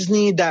we just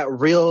need that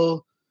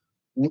real.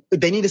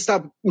 They need to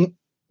stop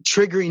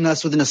triggering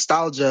us with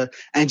nostalgia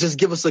and just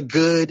give us a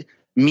good,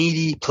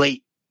 meaty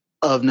plate.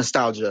 of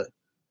nostalgia.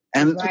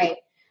 And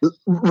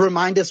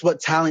remind us what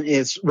talent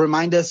is,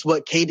 remind us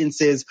what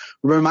cadence is,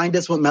 remind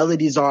us what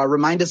melodies are,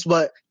 remind us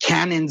what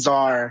canons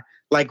are.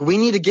 Like we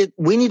need to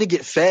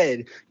get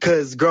fed,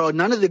 because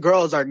none of the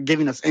girls are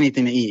giving us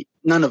anything to eat.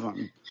 None of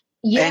them.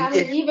 Yeah,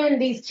 and even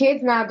these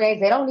kids nowadays,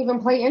 they don't even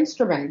play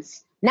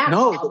instruments. Not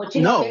all, but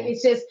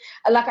it's just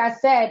like I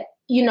said,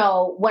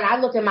 when I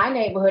look in my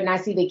neighborhood and I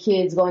see the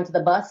kids going to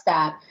the bus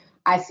stop,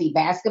 I see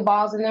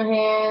basketballs in their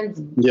hands,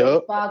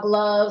 baseball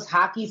gloves,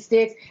 hockey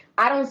sticks.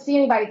 I don't see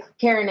anybody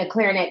carrying a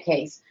clarinet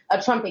case, a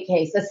trumpet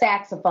case, a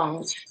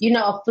saxophone,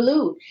 a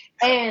flute.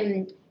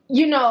 And,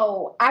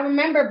 I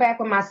remember back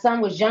when my son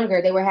was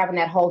younger, they were having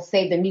that whole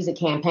Save the Music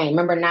campaign.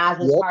 Remember Nas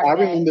was part of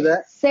that? I remember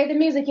that. Save the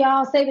music,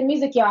 y'all. Save the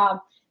music,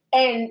 y'all.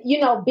 And,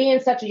 being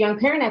such a young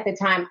parent at the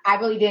time, I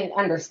really didn't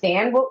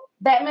understand what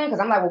that meant, because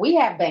I'm like, well, we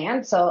have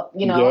band. So,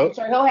 I'm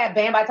sure he'll have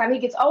band by the time he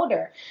gets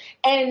older.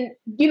 And,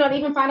 they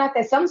even find out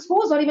that some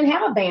schools don't even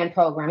have a band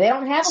program. They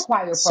don't have a choir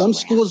program. Some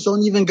schools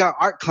don't even got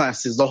art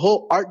classes. The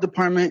whole art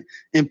department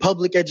in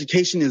public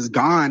education is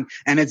gone,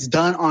 and it's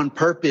done on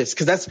purpose,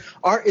 because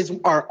art is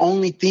our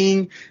only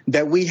thing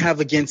that we have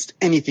against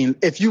anything.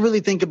 If you really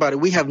think about it,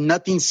 we have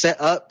nothing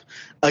set up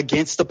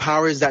against the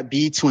powers that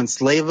be to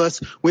enslave us.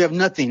 We have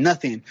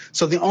nothing.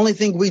 So the only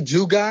thing we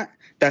do got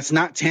that's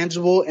not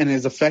tangible and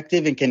is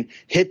effective and can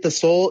hit the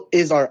soul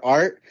is our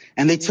art.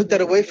 And they took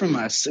that away from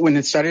us when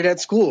it started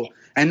at school.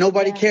 And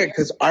nobody cared,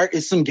 because art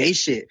is some gay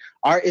shit.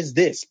 Art is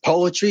this.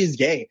 Poetry is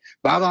gay.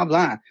 Blah, blah,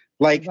 blah.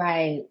 Like,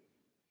 I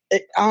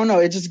don't know.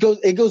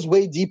 It goes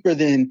way deeper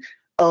than,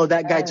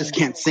 that guy just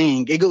can't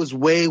sing. It goes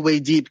way, way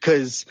deep,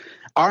 because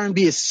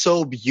R&B is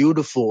so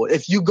beautiful.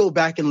 If you go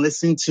back and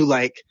listen to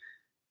like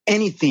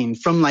anything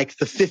from like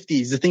the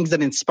 50s, the things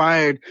that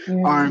inspired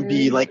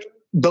R&B, like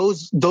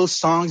those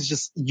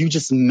songs, you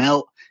just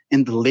melt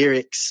in the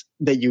lyrics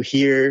that you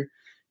hear.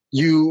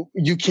 You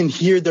can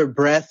hear their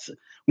breath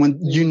when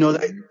you know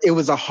that it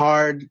was a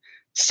hard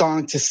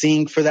song to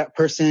sing for that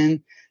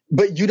person,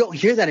 but you don't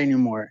hear that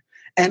anymore.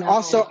 And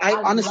also, I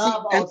honestly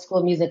love old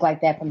school music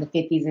like that from the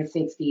 50s and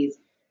 60s.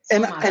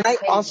 And I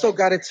also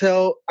got to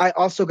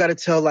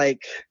tell,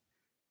 like,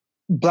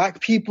 Black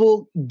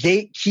people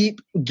gatekeep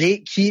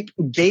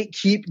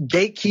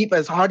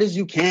as hard as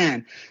you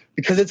can,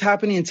 because it's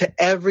happening to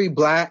every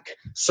Black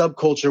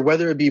subculture,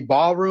 whether it be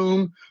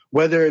ballroom,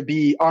 whether it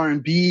be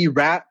R&B,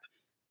 rap.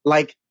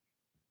 Like,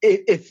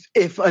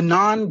 if a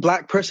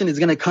non-Black person is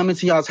going to come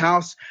into y'all's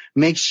house,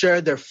 make sure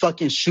their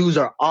fucking shoes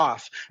are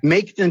off.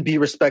 Make them be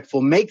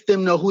respectful. Make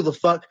them know who the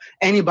fuck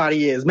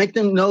anybody is. Make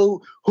them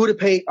know who to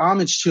pay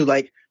homage to.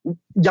 Like,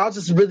 y'all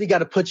just really got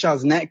to put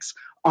y'all's necks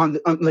on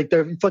like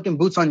their fucking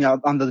boots on y'all,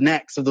 on the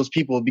necks of those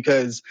people,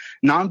 because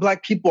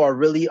non-Black people are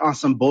really on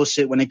some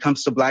bullshit when it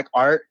comes to Black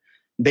art.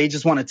 They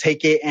just want to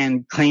take it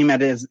and claim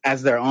it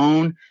as their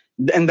own.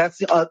 And that's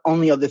the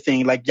only other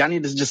thing. Like, y'all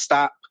need to just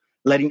stop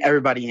letting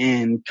everybody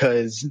in,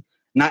 because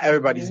not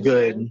everybody's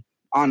good,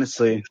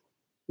 honestly.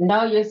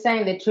 No, you're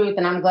saying the truth,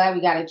 and I'm glad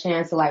we got a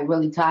chance to like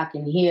really talk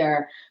and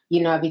hear,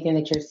 everything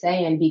that you're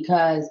saying,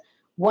 because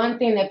one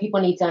thing that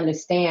people need to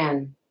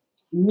understand,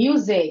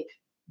 music,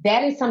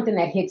 that is something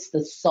that hits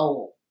the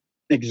soul.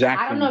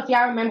 Exactly. I don't know if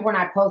y'all remember when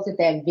I posted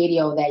that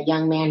video, that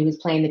young man who was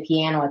playing the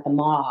piano at the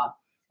mall,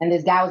 and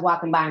this guy was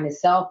walking by on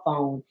his cell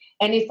phone,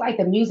 and it's like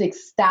the music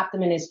stopped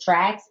him in his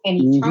tracks, and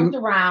he turned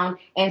around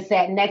and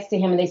sat next to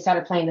him, and they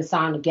started playing the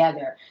song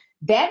together.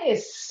 That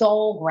is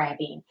soul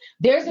grabbing.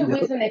 There's a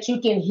reason that you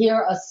can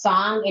hear a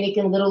song and it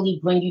can literally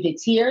bring you to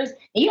tears.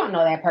 And you don't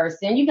know that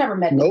person. You've never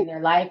met them in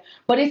their life,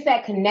 but it's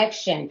that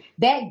connection,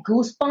 that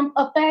goosebump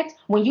effect.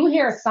 When you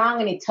hear a song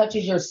and it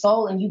touches your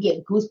soul and you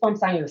get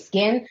goosebumps on your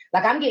skin,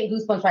 like I'm getting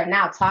goosebumps right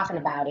now talking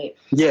about it.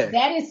 Yeah.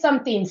 That is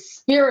something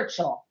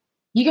spiritual.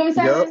 You get what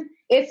I'm saying? Yep.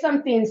 It's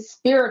something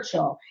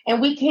spiritual,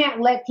 and we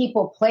can't let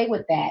people play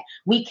with that.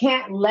 We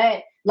can't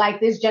let like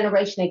this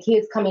generation of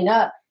kids coming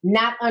up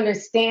not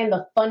understand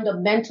the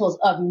fundamentals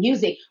of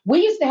music.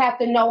 We used to have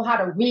to know how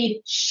to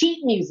read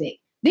sheet music.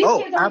 These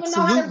kids don't even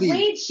know how to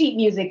read sheet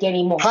music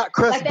anymore. Hot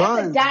crust like, that's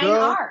buns, a dying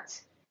girl.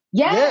 art.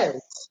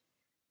 Yes.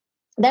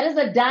 That is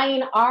a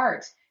dying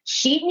art.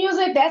 Sheet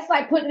music, that's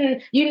like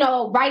putting,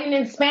 writing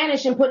in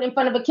Spanish and putting in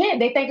front of a kid.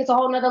 They think it's a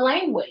whole nother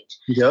language.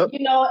 Yep.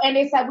 And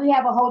it's like we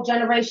have a whole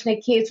generation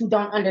of kids who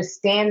don't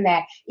understand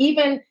that.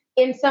 Even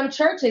in some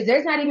churches,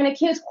 there's not even a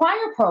kids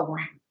choir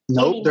program.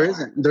 Nope,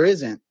 anymore. There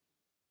isn't.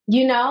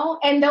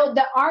 And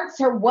the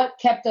arts are what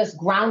kept us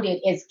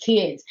grounded as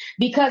kids.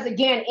 Because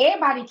again,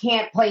 everybody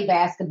can't play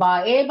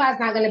basketball.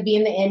 Everybody's not going to be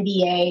in the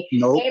NBA.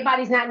 Nope.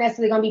 Everybody's not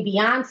necessarily going to be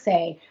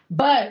Beyonce.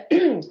 But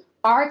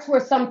arts were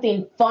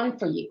something fun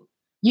for you.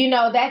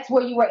 That's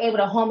where you were able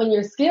to hone in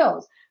your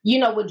skills,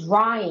 with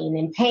drawing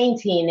and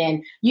painting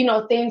and,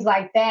 things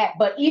like that.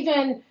 But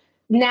even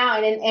now,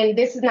 and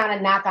this is not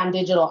a knock on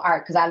digital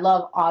art, because I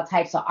love all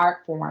types of art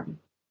form.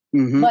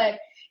 But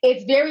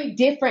it's very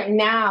different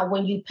now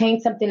when you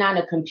paint something on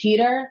a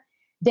computer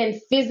than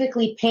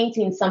physically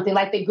painting something.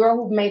 Like the girl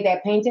who made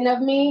that painting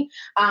of me,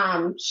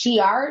 She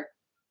Art.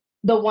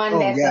 The one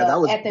that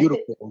was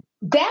beautiful.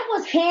 That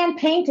was hand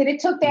painted.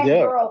 It took that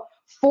girl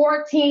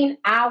 14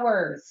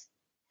 hours.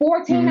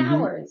 14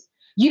 hours.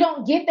 You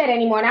don't get that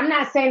anymore. And I'm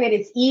not saying that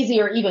it's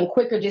easier or even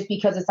quicker just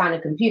because it's on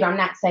a computer. I'm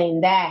not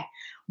saying that.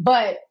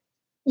 But,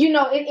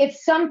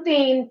 it's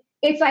something,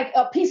 it's like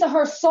a piece of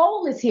her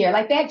soul is here.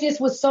 Like that just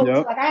was so,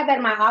 like I have that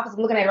in my office. I'm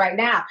looking at it right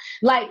now.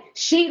 Like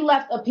she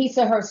left a piece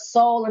of her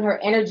soul and her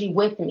energy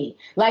with me.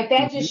 Like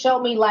that just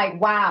showed me like,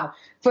 wow,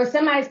 for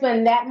somebody to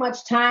spend that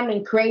much time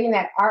in creating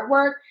that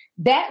artwork,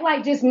 that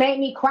like just made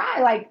me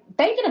cry, like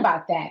thinking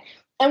about that.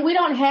 And we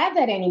don't have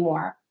that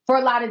anymore. For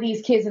a lot of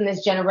these kids in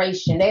this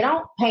generation, they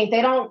don't paint.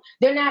 They're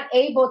not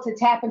able to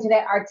tap into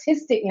that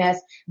artisticness,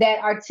 that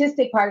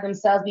artistic part of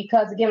themselves,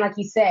 because again, like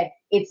you said,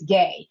 it's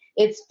gay,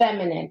 it's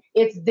feminine,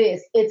 it's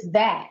this, it's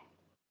that.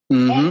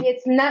 And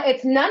it's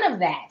none of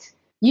that.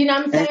 You know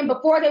what I'm saying?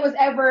 Before there was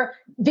ever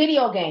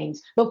video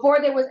games, before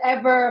there was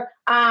ever,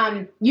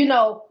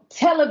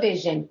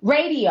 television,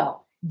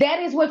 radio,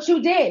 that is what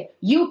you did.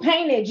 You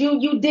painted,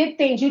 you did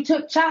things, you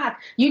took chalk,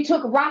 you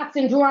took rocks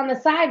and drew on the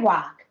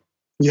sidewalk.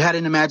 You had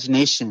an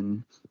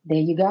imagination. There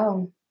you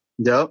go.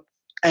 Yep.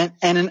 And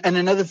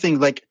another thing,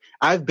 like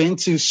I've been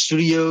to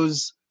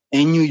studios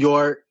in New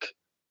York,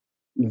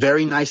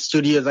 very nice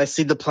studios. I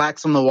see the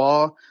plaques on the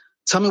wall.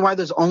 Tell me why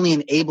there's only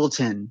an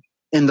Ableton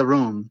in the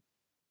room.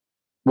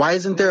 Why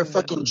isn't there a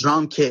fucking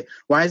drum kit?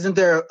 Why isn't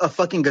there a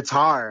fucking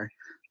guitar?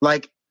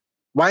 Like,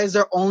 why is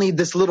there only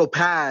this little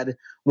pad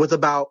with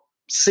about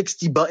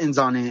 60 buttons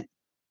on it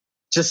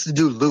just to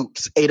do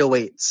loops,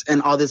 808s,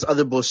 and all this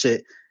other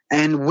bullshit?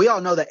 And we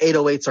all know that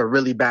 808s are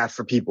really bad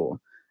for people.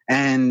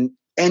 And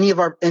any of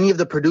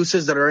the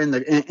producers that are in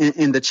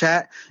the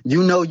chat,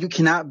 you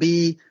cannot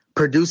be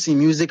producing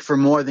music for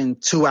more than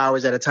 2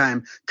 hours at a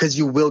time because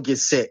you will get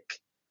sick.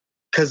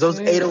 Because those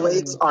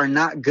 808s are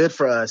not good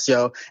for us,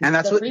 yo. And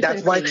that's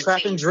why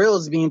trap and drill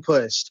is being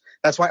pushed.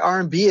 That's why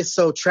R&B is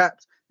so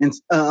trapped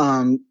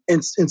and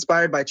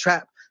inspired by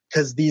trap,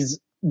 because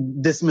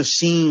this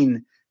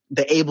machine,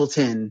 the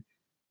Ableton,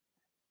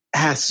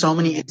 has so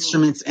many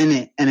instruments in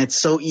it, and it's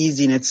so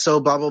easy and it's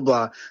so blah blah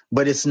blah,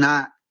 but it's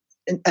not.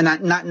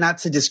 And not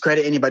to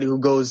discredit anybody who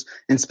goes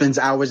and spends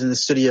hours in the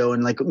studio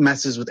and like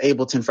messes with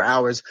Ableton for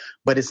hours,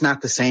 but it's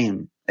not the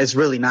same. It's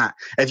really not.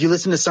 If you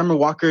listen to Summer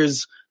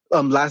Walker's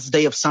Last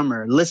Day of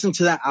Summer, listen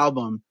to that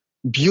album.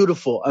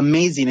 Beautiful,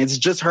 amazing. It's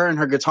just her and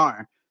her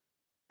guitar.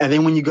 And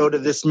then when you go to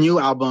this new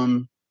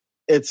album,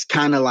 it's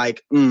kind of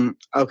like,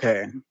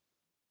 okay,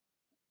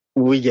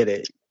 we get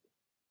it.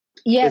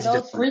 Yeah, it's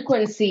those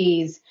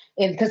frequencies,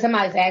 because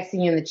somebody's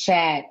asking you in the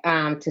chat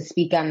to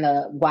speak on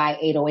the why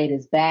 808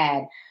 is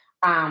bad.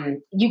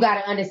 You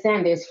got to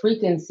understand there's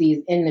frequencies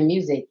in the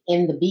music,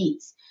 in the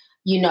beats.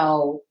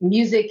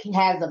 Music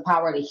has the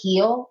power to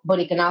heal, but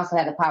it can also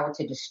have the power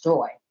to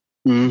destroy.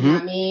 You know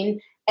what I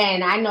mean?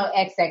 And I know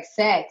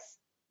XXX,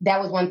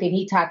 that was one thing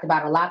he talked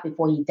about a lot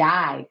before he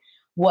died,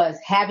 was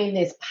having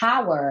this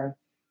power,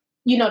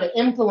 to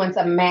influence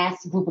a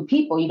mass group of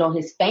people,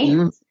 his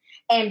fans.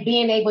 And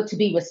being able to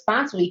be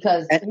responsible,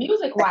 because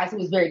music-wise, he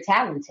was very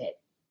talented.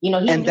 He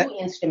knew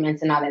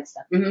instruments and all that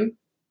stuff.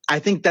 I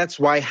think that's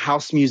why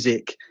house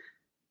music,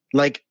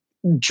 like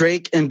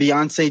Drake and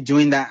Beyonce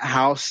doing that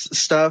house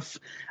stuff,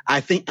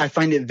 I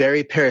find it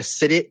very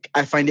parasitic.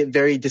 I find it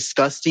very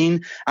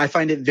disgusting. I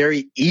find it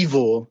very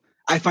evil.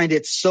 I find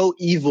it so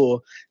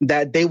evil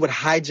that they would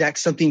hijack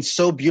something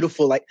so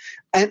beautiful. Like,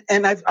 and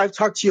I've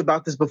talked to you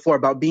about this before,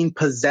 about being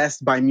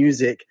possessed by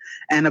music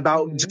and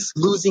about just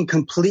losing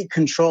complete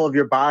control of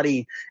your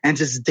body and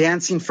just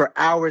dancing for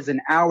hours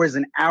and hours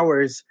and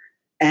hours.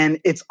 And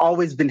it's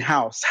always been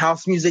house.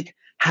 House music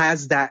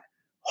has that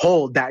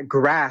hold, that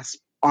grasp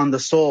on the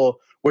soul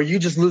where you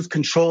just lose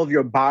control of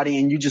your body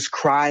and you just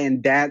cry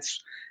and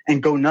dance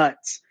and go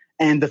nuts.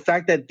 And the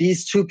fact that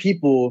these two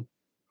people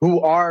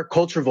who are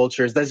culture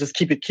vultures, let's just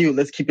keep it cute,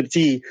 let's keep it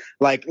T,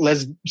 like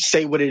let's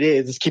say what it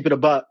is, let's keep it a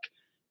buck,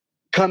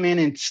 come in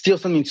and steal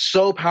something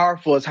so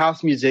powerful as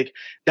house music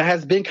that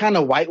has been kind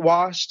of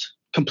whitewashed,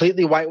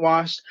 completely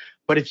whitewashed.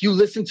 But if you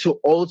listen to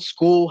old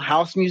school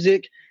house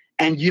music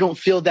and you don't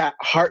feel that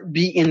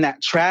heartbeat in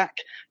that track,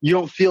 you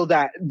don't feel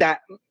that,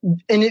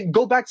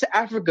 go back to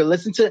Africa,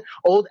 listen to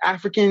old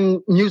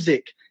African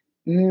music.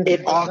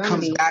 It all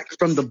comes back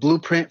from the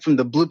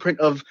blueprint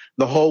of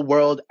the whole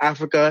world,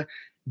 Africa.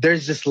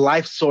 There's this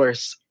life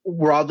source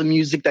where all the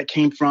music that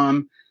came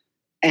from,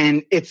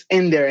 and it's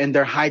in there, and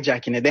they're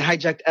hijacking it. They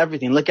hijacked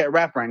everything. Look at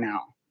rap right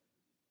now.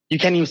 You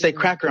can't even say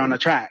cracker on a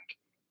track.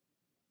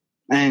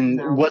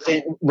 And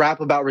wasn't rap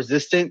about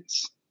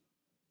resistance?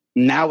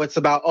 Now it's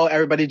about,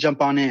 everybody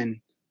jump on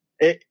in.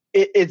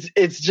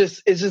 It's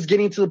just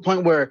getting to the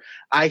point where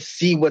I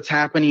see what's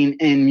happening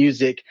in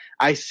music.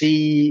 I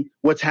see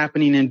what's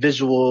happening in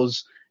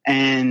visuals,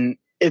 and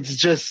it's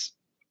just,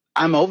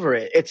 I'm over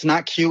it. It's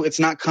not cute. It's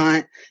not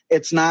cunt.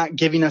 It's not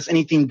giving us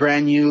anything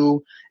brand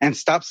new. And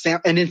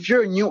and if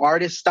you're a new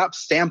artist, stop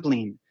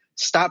sampling.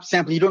 Stop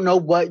sampling. You don't know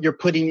what you're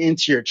putting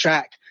into your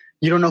track.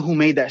 You don't know who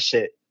made that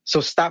shit.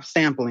 So stop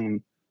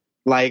sampling.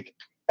 Like,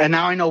 And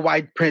now I know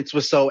why Prince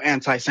was so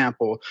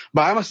anti-sample.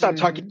 But I'm gonna stop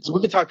talking.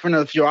 We could talk for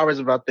another few hours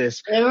about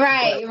this.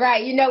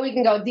 Right. You know we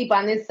can go deep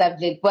on this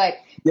subject, but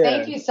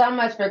thank you so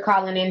much for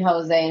calling in,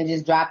 Jose, and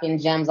just dropping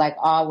gems like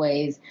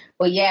always.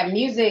 But yeah,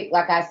 music,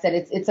 like I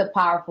said, it's a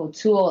powerful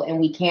tool, and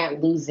we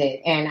can't lose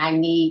it. And I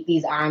need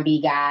these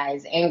R&B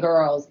guys and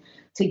girls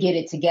to get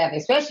it together,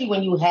 especially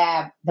when you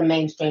have the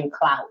mainstream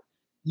clout.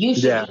 You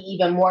should be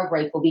even more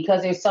grateful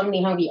because there's so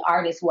many hungry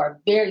artists who are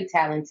very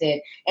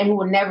talented and who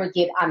will never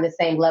get on the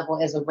same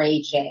level as a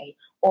Ray J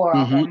or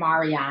a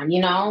Marion,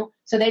 you know?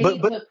 So they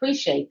need to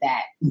appreciate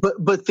that.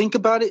 But think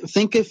about it.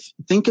 Think if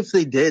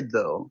they did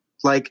though.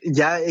 Like,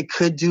 yeah, it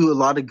could do a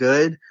lot of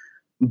good,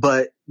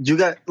 but you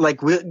got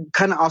like we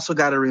kind of also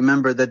got to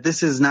remember that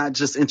this is not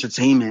just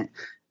entertainment.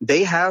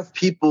 They have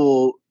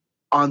people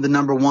on the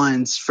number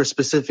ones for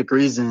specific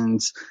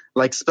reasons.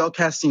 Like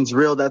spellcasting's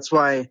real. That's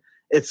why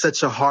it's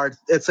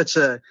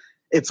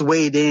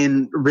weighed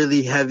in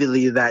really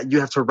heavily that you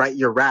have to write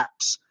your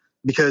raps,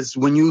 because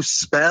when you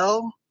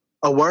spell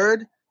a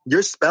word,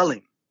 you're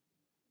spelling.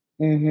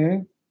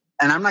 And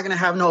I'm not going to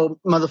have no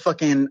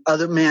motherfucking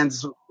other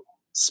man's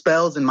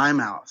spells in my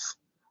mouth.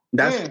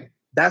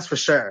 That's for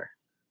sure.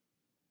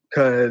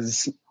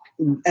 That's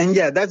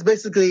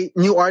basically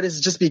new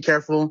artists. Just be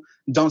careful.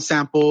 Don't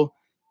sample.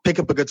 Pick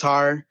up a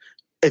guitar.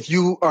 If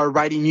you are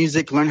writing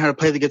music, learn how to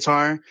play the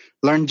guitar.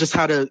 Learn just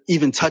how to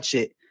even touch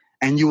it,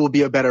 and you will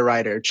be a better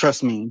writer.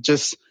 Trust me.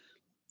 Just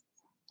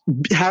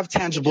have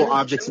tangible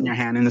objects in your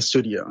hand in the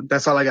studio.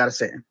 That's all I got to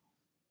say.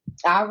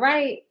 All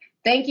right.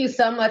 Thank you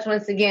so much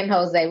once again,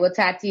 Jose. We'll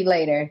talk to you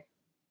later.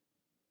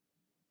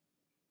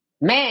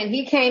 Man,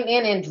 he came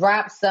in and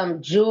dropped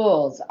some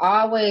jewels.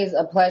 Always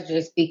a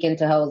pleasure speaking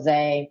to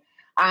Jose.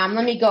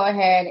 Let me go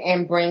ahead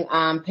and bring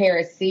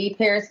Paris C.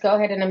 Paris, go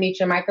ahead and unmute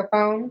your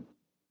microphone.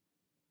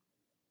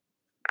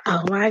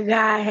 Oh my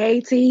God.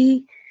 Hey,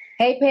 T.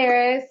 Hey,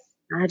 Paris.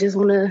 I just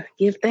want to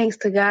give thanks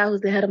to God,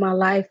 who's the head of my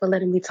life, for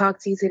letting me talk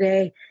to you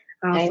today.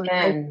 I'm so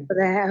grateful for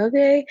that.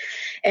 Okay.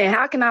 And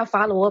how can I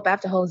follow up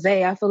after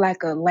Jose? I feel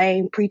like a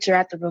lame preacher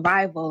at the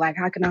revival. Like,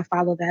 how can I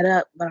follow that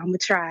up? But I'm going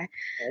to try.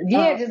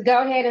 Yeah, just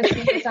go ahead and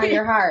speak what's on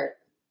your heart.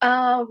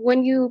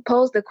 When you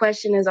posed the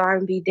question, is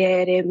R&B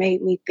dead? It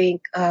made me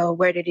think,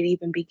 where did it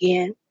even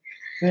begin?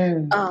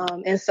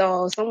 And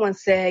so someone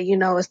said,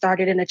 it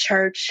started in a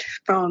church.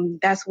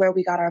 That's where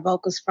we got our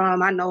vocals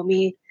from. I know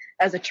me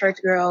as a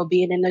church girl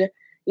being in the,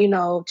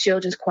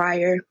 children's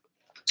choir.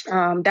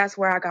 That's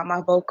where I got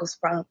my vocals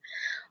from.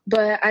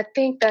 But I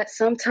think that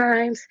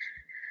sometimes,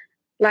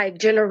 like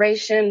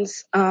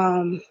generations,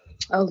 oh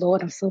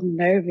Lord, I'm so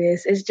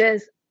nervous. It's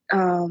just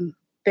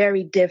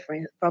very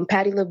different from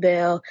Patti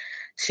LaBelle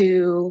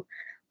to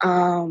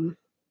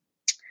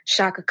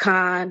Chaka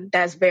Khan.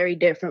 That's very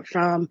different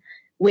from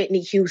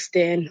Whitney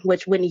Houston,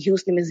 which Whitney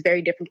Houston is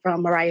very different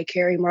from Mariah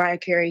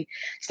Carey,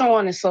 so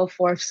on and so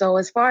forth. So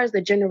as far as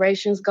the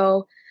generations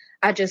go,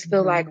 I just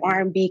feel like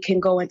R&B can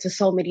go into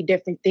so many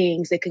different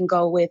things. It can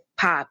go with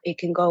pop. It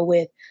can go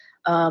with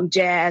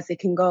jazz. It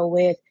can go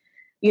with,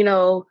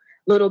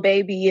 Lil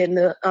Baby and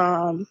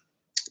the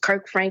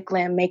Kirk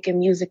Franklin making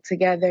music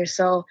together.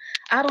 So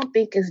I don't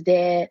think it's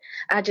dead.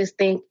 I just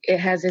think it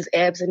has its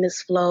ebbs and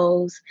its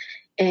flows.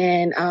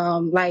 And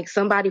like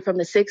somebody from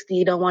the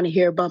 60s don't want to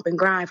hear Bump and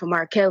Grind from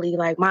R. Kelly.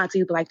 Like Monty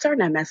would be like, turn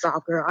that mess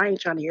off, girl. I ain't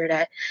trying to hear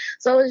that.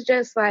 So it's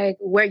just like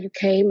where you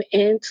came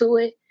into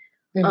it,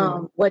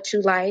 what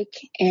you like.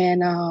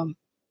 And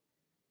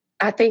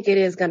I think it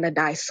is going to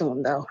die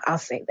soon, though. I'll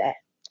say that.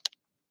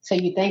 So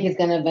you think it's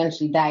going to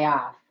eventually die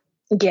off?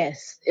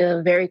 Yes,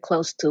 very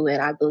close to it,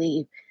 I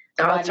believe.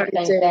 Why do you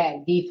think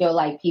that? Do you feel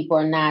like people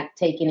are not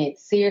taking it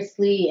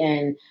seriously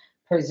and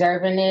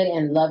preserving it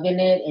and loving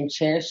it and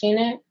cherishing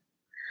it?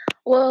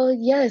 Well,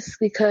 yes,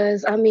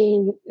 because,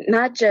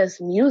 not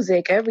just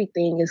music,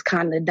 everything is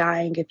kind of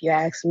dying, if you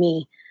ask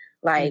me.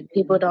 Like,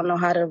 people don't know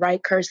how to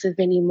write cursive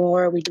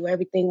anymore. We do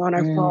everything on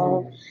our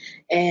phone.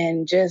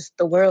 And just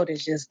the world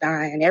is just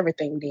dying.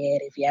 Everything dead,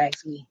 if you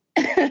ask me.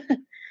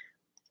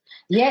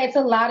 Yeah, it's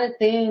a lot of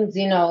things,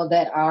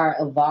 that are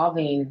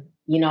evolving,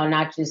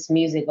 not just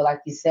music, but like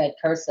you said,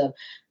 cursive.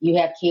 You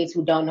have kids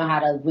who don't know how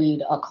to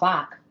read a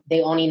clock.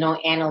 They only know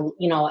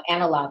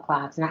analog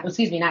clocks. Not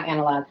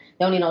analog.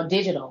 They only know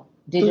digital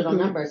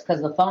numbers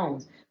because of the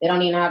phones. They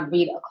don't even know how to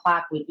read a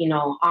clock with,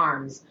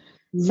 arms.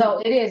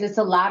 So it's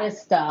a lot of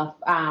stuff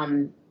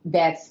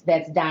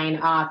that's dying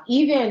off.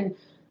 Even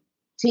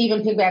to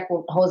piggyback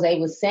what Jose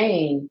was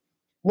saying,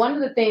 one of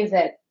the things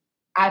that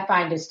I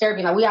find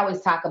disturbing, like we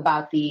always talk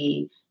about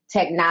the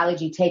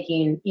technology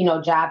taking,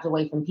 jobs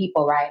away from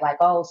people, right? Like,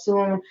 oh,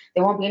 soon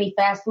there won't be any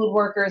fast food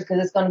workers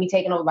because it's going to be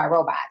taken over by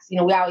robots. We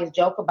always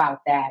joke about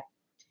that.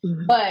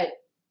 But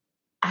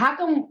how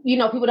come,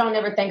 people don't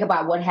ever think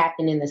about what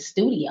happened in the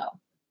studio?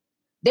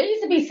 There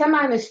used to be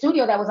somebody in the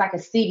studio that was like a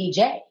Stevie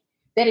J,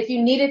 that if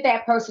you needed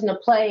that person to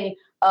play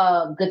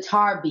a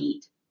guitar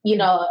beat,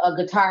 a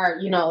guitar,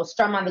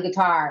 strum on the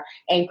guitar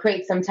and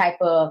create some type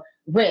of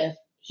riff,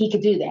 he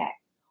could do that.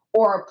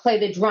 or play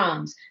the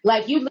drums.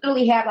 Like you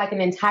literally have like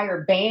an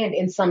entire band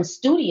in some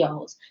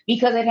studios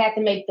because it had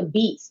to make the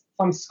beats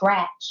from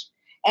scratch.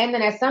 And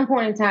then at some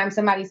point in time,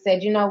 somebody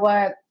said, you know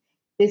what?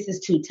 This is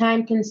too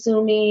time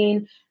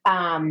consuming.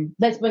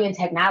 Let's bring in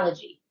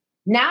technology.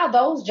 Now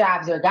those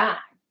jobs are gone.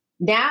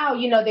 Now,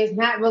 there's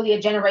not really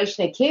a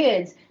generation of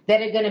kids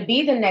that are going to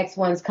be the next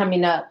ones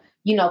coming up,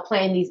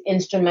 playing these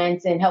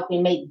instruments and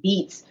helping make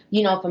beats,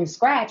 from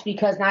scratch,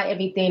 because not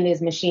everything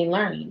is machine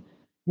learning.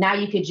 Now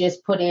you could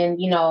just put in,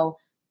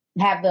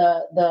 have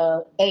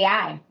the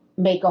AI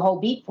make a whole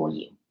beat for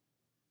you.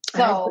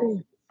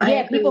 So,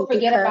 people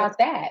forget about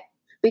that.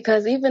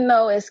 Because even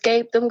though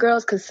Escape, them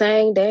girls could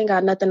sing, they ain't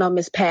got nothing on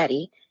Miss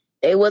Patty.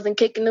 They wasn't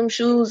kicking them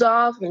shoes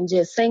off and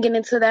just singing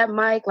into that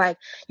mic. Like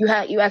you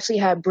actually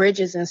had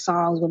bridges and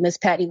songs when Miss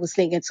Patty was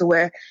singing to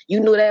where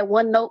you knew that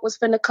one note was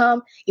finna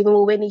come. Even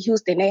with Whitney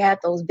Houston, they had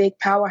those big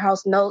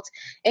powerhouse notes.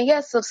 And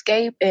yes,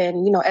 Escape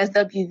and,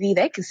 SWV,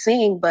 they could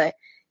sing, but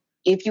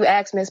if you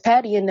ask Miss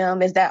Patty and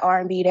them, is that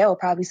R&B, they will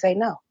probably say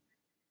no.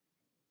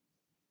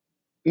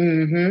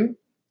 Mm-hmm.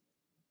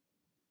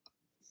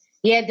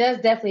 Yeah, it does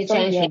definitely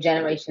change from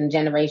generation to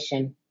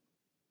generation.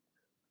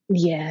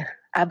 Yeah,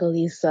 I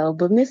believe so.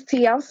 But Miss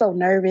T, I'm so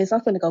nervous.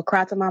 I'm finna go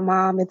cry to my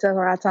mom and tell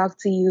her I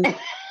talked to you.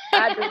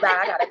 I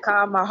gotta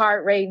calm my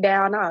heart rate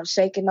down. I'm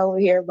shaking over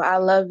here, but I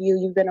love you.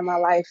 You've been in my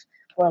life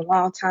for a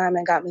long time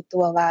and got me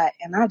through a lot.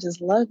 And I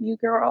just love you,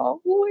 girl.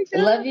 Oh my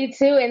God. Love you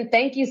too. And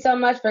thank you so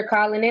much for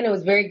calling in. It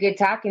was very good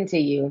talking to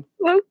you.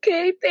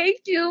 Okay, thank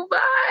you. Bye.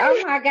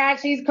 Oh my God,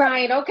 she's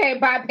crying. Okay,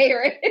 bye,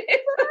 Parrot.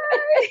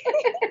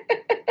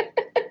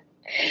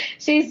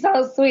 She's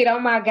so sweet. Oh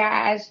my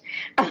gosh.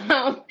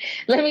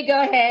 Let me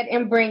go ahead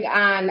and bring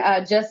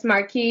on Just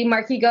Marquis.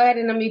 Marquis, go ahead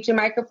and unmute your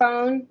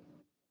microphone.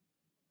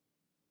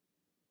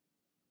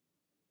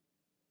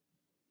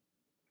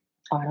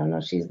 Oh, I don't know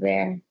if she's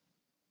there.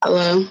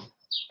 Hello.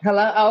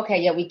 Hello. Oh,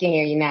 okay, yeah, we can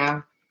hear you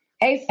now.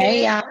 Hey, sis.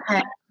 Hey, y'all.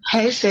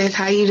 Hey, sis.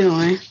 How you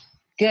doing?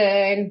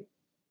 Good.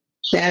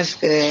 That's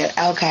good.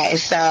 Okay,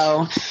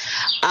 so,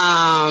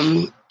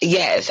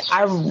 yes,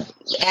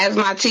 as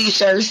my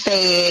T-shirt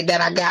said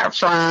that I got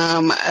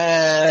from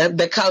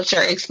the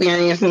Culture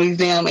Experience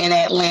Museum in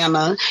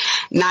Atlanta,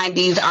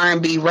 90s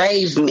R&B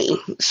raised me.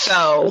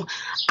 So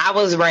I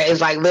was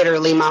raised, like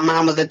literally my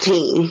mom was a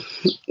teen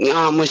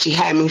when she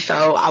had me,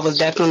 so I was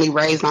definitely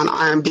raised on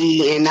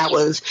R&B, and that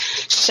was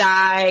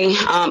Shy,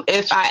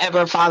 If I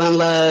Ever Fall in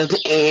Love,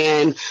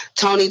 and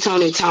Tony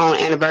Tone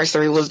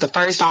Anniversary was the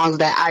first songs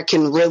that I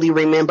can really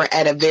remember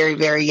at a very,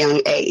 very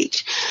young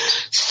age.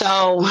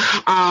 So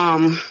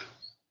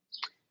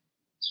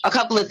a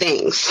couple of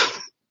things.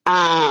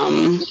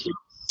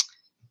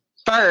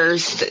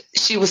 First,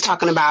 she was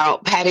talking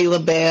about Patti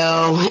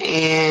LaBelle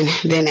and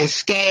then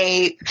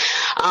Escape.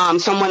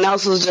 Someone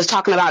else was just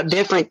talking about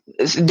different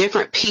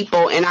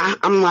people. And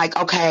I'm like,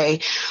 okay,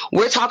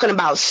 we're talking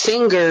about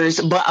singers,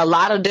 but a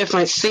lot of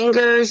different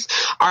singers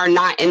are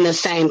not in the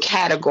same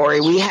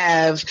category. We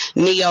have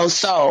neo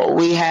soul,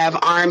 we have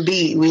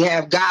R&B, we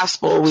have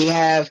gospel, we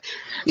have,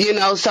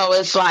 so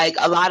it's like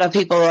a lot of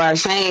people are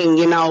saying,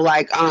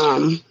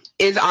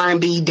 is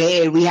R&B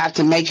dead? We have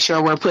to make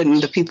sure we're putting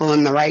the people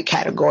in the right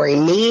category.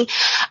 Me,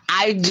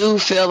 I do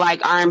feel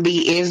like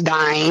R&B is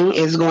dying,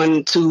 is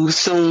going to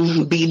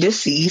soon be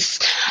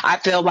deceased. I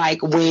feel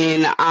like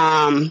when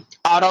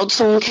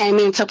auto-tune came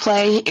into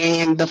play,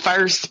 and the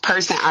first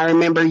person I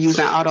remember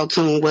using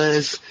auto-tune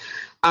was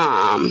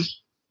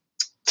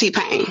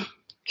T-Pain.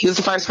 He was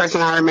the first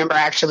person I remember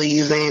actually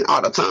using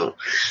auto-tune.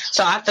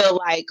 So I feel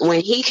like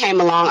when he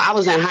came along, I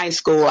was in high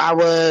school. I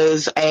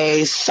was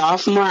a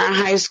sophomore in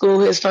high school.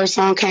 His first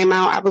song came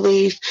out, I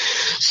believe.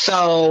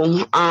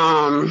 So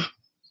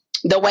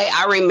the way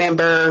I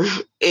remember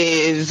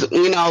is,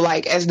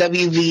 like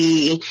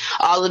SWV,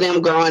 all of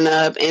them growing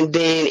up, and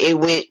then it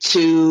went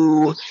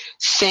to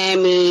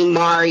Sammy,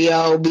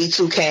 Mario,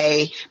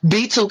 B2K.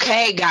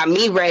 B2K got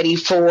me ready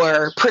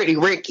for Pretty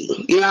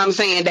Ricky. You know what I'm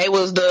saying? They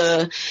was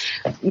the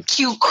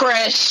cute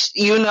crush,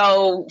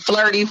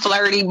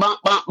 flirty,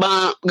 bump,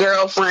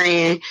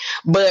 girlfriend.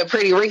 But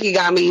Pretty Ricky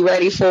got me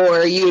ready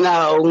for,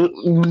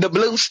 the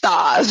Blue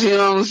Stars, you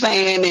know what I'm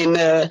saying?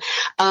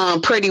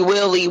 And Pretty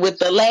Willie with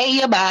the lay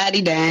your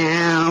body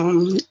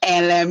down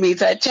and let me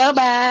touch your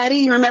body.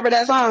 You remember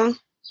that song?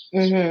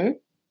 Mm-hmm.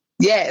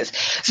 Yes.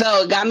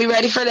 So it got me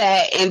ready for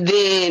that. And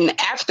then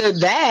after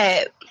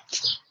that,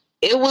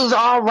 it was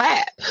all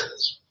rap.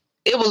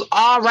 It was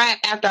all rap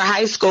after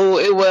high school.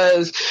 It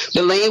was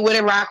the Lean With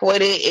It, Rock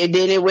With It. And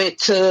then it went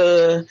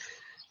to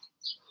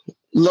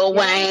Lil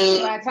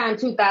Wayne. By the time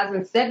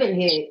 2007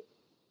 hit.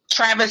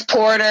 Travis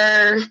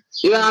Porter,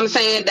 you know what I'm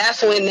saying?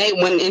 That's when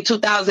in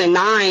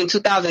 2009,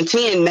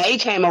 2010, they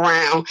came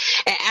around.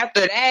 And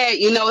after that,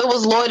 it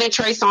was Lloyd and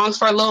Trey songs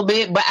for a little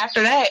bit. But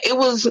after that, it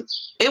was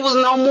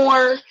no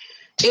more.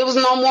 It was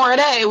no more of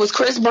that. It was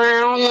Chris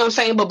Brown, you know what I'm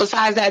saying? But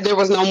besides that, there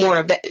was no more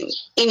of that,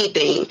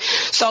 anything.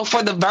 So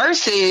for the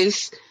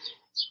verses,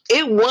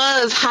 it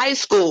was high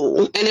school,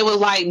 and it was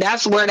like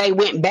that's where they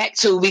went back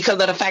to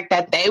because of the fact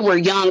that they were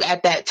young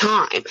at that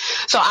time.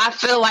 So I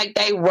feel like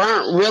they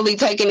weren't really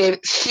taking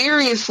it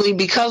seriously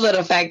because of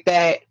the fact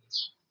that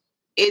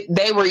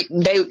they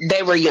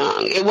were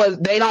young.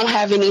 They don't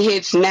have any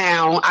hits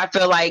now. I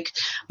feel like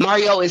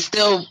Mario is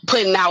still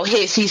putting out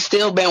hits. He's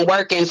still been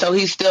working, so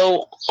he's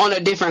still on a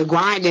different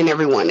grind than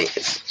everyone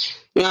is.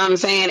 You know what I'm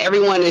saying?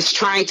 Everyone is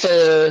trying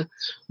to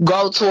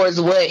go towards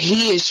what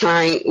he's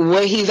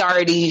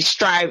already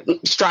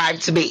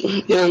strived to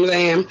be. You know what I'm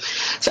saying?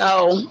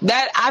 So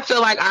that I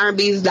feel like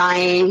R&B is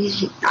dying.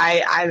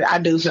 I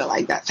do feel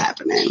like that's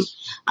happening.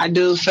 I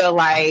do feel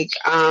like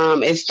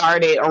it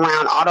started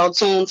around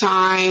auto-tune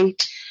time.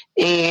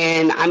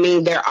 And I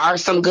mean, there are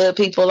some good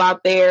people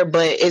out there,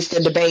 but it's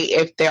the debate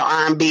if they're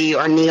R&B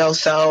or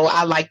neo-soul.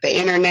 I like the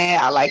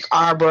internet. I like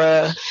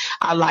Arbra.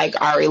 I like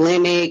Ari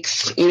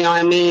Lennox. You know what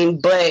I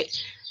mean? But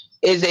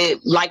is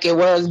it like it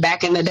was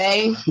back in the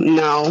day?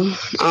 No.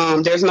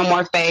 There's no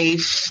more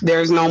Faith.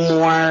 There's no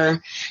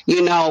more,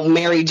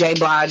 Mary J.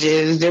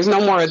 Blige's. There's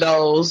no more of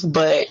those.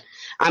 But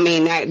I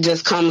mean, that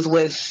just comes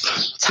with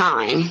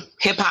time.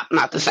 Hip hop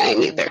not the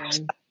same either.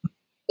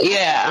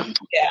 Yeah.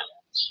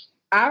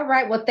 All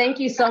right. Well, thank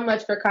you so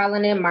much for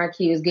calling in,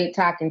 Marquise. Good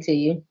talking to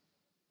you.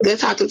 Good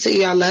talking to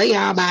you. I love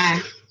y'all.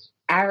 Bye.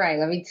 All right.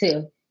 Love you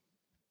too.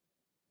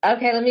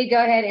 Okay, let me go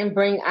ahead and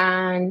bring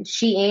on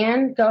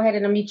Sheann. Go ahead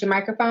and unmute your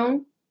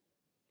microphone.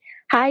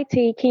 Hi,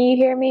 T. Can you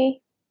hear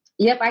me?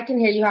 Yep, I can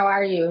hear you. How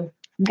are you?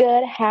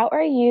 Good. How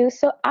are you?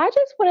 So I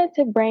just wanted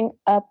to bring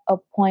up a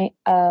point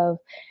of,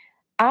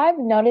 I've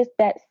noticed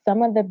that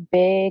some of the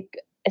big,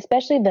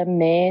 especially the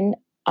men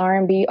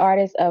R&B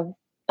artists of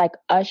like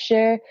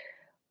Usher,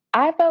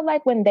 I felt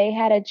like when they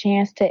had a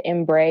chance to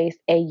embrace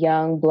a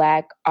young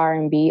Black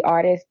R&B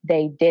artist,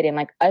 they didn't.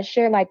 Like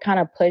Usher, like kind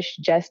of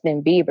pushed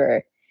Justin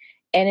Bieber.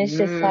 And it's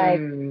just like,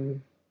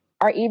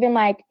 or even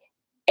like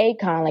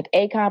Akon. Like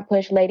Akon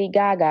pushed Lady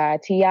Gaga.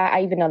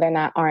 T.I., even though they're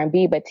not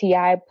R&B, but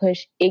T.I.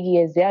 pushed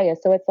Iggy Azalea.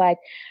 So it's like,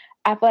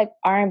 I feel like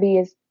R&B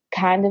is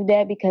kind of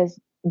dead because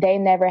they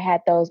never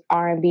had those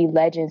R&B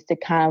legends to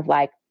kind of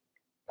like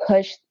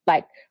push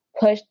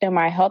them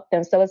or help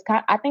them. So it's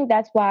I think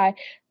that's why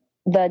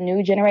the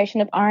new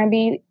generation of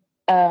R&B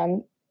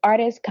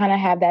artists kind of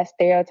have that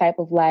stereotype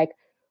of like,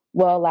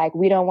 well, like,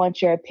 we don't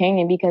want your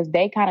opinion because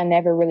they kind of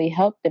never really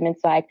helped them.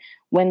 It's like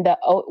when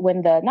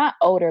the not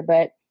older,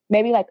 but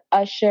maybe like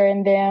Usher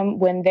and them,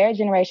 when their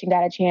generation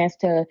got a chance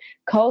to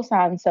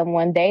co-sign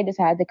someone, they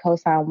decided to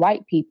co-sign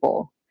white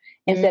people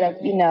instead of,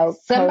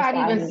 Somebody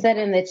even said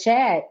in the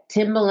chat,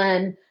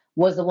 Timbaland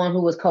was the one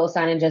who was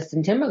co-signing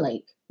Justin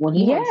Timberlake when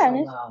he went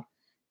solo.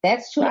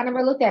 That's true. I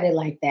never looked at it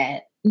like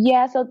that.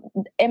 Yeah. So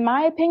in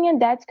my opinion,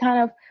 that's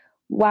kind of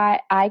why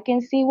I can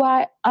see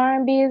why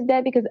R&B is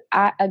dead, because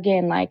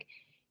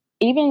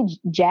even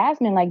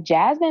Jasmine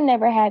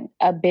never had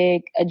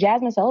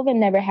Jasmine Sullivan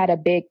never had a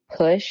big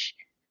push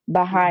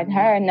behind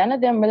her. None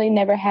of them really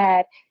never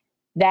had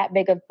that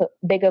big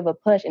of a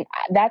push. And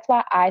that's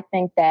why I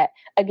think that,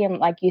 again,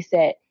 like you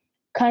said,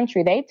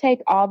 country, they take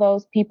all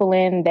those people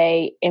in,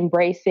 they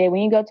embrace it.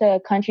 When you go to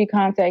a country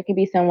concert, it could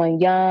be someone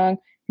young,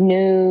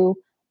 new,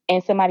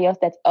 and somebody else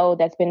that's old,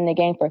 that's been in the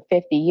game for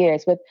 50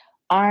 years. With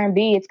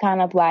R&B, it's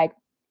kind of like,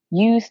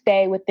 you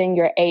stay within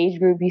your age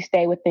group, you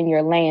stay within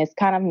your lane. It's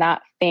kind of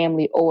not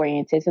family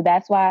oriented. So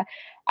that's why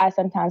I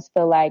sometimes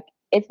feel like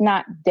it's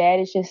not dead.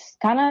 It's just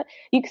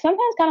you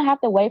sometimes kind of have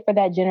to wait for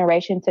that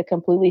generation to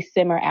completely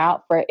simmer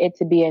out for it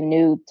to be a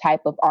new type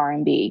of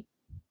R&B.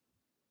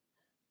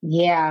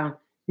 Yeah.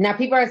 Now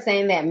people are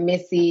saying that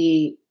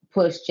Missy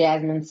pushed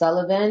Jasmine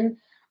Sullivan,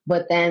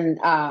 but then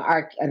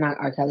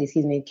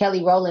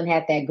Kelly Rowland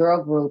had that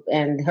girl group,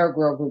 and her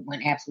girl group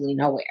went absolutely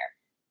nowhere.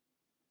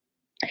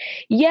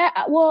 Yeah,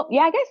 well,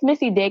 yeah, I guess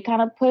Missy did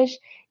kind of push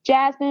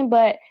Jasmine,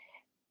 but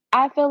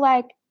I feel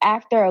like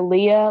after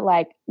Aaliyah,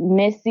 like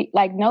Missy,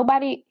 like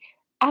nobody,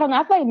 I don't know,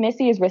 I feel like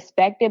Missy is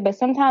respected, but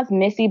sometimes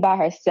Missy by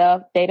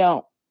herself, they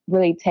don't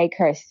really take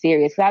her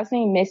serious. Because I've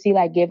seen Missy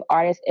like give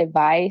artists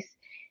advice,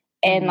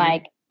 and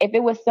like if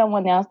it was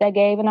someone else that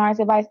gave an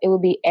artist advice, it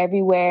would be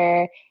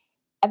everywhere.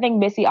 I think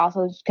Missy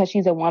also, because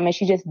she's a woman,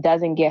 she just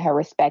doesn't get her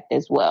respect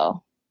as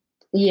well.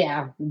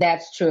 Yeah,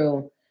 that's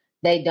true.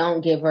 They don't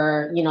give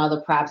her,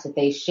 the props that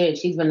they should.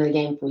 She's been in the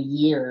game for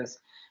years,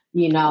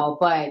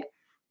 but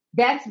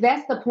that's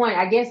the point.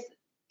 I guess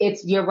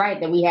you're right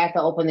that we have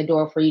to open the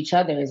door for each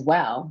other as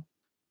well.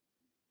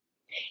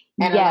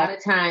 And a lot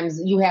of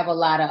times you have a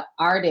lot of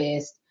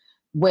artists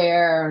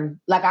where,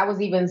 like I was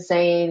even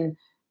saying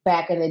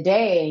back in the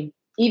day,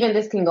 even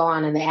this can go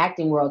on in the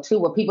acting world too,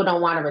 where people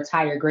don't want to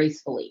retire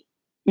gracefully.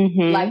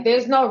 Like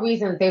there's no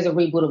reason that there's a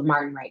reboot of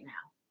Martin right now.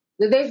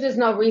 There's just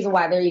no reason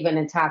why they're even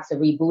in talks of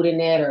rebooting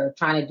it or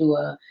trying to do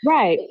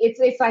right.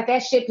 It's like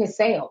that ship has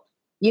sailed.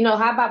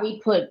 How about we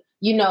put,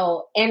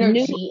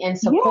 energy and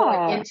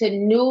support into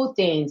new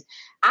things?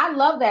 I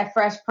love that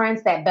Fresh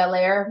Prince, that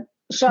Bel-Air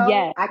show.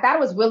 Yeah. I thought it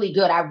was really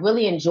good. I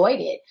really enjoyed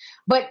it.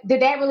 But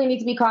did that really need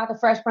to be called the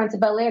Fresh Prince of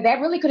Bel-Air?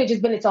 That really could have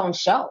just been its own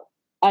show.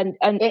 It's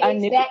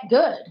that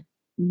good.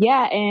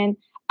 Yeah, and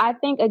I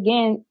think,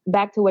 again,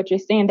 back to what you're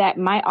saying, that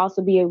might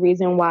also be a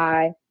reason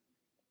why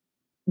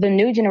the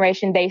new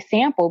generation, they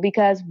sample,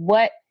 because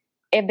what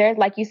if there's,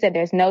 like you said,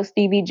 there's no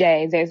Stevie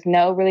J's, there's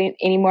no really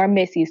any more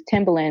Missy's,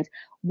 Timbalands.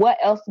 What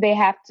else do they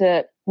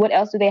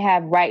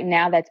have right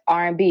now that's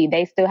R&B?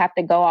 They still have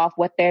to go off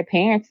what their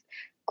parents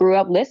grew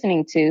up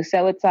listening to.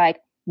 So it's like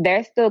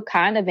they're still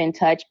kind of in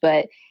touch,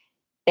 but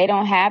they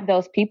don't have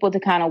those people to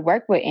kind of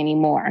work with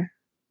anymore.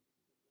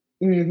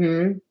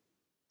 Mm-hmm.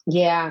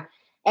 Yeah.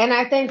 And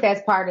I think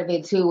that's part of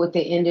it too, with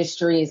the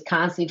industry is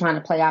constantly trying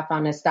to play off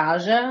on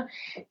nostalgia.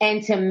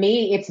 And to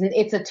me,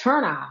 it's a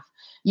turnoff.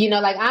 You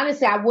know, like,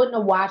 honestly, I wouldn't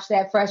have watched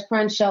that Fresh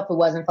Prince show if it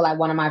wasn't for like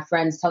one of my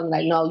friends telling me,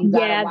 like, no, you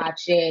gotta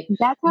watch it.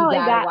 That's how you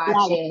it gotta got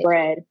watch it.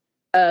 spread.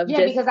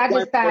 Because I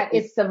just thought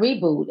it's the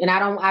reboot, and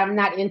I'm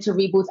not into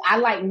reboots. I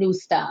like new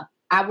stuff.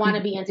 I want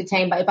to be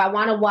entertained, but if I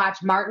want to watch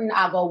Martin,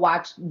 I'll go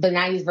watch the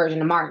 90s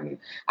version of Martin.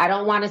 I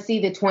don't want to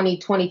see the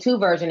 2022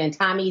 version and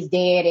Tommy's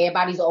dead,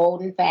 everybody's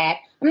old and fat.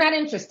 I'm not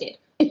interested.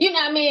 You know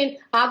what I mean?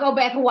 I'll go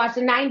back and watch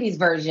the 90s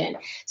version.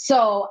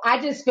 So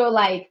I just feel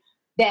like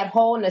that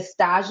whole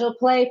nostalgia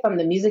play from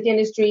the music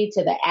industry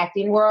to the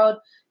acting world,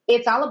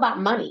 it's all about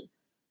money.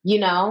 You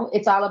know,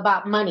 it's all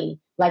about money.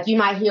 Like, you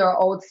might hear an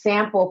old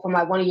sample from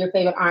like one of your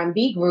favorite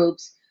R&B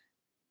groups,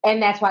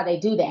 and that's why they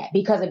do that,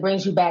 because it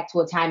brings you back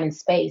to a time and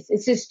space.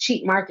 It's just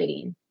cheap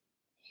marketing.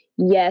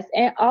 Yes.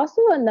 And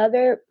also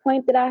another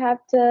point that I have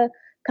to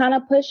kind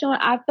of push on,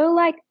 I feel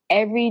like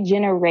every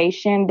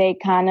generation, they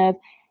kind of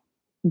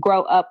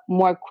grow up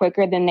more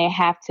quicker than they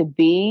have to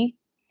be.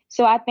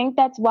 So I think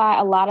that's why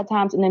a lot of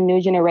times in the new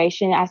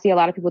generation, I see a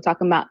lot of people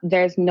talking about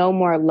there's no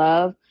more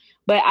love.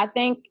 But I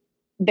think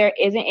there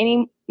isn't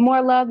any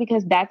more love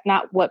because that's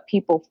not what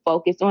people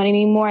focus on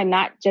anymore. And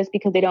not just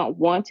because they don't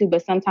want to,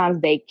 but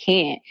sometimes they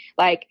can't.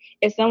 Like,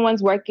 if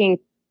someone's working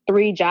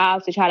 3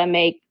 jobs to try to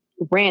make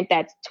rent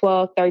that's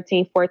 $12,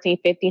 $13, $14,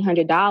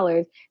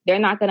 $1,500, they're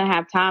not going to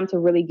have time to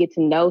really get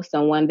to know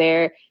someone.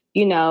 They're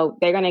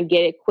going to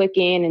get it quick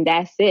in and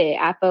that's it.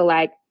 I feel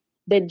like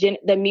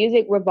the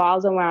music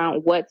revolves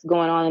around what's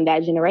going on in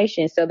that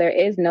generation. So there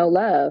is no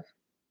love.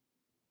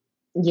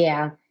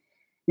 Yeah.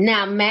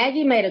 Now,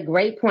 Maggie made a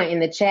great point in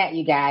the chat,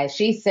 you guys.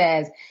 She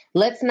says,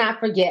 let's not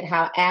forget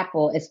how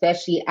Apple,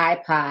 especially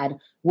iPod,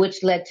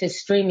 which led to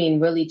streaming,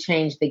 really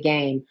changed the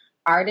game.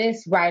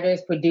 Artists,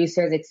 writers,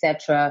 producers,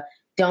 etc.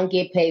 don't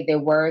get paid their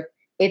worth.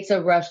 It's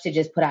a rush to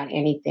just put out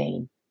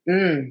anything.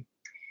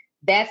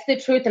 That's the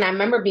truth. And I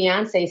remember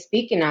Beyonce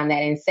speaking on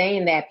that and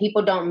saying that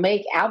people don't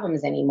make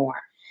albums anymore.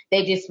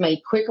 They just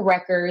make quick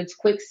records,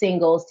 quick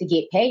singles to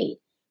get paid.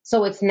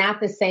 So it's not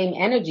the same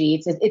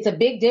energy. It's a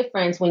big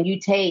difference when you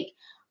take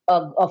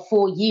a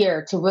full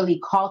year to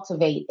really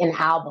cultivate an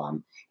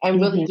album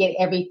and really get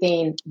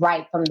everything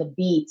right, from the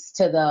beats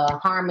to the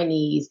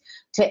harmonies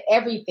to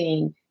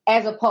everything,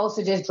 as opposed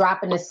to just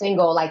dropping a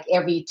single like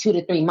every 2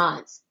 to 3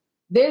 months.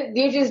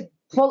 You're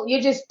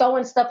just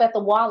throwing stuff at the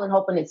wall and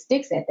hoping it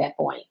sticks at that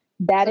point.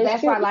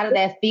 That's why a lot of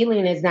that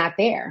feeling is not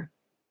there.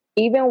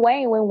 Even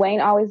Wayne, when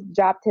Wayne always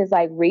dropped his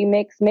like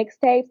remix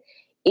mixtapes,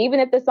 even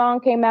if the song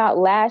came out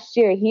last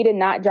year, he did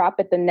not drop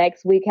it the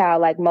next week. How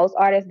like most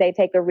artists, they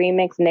take a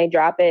remix and they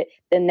drop it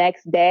the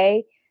next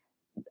day.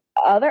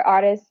 Other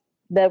artists,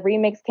 the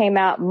remix came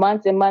out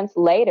months and months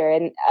later.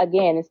 And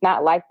again, it's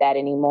not like that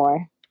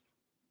anymore.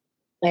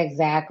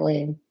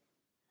 Exactly.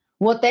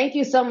 Well, thank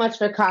you so much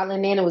for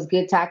calling in. It was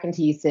good talking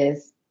to you,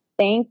 sis.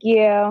 Thank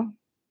you.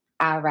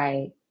 All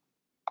right.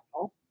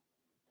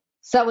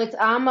 So it's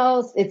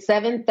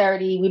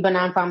 7:30. We've been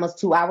on for almost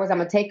 2 hours. I'm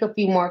going to take a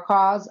few more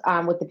calls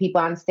with the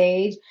people on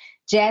stage.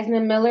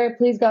 Jasmine Miller,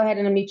 please go ahead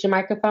and unmute your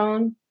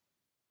microphone.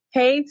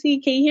 Hey,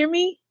 T, can you hear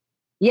me?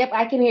 Yep,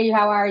 I can hear you.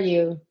 How are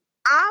you?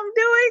 I'm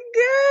doing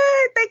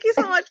good. Thank you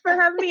so much for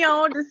having me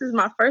on. This is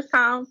my first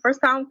time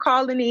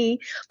calling in,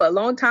 but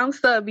long time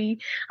subby.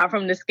 I'm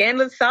from the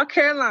scandalous South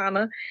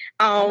Carolina.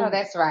 Oh,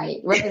 that's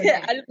right.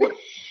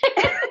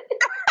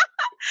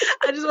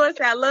 I just want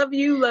to say I love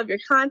you, love your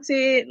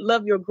content,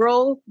 love your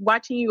growth,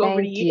 watching you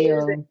over the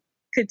years, and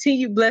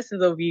continued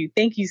blessings over you.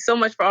 Thank you so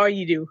much for all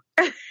you do.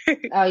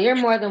 Oh, you're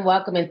more than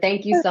welcome, and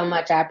thank you so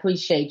much. I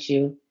appreciate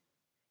you.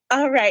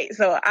 All right,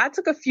 so I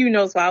took a few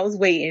notes while I was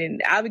waiting.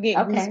 I've been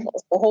getting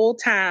goosebumps the whole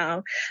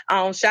time.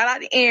 Shout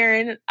out to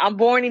Aaron. I'm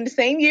born in the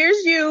same year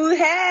as you.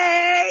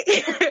 Hey!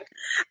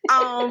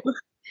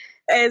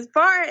 As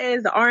far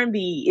as the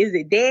R&B, is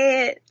it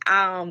dead?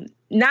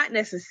 Not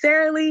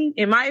necessarily,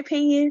 in my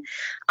opinion.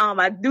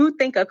 I do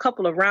think a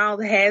couple of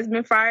rounds has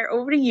been fired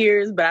over the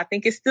years, but I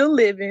think it's still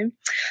living.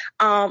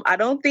 I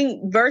don't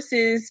think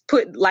Versus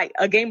put like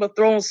a Game of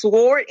Thrones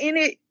sword in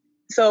it.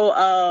 So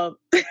I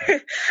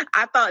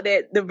thought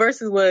that the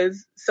Versus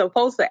was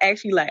supposed to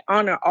actually like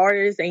honor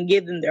artists and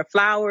give them their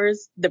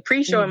flowers. The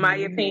pre-show, in my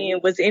opinion,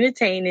 was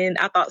entertaining.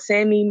 I thought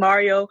Sammy,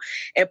 Mario,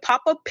 and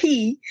Papa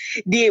P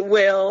did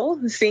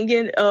well.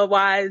 Singing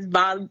wise,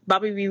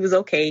 Bobby V was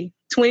okay.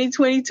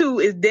 2022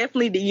 is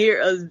definitely the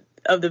year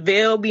of the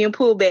veil being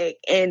pulled back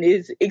and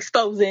is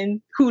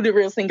exposing who the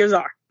real singers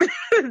are.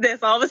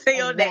 That's all I'm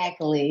saying on that.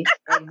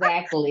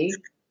 Exactly.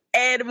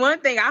 And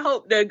one thing, I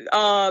hope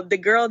the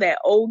girl that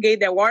old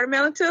gave that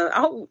watermelon to, I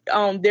hope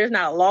there's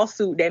not a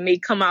lawsuit that may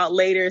come out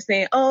later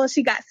saying, oh,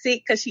 she got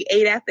sick because she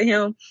ate after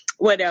him.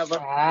 Whatever.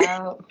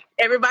 Wow.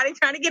 Everybody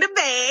trying to get a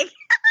bag.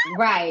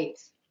 Right.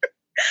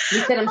 He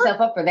set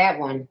himself up for that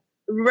one.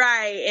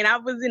 Right. And I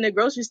was in the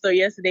grocery store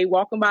yesterday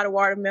walking by the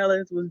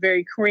watermelons. Was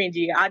very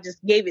cringy. I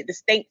just gave it the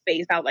stink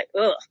face. I was like,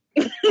 ugh.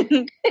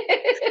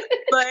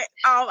 But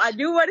I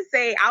do want to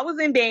say I was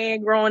in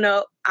band growing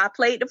up. I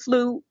played the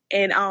flute,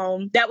 and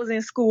that was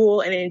in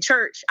school. And in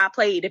church, I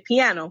played the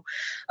piano.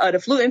 The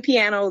flute and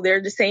piano,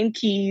 they're the same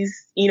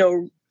keys. You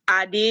know,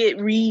 I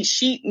did read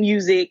sheet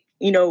music,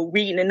 you know,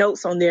 reading the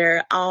notes on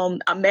there. I'm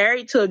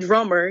married to a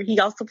drummer. He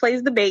also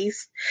plays the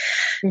bass.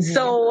 Mm-hmm.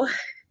 So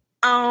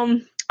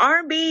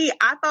R&B,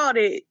 I thought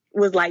it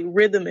was like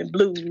rhythm and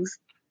blues.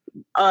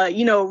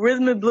 You know,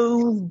 rhythm and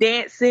blues,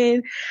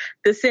 dancing,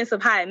 the sense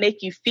of how it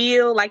make you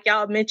feel. Like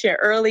y'all mentioned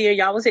earlier,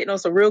 y'all was hitting on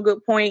some real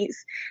good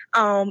points.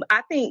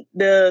 I think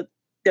the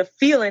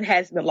feeling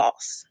has been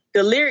lost.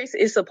 The lyrics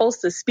is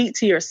supposed to speak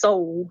to your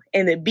soul,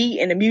 and the beat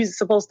and the music is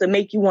supposed to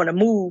make you want to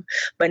move,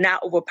 but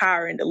not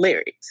overpowering the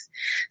lyrics.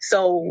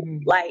 So,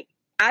 like,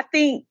 I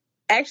think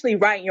actually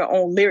writing your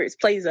own lyrics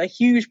plays a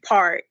huge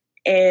part.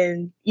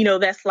 And, you know,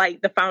 that's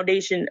like the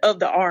foundation of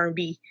the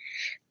R&B.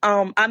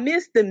 I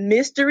miss the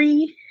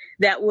mystery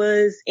that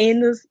was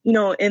in the, you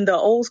know, in the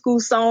old school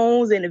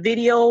songs and the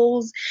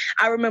videos.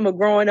 I remember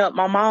growing up,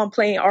 my mom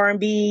playing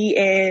R&B,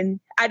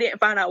 and I didn't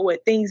find out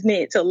what things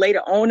meant till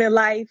later on in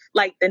life.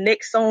 Like the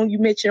next song you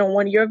mentioned on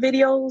one of your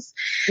videos,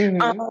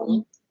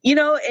 you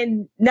know,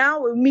 and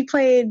now with me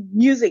playing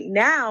music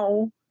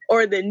now,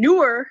 or the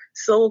newer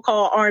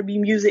so-called R&B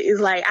music, is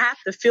like I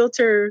have to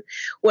filter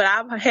what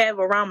I have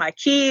around my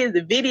kids,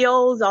 the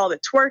videos, all the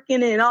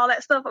twerking and all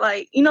that stuff.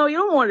 Like, you know, you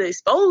don't want to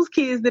expose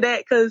kids to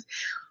that, because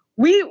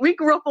we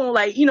grew up on,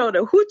 like, you know,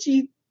 the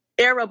hoochie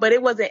era, but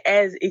it wasn't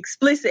as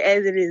explicit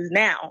as it is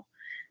now.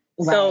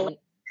 Right. So,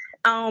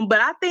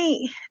 but I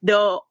think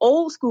the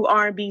old school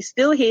R&B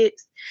still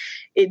hits.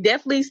 It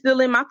definitely still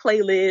in my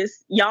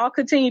playlist. Y'all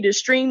continue to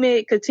stream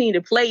it, continue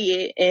to play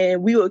it,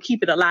 and we will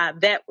keep it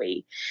alive that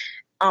way.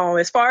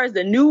 As far as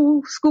the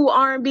new school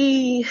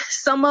R&B,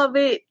 some of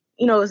it,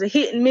 you know, is a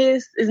hit and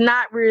miss. It's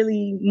not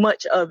really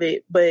much of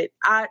it, but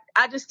I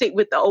just stick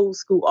with the old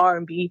school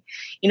R&B.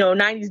 You know,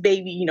 90s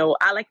baby, you know,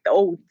 I like the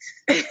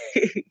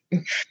oldies.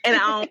 And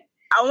I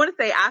want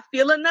to say I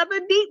feel another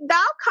deep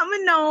dive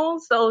coming on.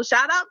 So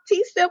shout out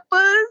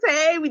T-Sippers.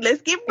 Hey,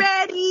 let's get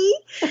ready.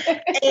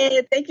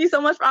 And thank you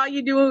so much for all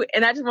you do.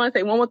 And I just want to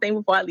say one more thing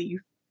before I leave.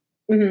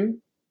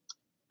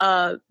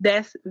 Mm-hmm.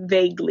 That's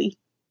Vaguely.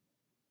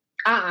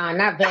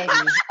 Not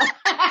Vaguely.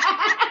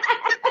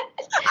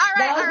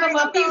 That was from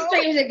a few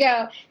streams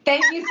ago.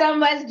 Thank you so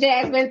much,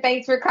 Jasmine.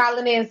 Thanks for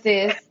calling in,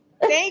 sis.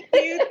 Thank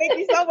you. Thank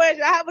you so much.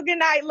 Have a good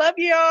night. Love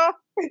y'all.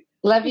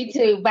 Love you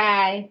too.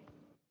 Bye.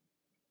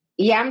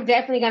 Yeah, I'm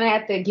definitely going to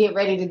have to get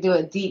ready to do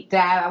a deep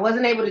dive. I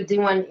wasn't able to do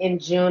one in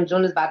June.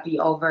 June is about to be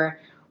over.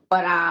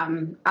 But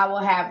I will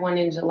have one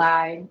in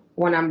July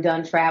when I'm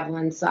done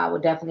traveling. So I will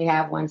definitely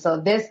have one.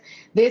 So this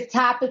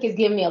topic is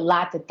giving me a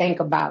lot to think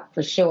about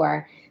for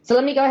sure. So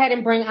let me go ahead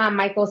and bring on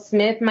Michael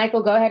Smith.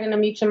 Michael, go ahead and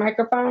unmute your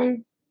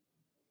microphone.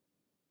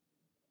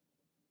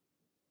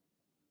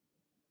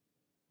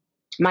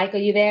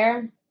 Michael, you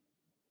there?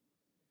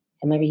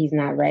 And maybe he's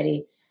not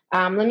ready.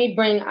 Let me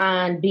bring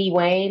on B.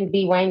 Wayne.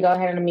 B. Wayne, go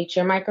ahead and unmute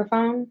your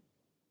microphone.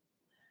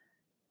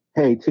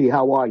 Hey, T,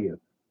 how are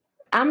you?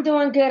 I'm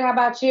doing good. How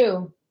about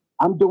you?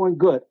 I'm doing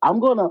good. I'm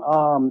going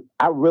to,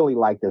 I really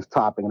like this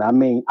topic. And I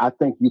mean, I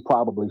think you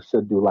probably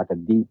should do like a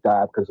deep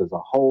dive, because there's a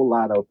whole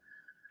lot of,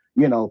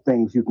 you know,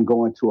 things you can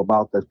go into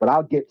about this. But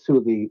I'll get to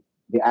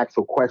the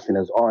actual question,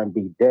 is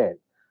R&B dead?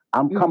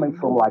 I'm coming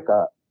from like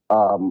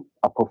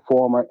a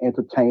performer,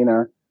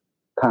 entertainer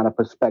kind of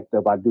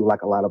perspective. I do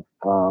like a lot of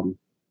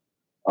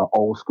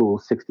old school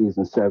 60s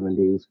and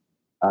 70s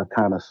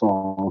kind of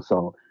songs.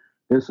 So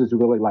this is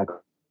really like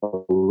a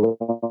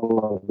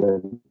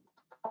relevant.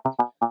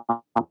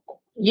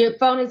 Your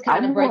phone is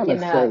kind of breaking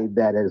up. I'm going to say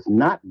that it's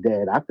not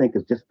dead. I think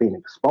it's just being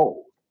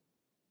exposed.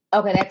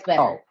 Okay, that's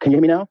better. Oh, can you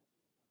hear me now?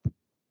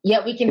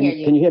 Yeah, we can hear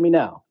you. Can you hear me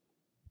now?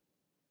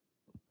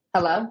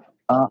 Hello?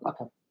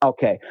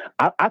 Okay.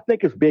 I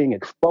think it's being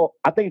exposed.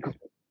 Can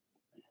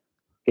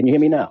you hear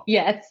me now?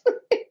 Yes.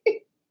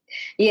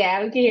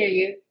 Yeah, we can hear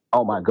you.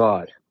 Oh, my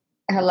God.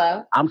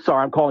 Hello? I'm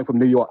sorry. I'm calling from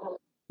New York.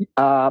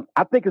 I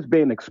think it's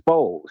being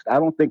exposed. I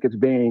don't think it's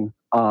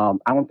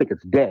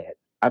dead.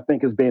 I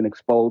think it's being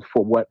exposed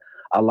for what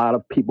a lot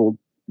of people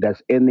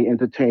that's in the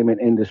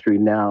entertainment industry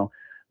now,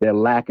 they're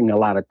lacking a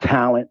lot of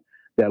talent.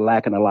 They're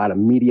lacking a lot of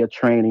media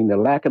training. They're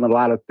lacking a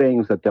lot of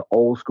things that the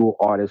old school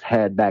artists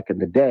had back in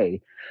the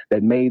day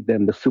that made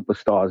them the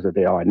superstars that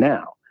they are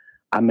now.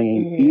 I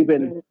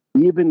mean,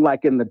 even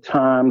like in the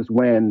times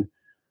when,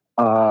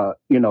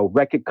 you know,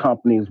 record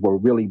companies were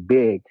really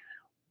big,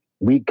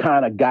 we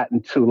kind of got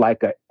into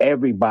like a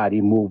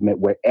everybody movement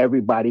where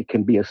everybody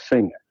can be a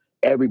singer.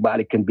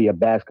 Everybody can be a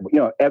basketball, you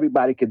know,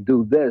 everybody can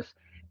do this.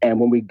 And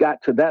when we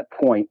got to that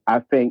point, I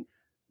think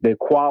the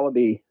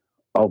quality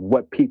of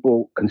what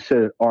people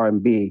considered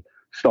R&B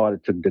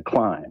started to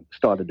decline,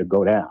 started to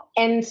go down.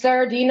 And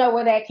sir, do you know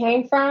where that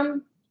came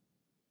from?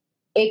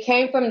 It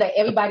came from the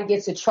everybody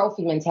gets a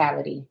trophy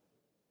mentality.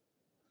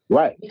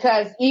 Right.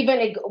 Because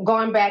even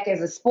going back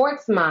as a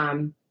sports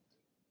mom,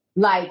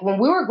 like when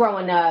we were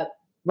growing up,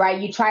 right,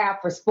 you try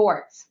out for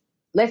sports.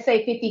 Let's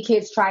say 50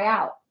 kids try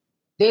out.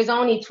 There's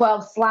only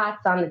 12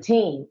 slots on the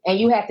team, and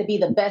you have to be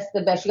the best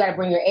of the best. You got to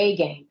bring your A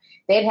game.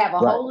 They'd have a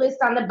whole list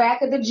on the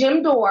back of the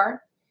gym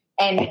door,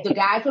 and the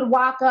guys would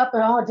walk up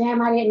and, oh,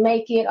 damn, I didn't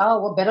make it.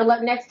 Oh, well, better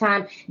luck next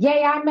time.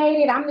 Yay, I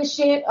made it. I'm the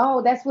shit.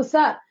 Oh, that's what's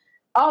up.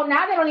 Oh,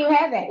 now they don't even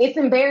have that. It's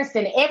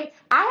embarrassing.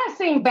 I have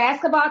seen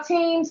basketball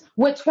teams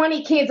with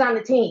 20 kids on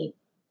the team.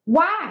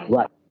 Why?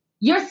 Right.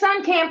 Your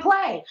son can't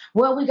play.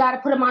 Well, we got to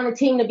put him on the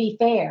team to be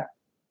fair.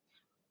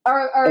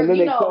 Or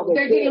you know,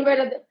 they're getting rid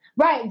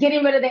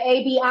of the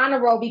AB honor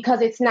roll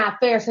because it's not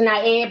fair. So now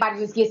everybody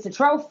just gets the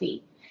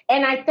trophy.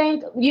 And I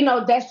think, you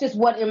know, that's just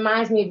what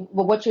reminds me of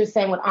what you're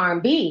saying with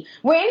R&B,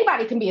 where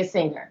anybody can be a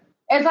singer.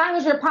 As long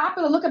as you're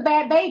popular, look at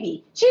Bad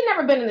Baby. She's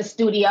never been in the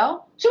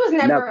studio. She was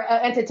never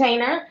an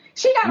entertainer.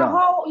 She got a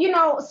whole, you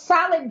know,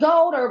 solid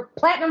gold or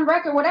platinum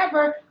record,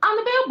 whatever, on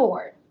the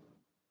Billboard.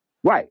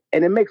 Right.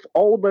 And it makes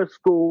older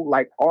school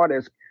like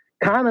artists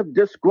kind of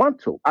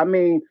disgruntled. I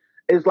mean,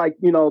 it's like,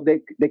 you know,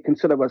 they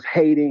consider us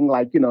hating,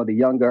 like, you know, the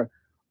younger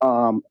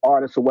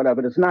artists or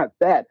whatever. It's not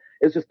that.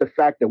 It's just the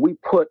fact that we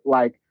put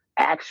like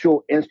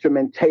actual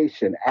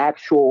instrumentation,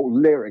 actual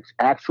lyrics,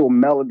 actual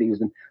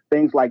melodies and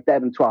things like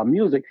that into our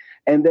music.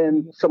 And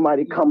then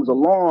somebody comes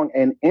along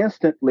and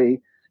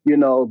instantly, you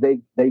know,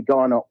 they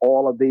garner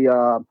all of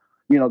the,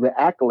 you know, the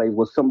accolades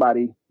with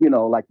somebody, you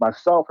know, like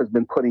myself has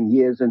been putting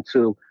years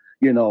into,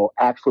 you know,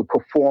 actual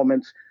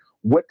performance,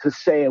 what to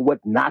say and what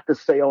not to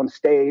say on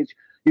stage.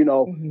 You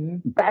know,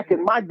 back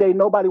in my day,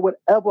 nobody would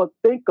ever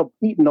think of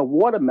eating a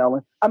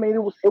watermelon. I mean,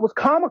 it was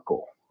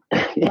comical.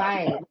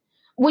 Right.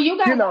 Well, you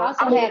guys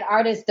also had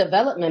artist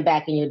development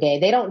back in your day.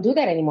 They don't do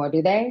that anymore,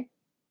 do they?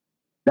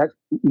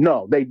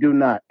 No, they do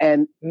not.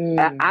 And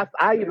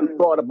I even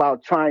thought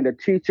about trying to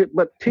teach it,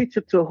 but teach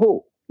it to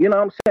who? You know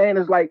what I'm saying?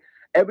 It's like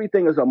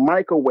everything is a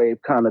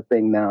microwave kind of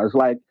thing now. It's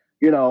like,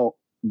 you know,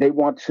 they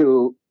want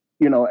to,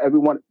 you know,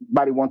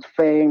 everybody wants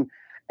fame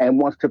and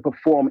wants to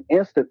perform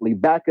instantly.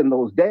 Back in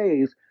those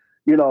days,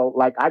 you know,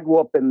 like I grew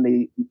up in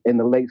the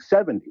late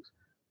 70s.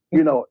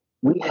 You know,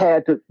 we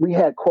had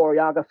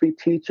choreography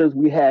teachers.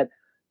 We had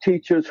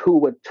teachers who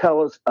would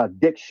tell us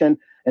diction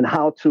and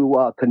how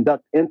to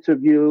conduct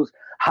interviews,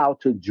 how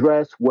to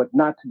dress, what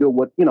not to do,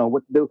 what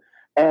to do.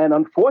 And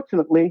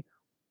unfortunately,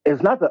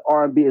 it's not that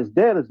R&B is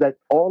dead. It's that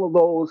all of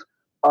those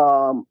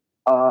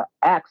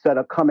acts that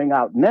are coming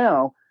out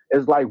now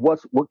is like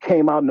what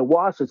came out in the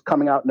wash is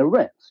coming out in the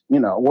rinse.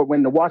 You know,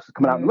 when the wash is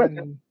coming out in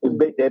the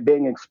rinse, they're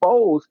being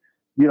exposed.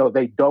 You know,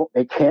 they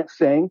can't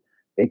sing,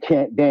 they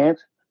can't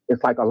dance.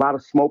 It's like a lot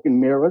of smoke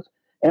and mirrors,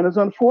 and it's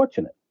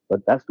unfortunate,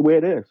 but that's the way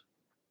it is.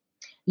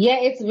 Yeah,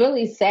 it's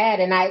really sad.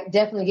 And I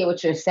definitely get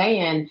what you're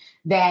saying,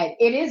 that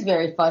it is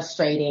very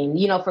frustrating,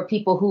 you know, for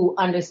people who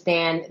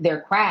understand their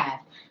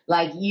craft.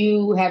 Like,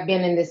 you have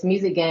been in this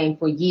music game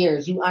for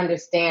years. You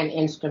understand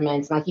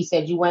instruments. Like you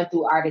said, you went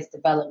through artist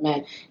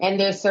development, and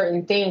there's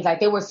certain things, like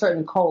there were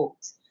certain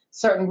codes,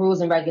 certain rules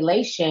and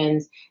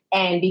regulations.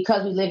 And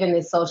because we live in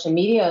this social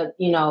media,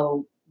 you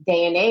know,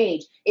 day and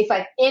age, it's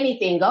like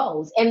anything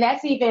goes. And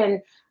that's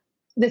even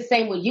the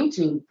same with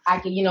YouTube. I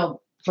can, you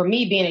know, for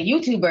me being a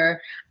YouTuber,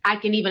 I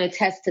can even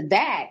attest to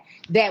that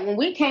when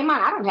we came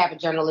on, I don't have a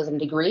journalism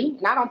degree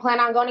and I don't plan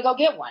on going to go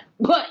get one.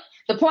 But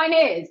the point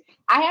is,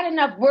 I had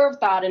enough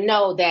wherewithal to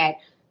know that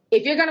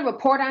if you're going to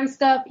report on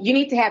stuff, you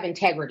need to have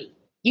integrity.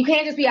 You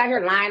can't just be out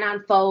here lying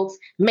on folks,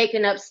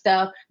 making up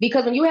stuff,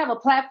 because when you have a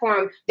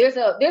platform, there's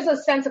a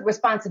sense of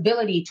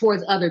responsibility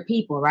towards other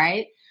people,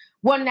 right?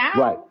 Well,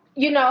 now,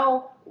 you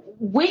know,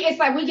 it's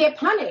like we get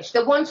punished.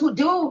 The ones who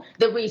do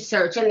the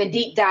research and the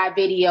deep dive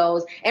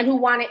videos and who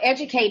want to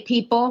educate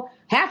people,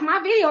 half my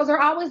videos are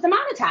always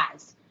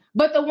demonetized.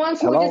 But the ones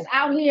who are just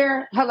out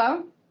here,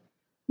 hello?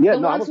 Yeah,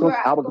 no, I was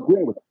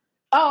agreeing with it.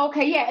 Oh,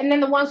 okay, yeah. And then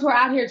the ones who are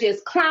out here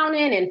just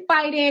clowning and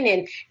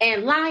fighting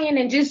and lying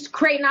and just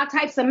creating all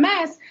types of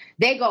mess,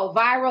 they go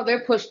viral.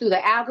 They're pushed through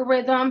the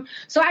algorithm.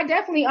 So I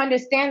definitely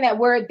understand that,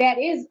 where that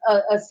is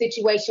a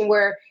situation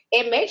where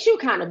it makes you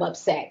kind of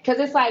upset, because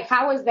it's like,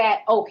 how is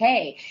that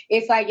okay?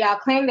 It's like y'all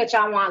claim that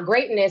y'all want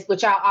greatness,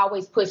 but y'all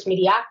always push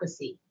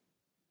mediocrity.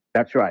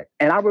 That's right.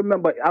 And I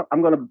remember,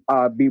 I'm going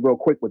to be real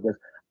quick with this.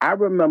 I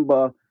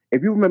remember,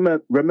 if you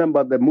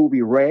remember the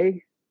movie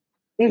Ray,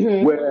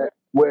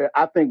 where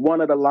I think one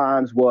of the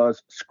lines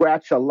was,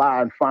 scratch a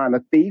lie and find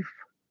a thief.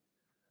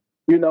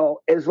 You know,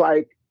 it's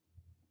like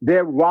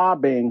they're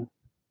robbing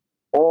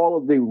all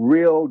of the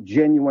real,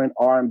 genuine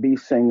R&B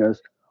singers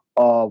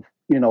of,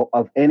 you know,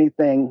 of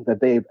anything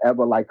that they've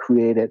ever like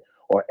created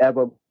or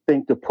ever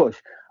think to push.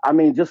 I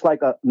mean, just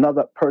like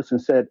another person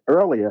said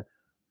earlier,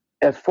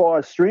 as far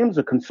as streams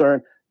are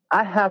concerned,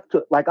 I have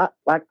to,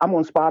 I'm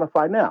on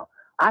Spotify now.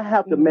 I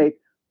have to make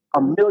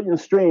 1 million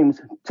streams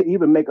to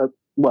even make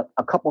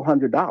a couple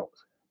 $100.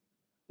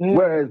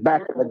 Whereas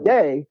back in the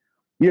day,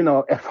 you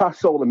know, if I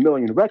sold 1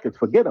 million records,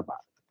 forget about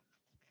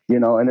it. You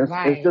know, and it's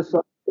just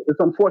it's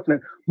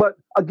unfortunate. But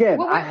again,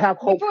 I have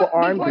hope for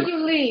R&B. Before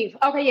you leave,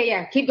 okay,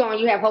 yeah, keep going.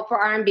 You have hope for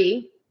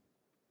R&B.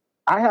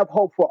 I have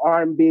hope for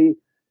R&B.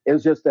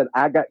 It's just that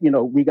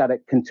we got to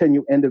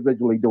continue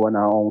individually doing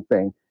our own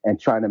thing and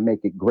trying to make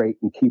it great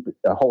and keep it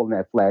holding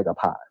that flag up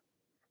high.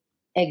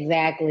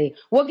 Exactly.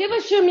 Well, give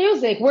us your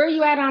music. Where are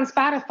you at on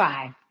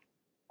Spotify?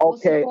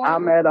 Okay,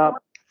 I'm at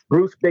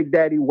Bruce Big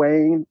Daddy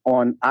Wayne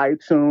on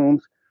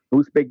iTunes,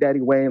 Bruce Big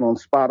Daddy Wayne on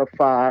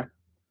Spotify,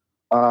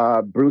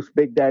 Bruce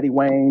Big Daddy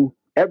Wayne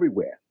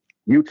everywhere,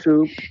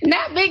 YouTube.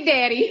 Not Big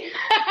Daddy.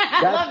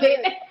 I love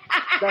it.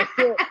 That's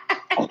it.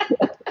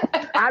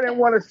 I didn't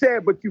want to say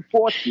it, but you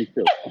forced me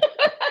to.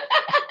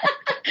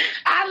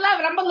 I love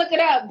it. I'm going to look it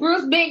up.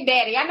 Bruce Big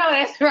Daddy. I know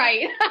that's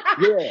right.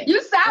 Yeah.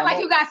 You sound like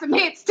you got some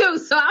hits too,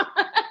 so.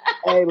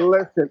 Hey,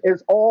 listen,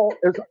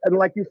 and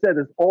like you said,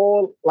 it's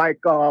all like,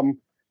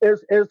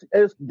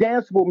 it's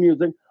danceable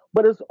music,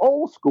 but it's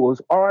old school.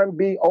 It's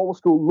R&B, old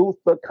school,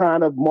 Luther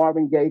kind of,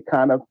 Marvin Gaye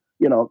kind of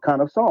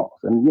songs.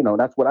 And, you know,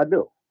 that's what I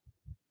do.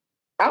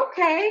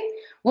 Okay.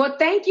 Well,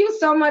 thank you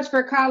so much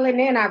for calling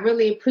in. I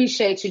really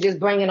appreciate you just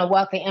bringing a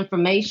wealth of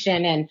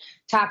information and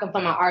talking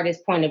from an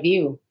artist's point of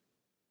view.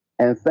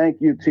 And thank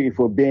you, T,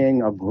 for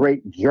being a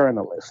great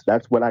journalist.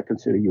 That's what I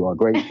consider you, a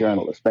great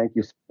journalist. Thank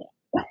you.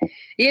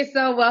 You're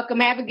so welcome.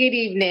 Have a good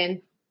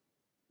evening.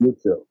 You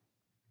too.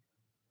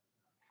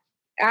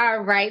 All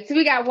right. So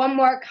we got one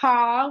more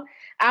call.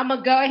 I'm going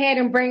to go ahead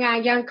and bring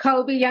on Young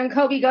Kobe. Young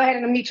Kobe, go ahead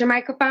and unmute your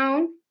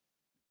microphone.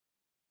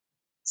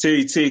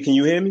 T, can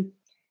you hear me?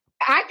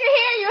 I can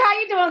hear you. How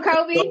you doing,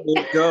 Kobe?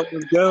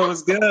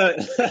 What's good?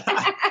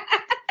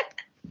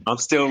 I'm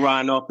still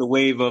riding off the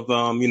wave of,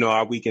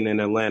 our weekend in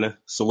Atlanta.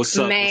 So what's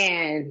up?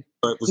 Man,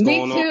 what's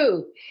going on? Me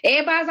too.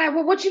 Everybody's like,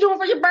 well, what you doing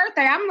for your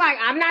birthday? I'm like,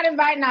 I'm not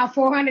inviting all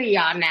 400 of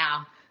y'all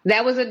now.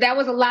 That was a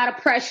lot of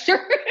pressure.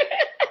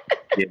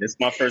 Yeah,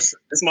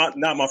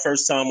 not my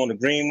first time on the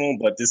green room,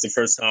 but this is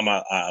the first time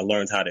I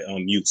learned how to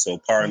unmute. So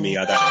pardon me,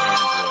 I got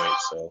an Android,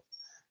 so.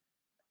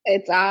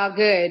 It's all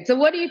good. So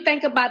what do you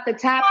think about the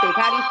topic?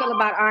 How do you feel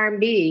about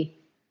R&B?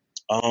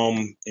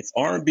 If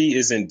R&B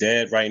isn't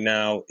dead right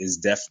now, is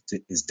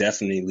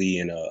definitely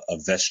in a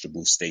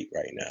vegetable state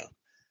right now.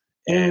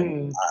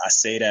 And I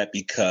say that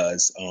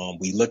because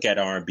we look at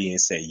R&B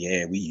and say,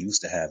 yeah, we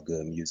used to have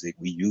good music.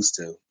 We used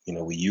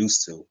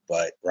to.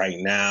 But right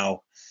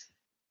now,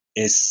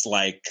 it's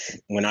like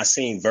when I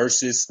seen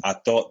Versus, I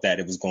thought that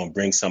it was going to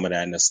bring some of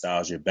that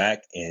nostalgia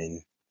back.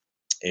 And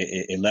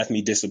it left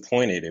me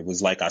disappointed. It was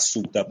like I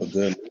souped up a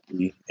good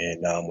movie.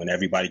 And when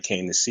everybody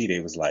came to see, they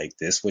was like,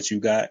 this what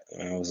you got?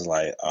 And I was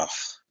like, ugh.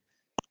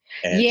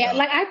 Yeah,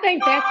 I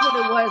think that's what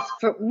it was.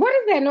 What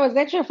is that noise? Is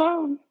that your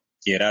phone?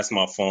 Yeah, that's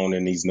my phone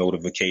and these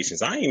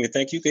notifications. I didn't even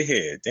think you could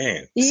hear it.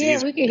 Damn.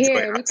 Yeah, we could hear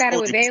it. We thought it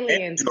was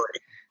aliens.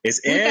 It's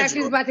we Android. thought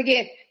you was about to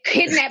get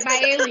kidnapped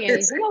by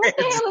aliens. What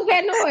the hell is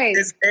that noise?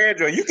 It's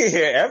Android. You can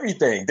hear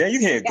everything. Then you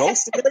can hear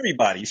ghosts of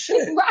everybody.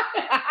 Shit.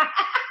 Right.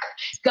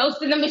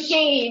 Ghost in the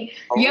machine.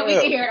 We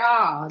can hear it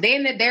all.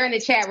 They're in the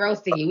chat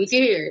roasting you. We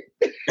can hear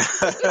it.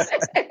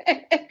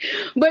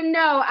 But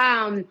no,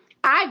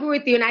 I agree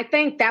with you. And I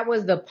think that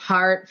was the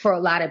part for a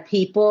lot of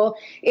people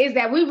is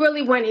that we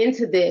really went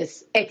into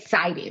this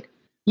excited.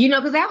 You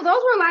know, because those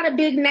were a lot of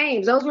big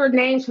names. Those were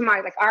names from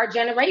our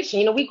generation.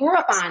 You know, we grew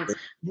up on,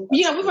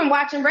 we've been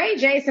watching Ray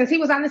J since he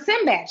was on the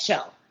Sinbad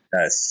show.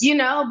 Yes. You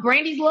know,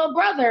 Brandy's little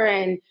brother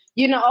and,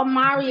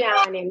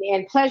 Omarion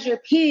and Pleasure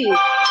P.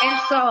 And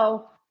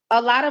so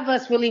a lot of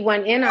us really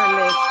went in on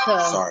this.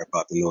 Sorry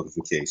about the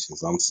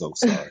notifications. I'm so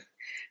sorry.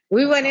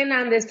 We went in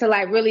on this to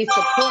really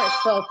support.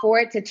 So for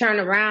it to turn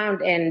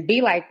around and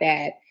be like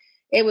that,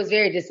 it was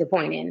very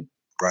disappointing.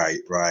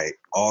 Right.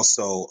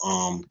 Also,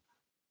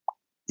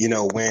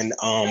 when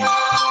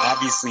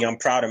obviously I'm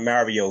proud of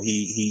Mario.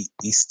 He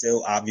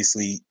still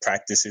obviously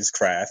practices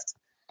craft.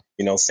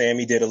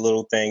 Sammy did a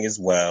little thing as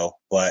well,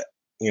 but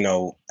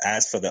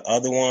as for the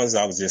other ones,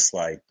 I was just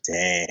like,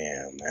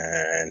 damn,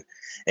 man.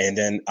 And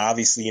then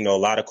obviously, a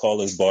lot of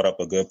callers brought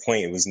up a good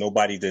point. It was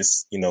nobody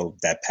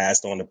that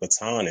passed on the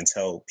baton and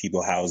tell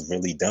people how it's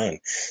really done.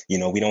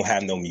 We don't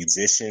have no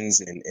musicians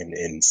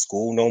in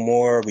school no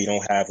more. We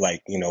don't have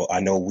I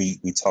know we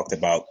talked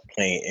about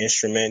playing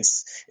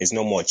instruments. There's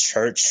no more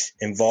church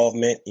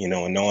involvement,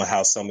 and knowing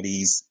how some of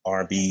these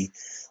R&B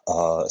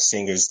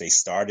singers, they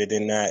started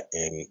in that,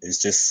 and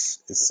it's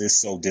just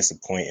so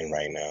disappointing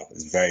right now.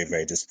 It's very,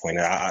 very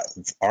disappointing.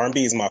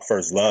 R&B is my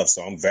first love,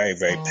 so I'm very,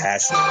 very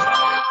passionate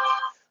about it.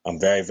 I'm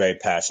very, very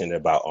passionate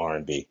about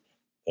R&B,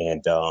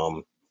 and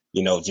I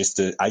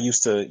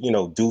used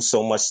to do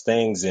so much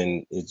things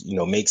and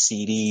make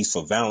CDs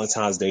for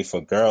Valentine's Day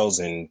for girls,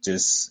 and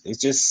this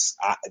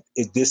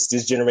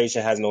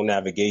generation has no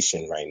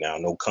navigation right now,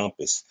 no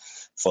compass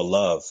for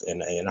love,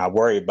 and I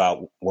worry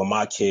about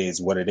my kids,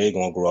 what are they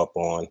going to grow up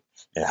on,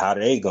 and how are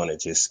they going to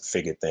just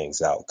figure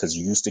things out? Because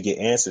you used to get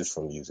answers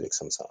from music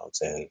sometimes,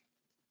 and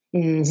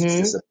it's just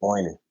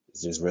disappointing.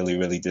 It's just really,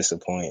 really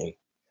disappointing.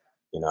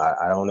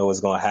 I don't know what's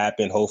going to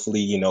happen.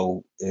 Hopefully,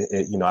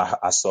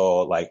 I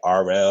saw like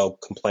RL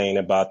complain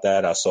about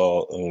that. I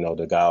saw,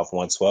 the guy off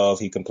 112,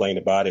 he complained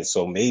about it.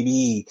 So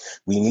maybe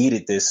we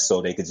needed this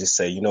so they could just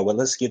say,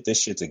 let's get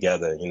this shit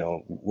together.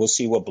 We'll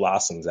see what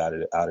blossoms out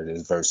of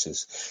this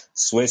versus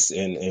Swiss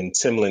and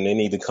Timbaland. They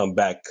need to come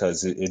back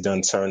because it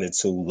done turned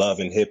into love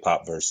and hip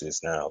hop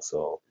versus now.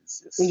 So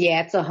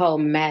it's a whole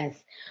mess.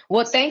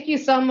 Well, thank you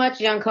so much,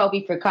 Young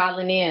Kobe, for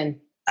calling in.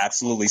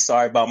 Absolutely.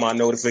 Sorry about my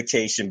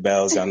notification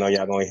bells. I know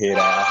y'all going to hear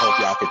that. I hope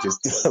y'all could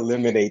just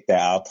eliminate that.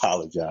 I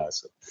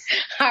apologize.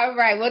 All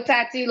right. We'll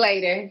talk to you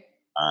later.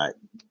 All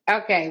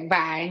right. Okay.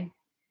 Bye.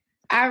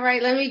 All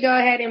right. Let me go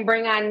ahead and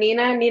bring on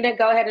Nina. Nina,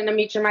 go ahead and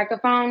unmute your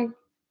microphone.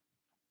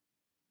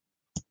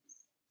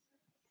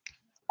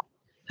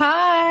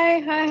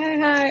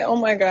 Hi. Oh,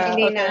 my God. Hey,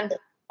 Nina. Okay.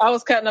 I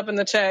was cutting up in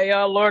the chat.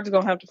 Y'all, Lord's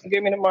going to have to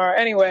forgive me tomorrow.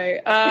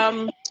 Anyway,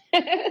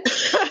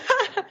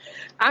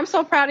 I'm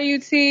so proud of you,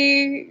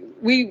 T.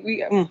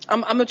 I'm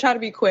gonna try to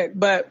be quick,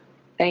 but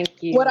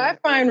thank you. What I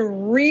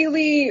find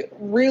really,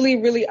 really,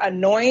 really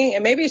annoying,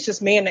 and maybe it's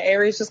just me and the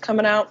Aries just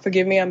coming out.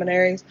 Forgive me, I'm an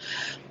Aries.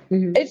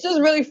 Mm-hmm. It's just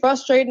really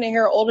frustrating to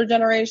hear older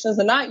generations,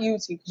 and not you,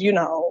 T,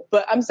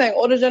 but I'm saying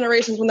older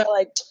generations when they're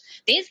like,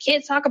 these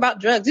kids talk about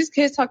drugs, these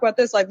kids talk about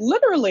this, like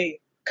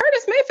literally.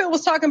 Curtis Mayfield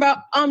was talking about,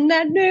 I'm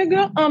that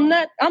nigga, I'm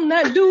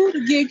that dude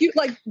to get you.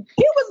 Like, he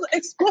was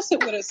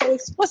explicit with it. So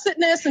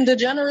explicitness and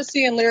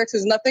degeneracy in lyrics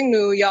is nothing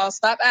new. Y'all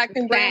stop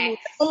acting brand new.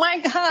 Oh my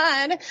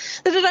God.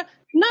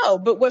 No,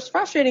 but what's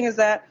frustrating is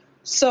that,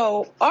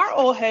 so our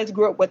old heads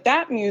grew up with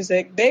that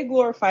music. They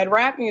glorified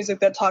rap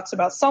music that talks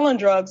about selling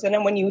drugs. And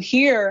then when you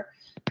hear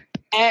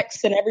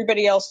X and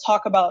everybody else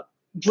talk about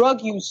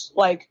drug use,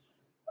 like,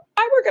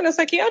 I work in a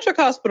psychiatric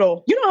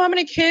hospital. You know how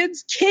many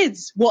kids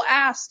will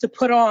ask to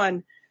put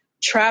on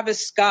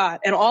Travis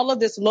Scott and all of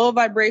this low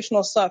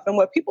vibrational stuff. And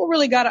what people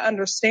really got to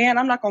understand,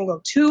 I'm not going to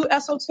go too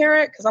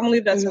esoteric because I'm going to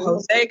leave that to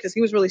Jose because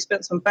he was really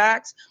spitting some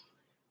facts.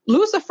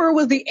 Lucifer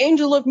was the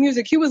angel of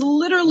music. He was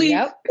literally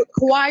the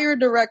choir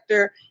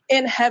director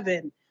in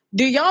heaven.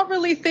 Do y'all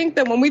really think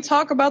that when we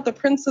talk about the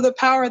prince of the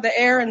power of the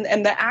air and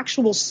the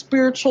actual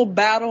spiritual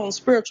battle and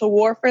spiritual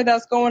warfare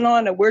that's going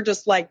on, that we're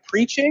just like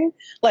preaching?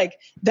 Like,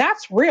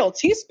 that's real.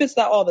 T spits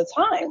that all the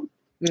time.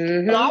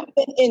 Mm-hmm. And I've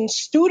been in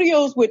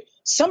studios with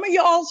some of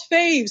y'all's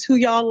faves who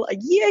y'all like,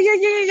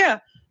 yeah.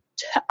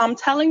 I'm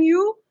telling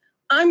you,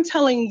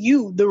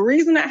 the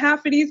reason that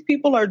half of these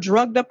people are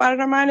drugged up out of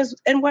their mind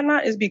and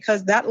whatnot is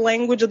because that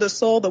language of the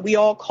soul that we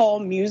all call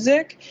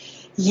music,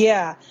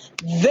 yeah,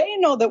 they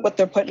know that what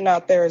they're putting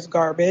out there is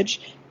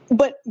garbage,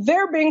 but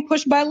they're being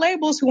pushed by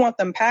labels who want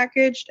them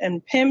packaged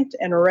and pimped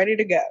and ready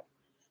to go.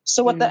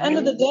 So at the end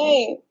of the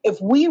day,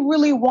 if we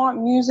really want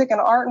music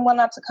and art and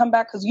whatnot to come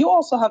back, because you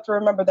also have to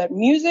remember that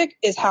music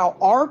is how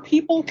our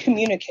people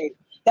communicate.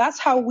 That's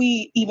how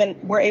we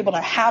even were able to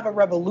have a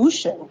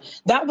revolution.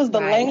 That was the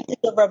language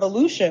of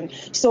revolution.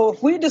 So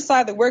if we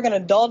decide that we're going to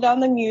dull down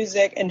the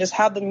music and just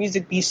have the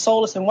music be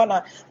soulless and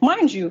whatnot,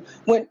 mind you,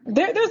 when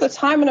there's a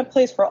time and a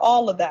place for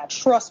all of that.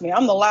 Trust me,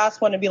 I'm the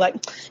last one to be like,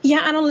 yeah,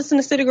 I don't listen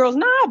to City Girls.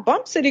 Nah, I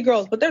bump City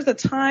Girls, but there's a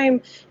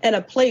time and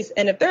a place.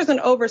 And if there's an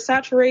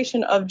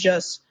oversaturation of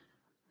just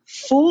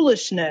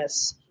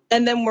foolishness,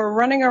 and then we're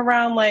running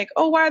around like,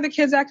 oh, why are the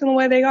kids acting the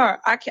way they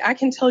are? I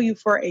can tell you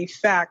for a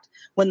fact,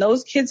 when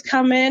those kids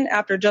come in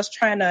after just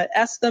trying to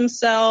S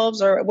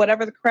themselves or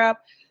whatever the crap,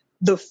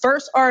 the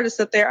first artist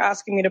that they're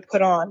asking me to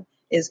put on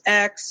is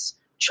X,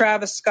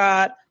 Travis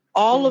Scott,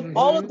 all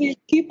of these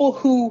people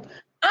who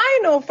I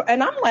know,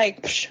 and I'm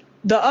like, psh,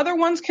 the other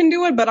ones can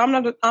do it, but I'm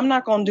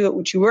not going to do it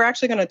with you. We're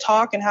actually going to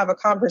talk and have a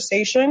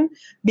conversation,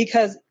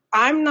 because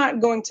I'm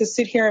not going to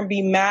sit here and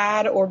be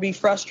mad or be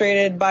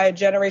frustrated by a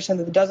generation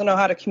that doesn't know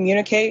how to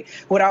communicate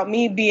without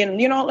me being,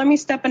 let me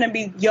step in and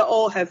be your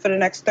old head for the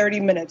next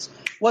 30 minutes.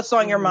 What's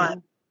on your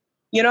mind?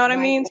 You know what I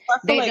mean? So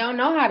they don't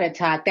know how to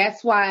talk.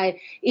 That's why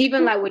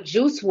even like with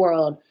Juice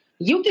WRLD,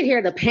 you can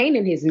hear the pain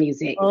in his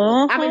music.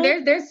 I mean,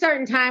 there's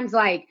certain times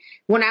like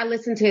when I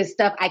listen to his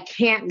stuff, I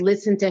can't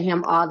listen to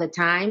him all the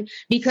time,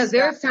 because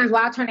there's times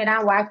where I turn it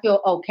on where I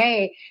feel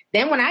okay.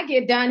 Then when I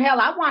get done,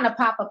 hell, I want to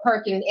pop a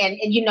perk and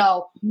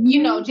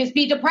just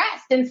be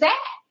depressed and sad.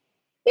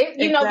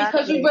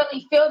 Because you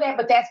really feel that,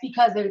 but that's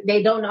because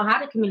they don't know how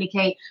to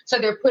communicate. So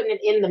they're putting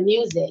it in the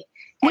music.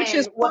 Which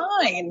is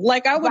fine.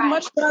 Like, I would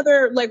much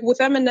rather, like with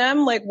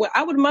Eminem, like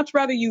I would much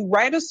rather you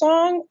write a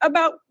song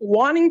about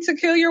wanting to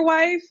kill your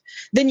wife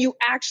than you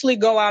actually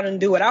go out and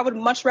do it. I would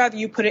much rather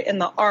you put it in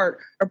the art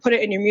or put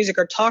it in your music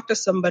or talk to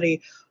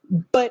somebody.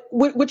 But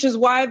which is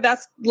why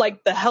that's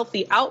like the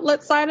healthy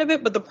outlet side of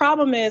it. But the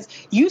problem is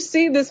you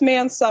see this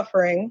man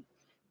suffering,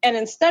 and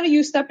instead of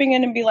you stepping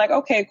in and be like,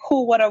 okay,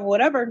 cool,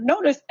 whatever,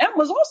 notice M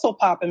was also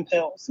popping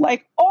pills.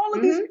 Like, all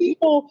of these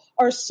people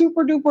are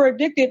super duper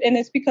addicted. And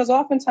it's because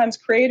oftentimes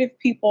creative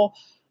people,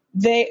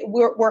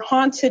 we're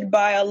haunted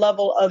by a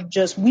level of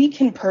just, we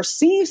can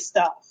perceive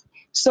stuff.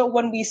 So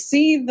when we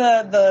see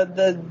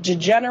the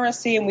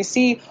degeneracy and we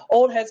see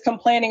old heads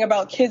complaining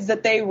about kids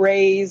that they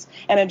raise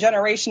and a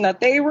generation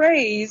that they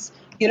raise,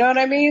 you know what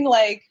I mean?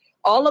 Like,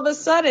 all of a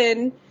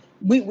sudden,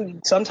 we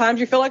sometimes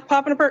you feel like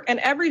popping a perk, and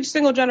every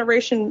single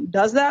generation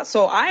does that.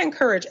 So I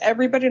encourage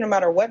everybody, no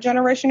matter what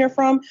generation you're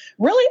from,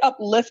 really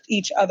uplift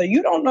each other.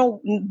 You don't know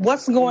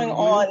what's going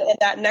on in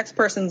that next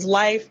person's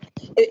life.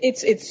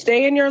 It's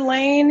stay in your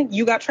lane.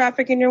 You got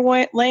traffic in your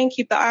lane,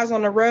 keep the eyes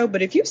on the road.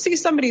 But if you see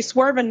somebody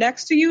swerving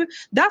next to you,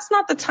 that's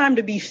not the time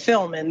to be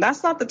filming.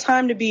 That's not the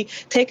time to be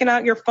taking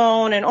out your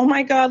phone and, oh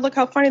my God, look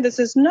how funny this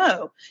is.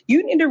 No,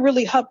 you need to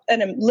really help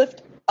and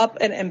lift up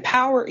and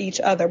empower each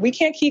other. We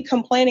can't keep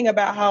complaining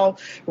about how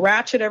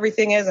ratchet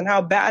everything is and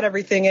how bad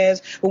everything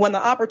is. But when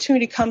the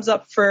opportunity comes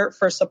up for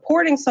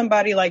supporting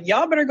somebody, like,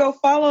 y'all better go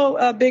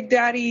follow Big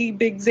Daddy,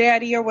 Big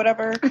Zaddy, or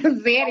whatever.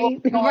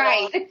 Zaddy,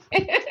 right.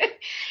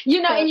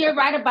 You know, and you're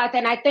right about that.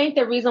 And I think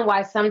the reason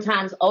why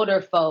sometimes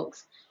older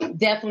folks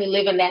definitely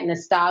live in that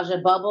nostalgia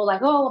bubble,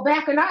 like, oh,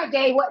 back in our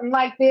day, wasn't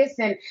like this,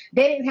 and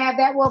they didn't have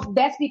that. Well,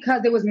 that's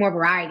because there was more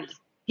variety.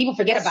 People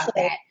forget about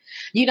that.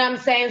 You know what I'm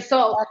saying?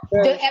 So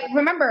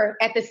remember,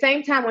 at the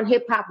same time when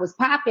hip hop was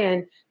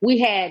popping, we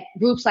had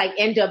groups like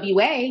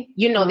NWA.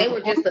 You know, they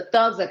were just the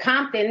thugs of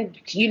Compton.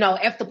 You know,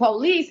 F the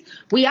police.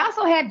 We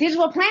also had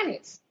Digital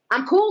Planets.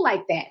 I'm cool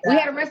like that. We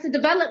had Arrested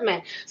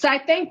Development. So I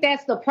think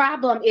that's the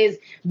problem. Is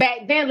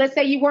back then, let's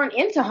say you weren't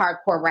into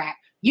hardcore rap,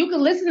 you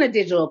could listen to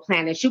Digital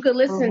Planets. You could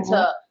listen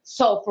to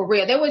Soul for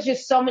Real. There was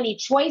just so many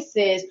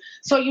choices.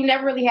 So you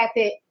never really had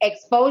to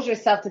expose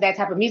yourself to that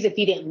type of music if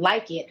you didn't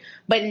like it.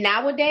 But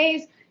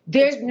nowadays,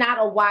 there's not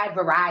a wide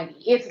variety.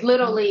 It's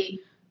literally,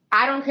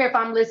 I don't care if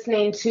I'm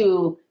listening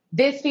to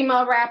this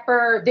female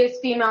rapper, this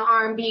female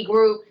R&B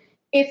group.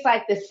 It's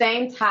like the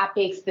same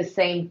topics, the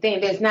same thing.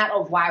 There's not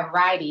a wide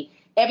variety.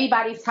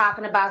 Everybody's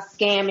talking about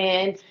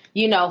scamming,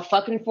 you know,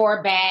 fucking for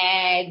a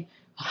bag,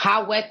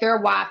 how wet their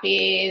wop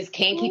is,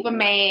 can't keep a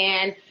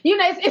man. You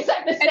know, it's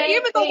like the same And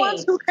even thing. the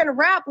ones who can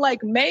rap,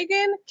 like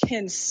Megan,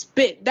 can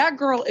spit. That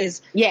girl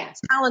is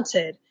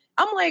talented.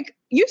 I'm like,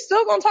 you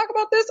still gonna talk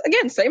about this?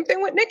 Again, same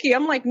thing with Nicki.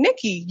 I'm like,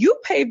 Nicki, you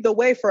paved the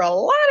way for a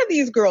lot of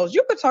these girls.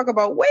 You could talk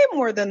about way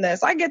more than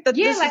this. I get that.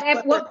 Yeah, this like is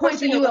at what point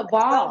do you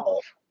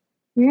evolve?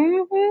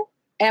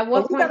 At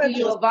what point do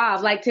you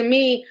evolve? Like, to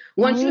me,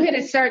 once you hit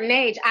a certain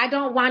age, I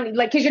don't want,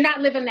 like, because you're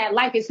not living that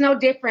life. It's no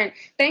different.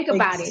 Think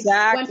about it.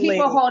 When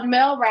people hold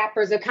male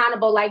rappers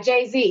accountable, like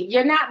Jay-Z,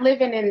 you're not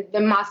living in the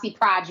Mossy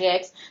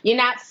Projects. You're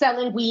not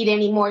selling weed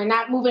anymore. You're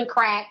not moving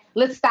crack.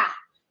 Let's stop.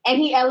 And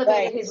he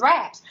elevated his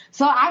raps.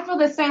 So I feel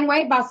the same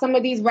way about some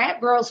of these rap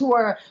girls who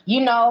are,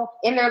 you know,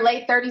 in their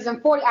late 30s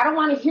and 40s. I don't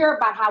want to hear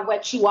about how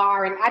wet you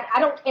are. And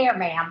I don't care,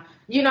 ma'am.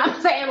 You know what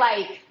I'm saying?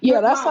 Like,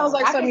 that sounds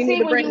like something you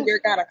need to bring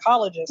your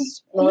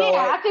gynecologist.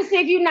 I could see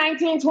if you're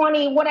 19,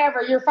 20,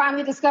 whatever, you're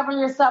finally discovering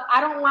yourself. I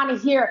don't want to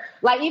hear,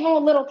 like, even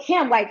with Lil'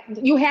 Kim, like,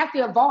 you have to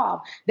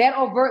evolve. That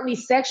overtly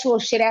sexual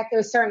shit after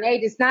a certain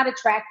age, it's not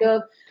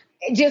attractive.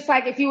 Just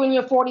like if you in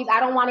your 40s,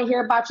 I don't want to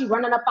hear about you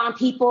running up on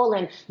people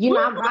and, you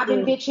know, I'm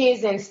robbing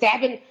bitches and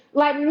stabbing.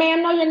 Like,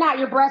 man, no, you're not.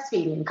 You're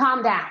breastfeeding.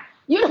 Calm down.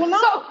 You know,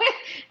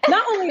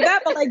 not only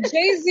that, but like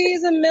Jay-Z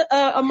is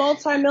a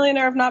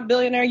multi-millionaire, if not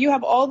billionaire. You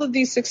have all of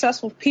these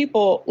successful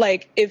people.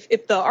 Like,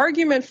 if the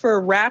argument for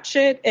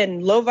ratchet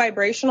and low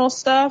vibrational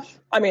stuff,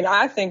 I mean,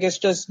 I think it's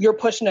just you're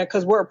pushing it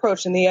because we're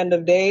approaching the end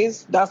of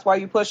days. That's why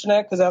you're pushing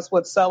it, because that's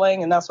what's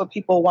selling and that's what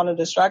people want to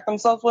distract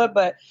themselves with.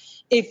 But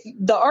if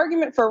the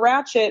argument for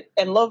ratchet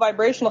and low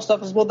vibrational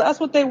stuff is, well, that's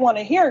what they want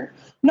to hear.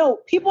 No,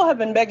 people have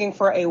been begging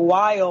for a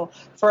while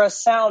for a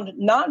sound,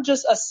 not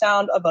just a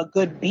sound of a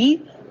good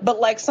beat, but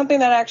like something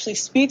that actually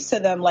speaks to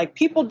them. Like,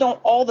 people don't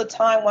all the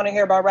time want to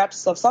hear about ratchet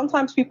stuff.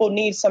 Sometimes people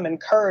need some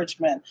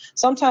encouragement.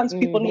 Sometimes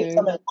people need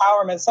some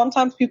empowerment.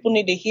 Sometimes people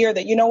need to hear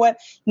that, you know what?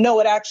 No,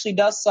 it actually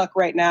does suck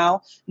right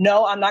now.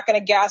 No, I'm not going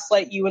to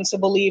gaslight you into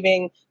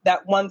believing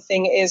that one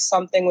thing is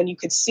something when you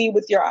could see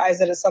with your eyes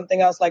that it's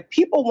something else. Like,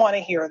 people want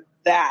to hear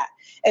that.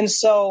 And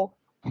so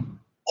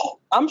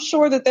I'm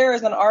sure that there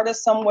is an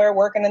artist somewhere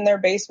working in their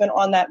basement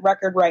on that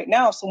record right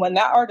now. So when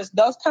that artist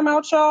does come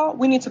out, y'all,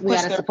 we need to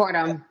push their support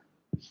them.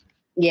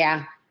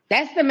 Yeah,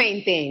 that's the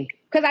main thing.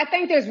 Because I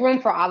think there's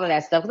room for all of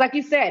that stuff. Like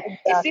you said,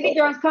 if City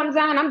Girls comes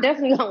on, I'm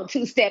definitely going to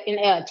two-step and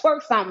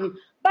twerk something.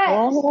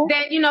 But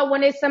then, you know,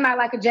 when it's somebody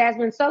like a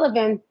Jasmine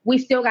Sullivan, we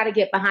still got to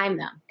get behind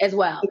them as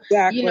well.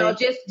 Exactly. You know,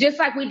 just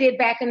like we did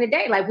back in the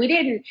day. Like, we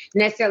didn't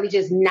necessarily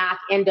just knock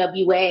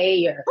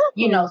NWA or,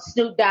 you know,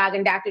 Snoop Dogg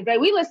and Dr. Dre.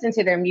 We listened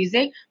to their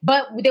music,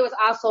 but there was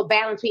also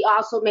balance. We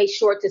also made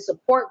sure to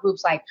support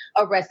groups like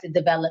Arrested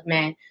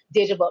Development,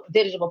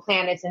 Digital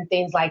Planets, and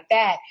things like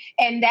that.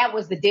 And that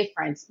was the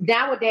difference.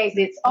 Nowadays,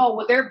 it's, oh,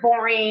 well, they're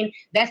boring.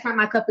 That's not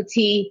my cup of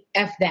tea.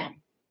 F them.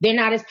 They're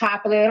not as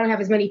popular. They don't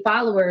have as many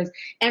followers.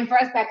 And for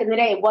us back in the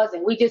day, it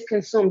wasn't. We just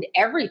consumed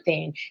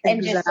everything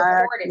and just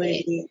supported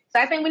it. So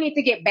I think we need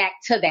to get back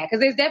to that,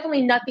 because there's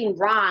definitely nothing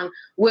wrong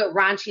with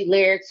raunchy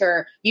lyrics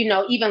or, you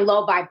know, even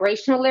low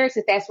vibrational lyrics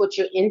if that's what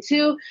you're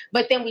into.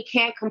 But then we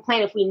can't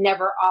complain if we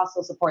never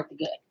also support the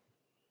good.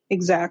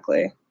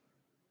 Exactly.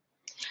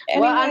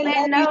 Well, on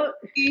that note,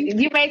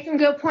 you made some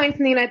good points,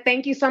 Nina.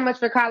 Thank you so much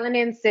for calling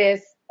in,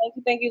 sis.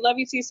 Thank you. Love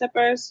you, Tea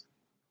Sippers.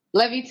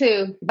 Love you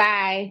too.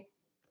 Bye.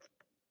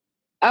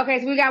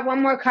 Okay, so we got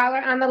one more caller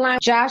on the line.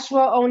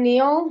 Joshua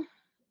O'Neill,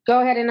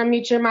 go ahead and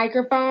unmute your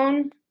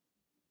microphone.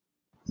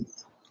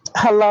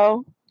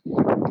 Hello.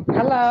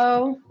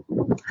 Hello.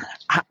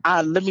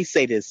 Let me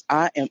say this.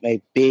 I am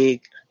a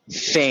big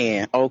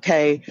fan,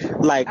 okay?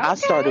 Like, I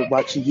started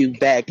watching you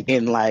back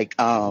in, like,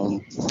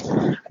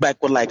 back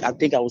when, like, I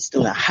think I was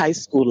still in high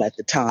school at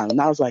the time. And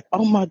I was like,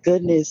 oh, my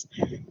goodness,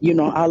 you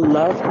know, I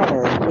love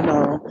her, you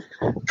know,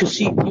 because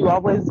you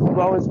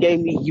always gave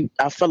me,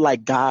 I feel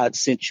like God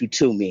sent you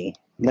to me.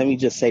 Let me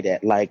just say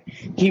that. Like,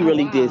 he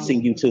really did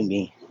send you to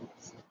me.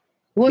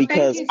 Well,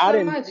 because thank you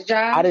so much,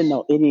 Josh. I didn't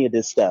know any of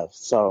this stuff.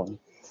 So,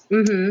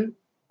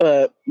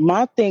 but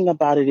my thing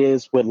about it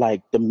is with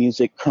like the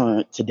music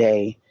current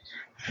today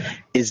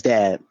is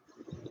that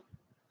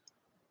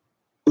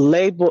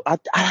label. I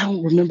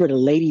don't remember the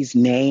lady's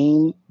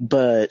name,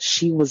 but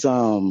she was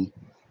I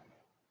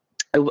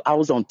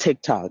was on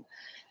TikTok,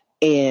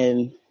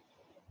 and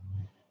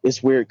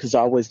it's weird because it's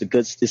always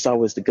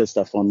the good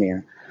stuff on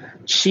there.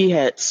 She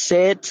had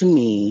said to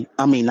me,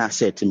 I mean, not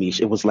said to me,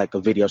 it was like a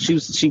video.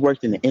 She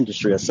worked in the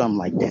industry or something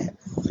like that.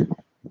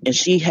 And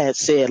she had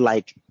said,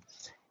 like,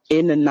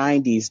 in the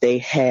 90s, they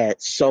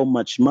had so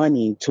much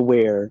money to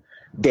where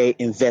they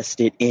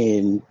invested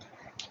in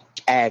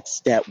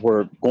acts that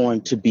were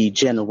going to be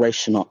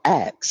generational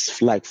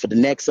acts, like for the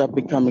next up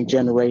and coming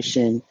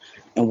generation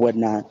and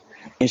whatnot.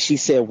 And she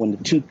said when the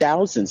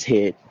 2000s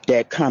hit,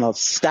 that kind of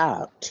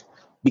stopped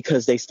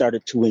because they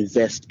started to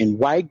invest in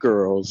white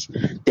girls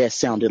that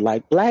sounded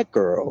like black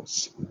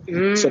girls.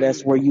 So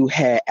that's where you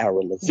had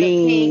Avril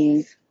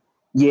Lavigne.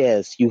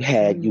 Yes, you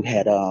had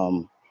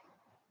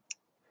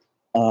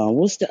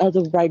what's the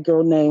other white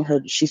girl name?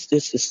 She's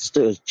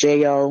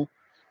JoJo.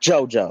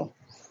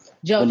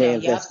 When they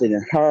invested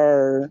in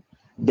her,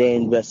 they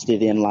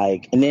invested in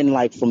and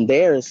then from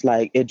there it's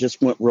like it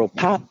just went real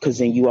pop because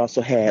then you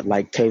also had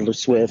like Taylor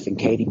Swift and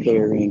Katy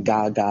Perry and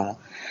Gaga.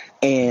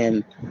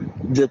 And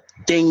the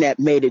thing that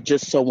made it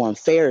just so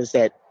unfair is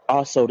that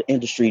also the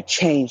industry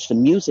changed the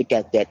music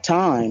at that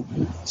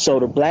time,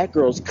 so the black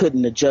girls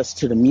couldn't adjust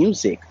to the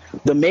music.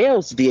 The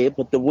males did,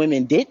 but the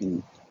women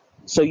didn't.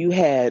 So you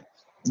had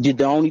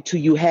the only two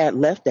you had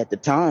left at the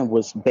time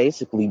was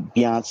basically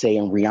Beyonce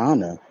and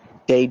Rihanna.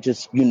 They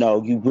just,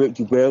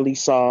 you rarely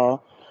saw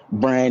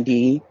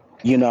Brandy.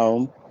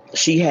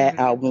 She had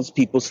albums,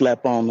 people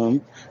slept on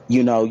them.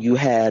 You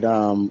had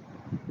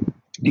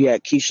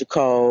Keisha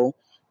Cole.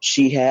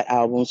 She had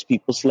albums,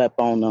 people slept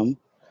on them.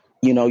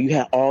 You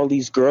had all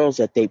these girls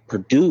that they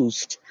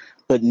produced,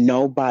 but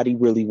nobody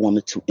really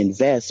wanted to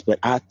invest. But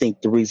I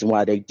think the reason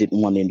why they didn't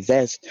want to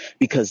invest,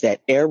 because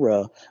that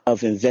era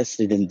of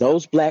investing in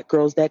those black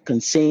girls that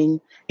can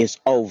sing is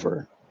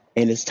over.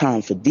 And it's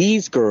time for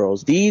these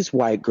girls, these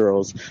white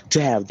girls,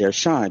 to have their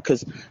shine.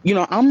 Because,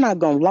 I'm not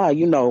going to lie,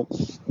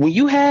 when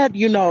you had,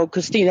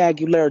 Christina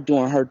Aguilera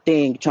doing her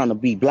thing, trying to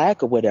be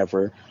black or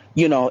whatever,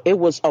 it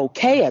was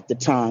okay at the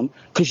time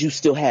because you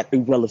still had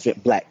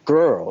irrelevant black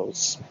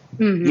girls.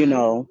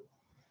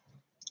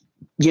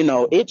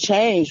 It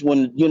changed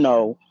when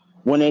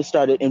they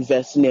started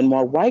investing in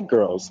more white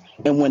girls.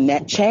 And when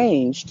that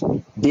changed,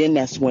 then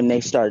that's when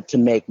they started to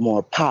make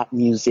more pop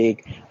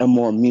music and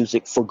more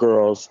music for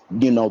girls,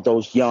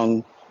 those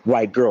young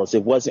white girls.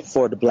 It wasn't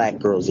for the black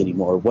girls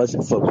anymore. It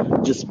wasn't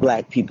for just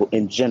black people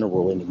in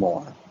general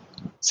anymore.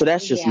 So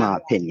that's just my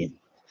opinion.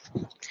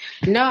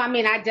 No, I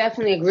mean, I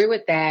definitely agree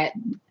with that.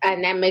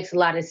 And that makes a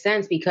lot of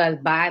sense because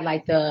by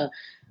like the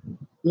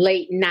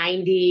late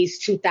 90s,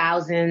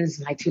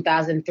 2000s, like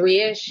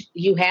 2003-ish,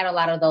 you had a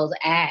lot of those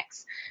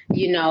acts,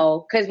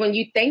 because when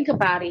you think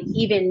about it,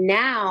 even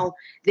now,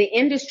 the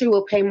industry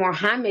will pay more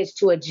homage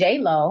to a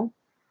J-Lo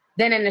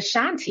than an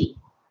Ashanti.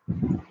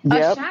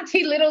 Yep.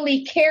 Ashanti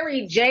literally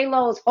carried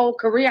J-Lo's whole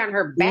career on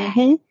her back,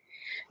 and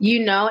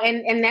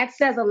that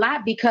says a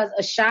lot because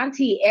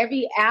Ashanti,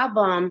 every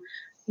album,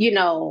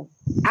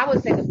 I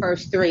would say the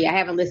first three, I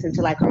haven't listened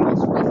to like her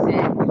most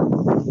recent,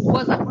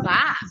 was a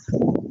bop.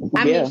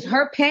 I mean,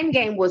 her pen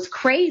game was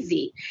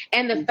crazy.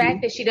 And the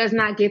fact that she does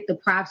not get the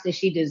props that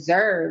she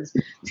deserves,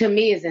 to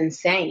me, is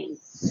insane.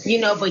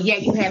 But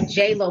yet you have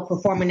J-Lo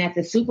performing at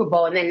the Super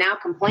Bowl and then now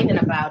complaining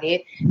about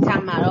it,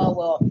 talking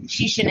about,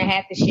 she shouldn't have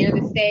had to share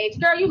the stage.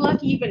 Girl, you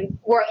lucky you even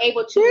were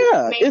able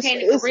to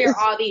maintain a career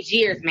all these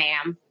years,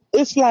 ma'am.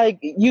 It's like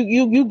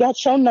you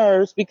got your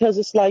nerves because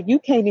it's like you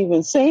can't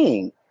even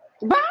sing.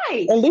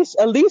 Right. At least,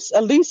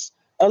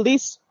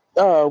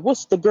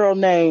 what's the girl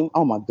name?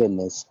 Oh, my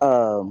goodness.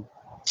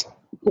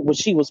 When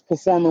she was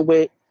performing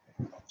with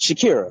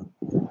Shakira,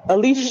 at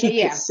least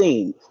she could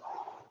sing.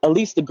 At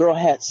least the girl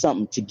had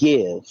something to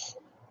give.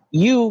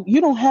 You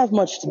don't have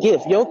much to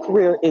give. Your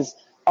career has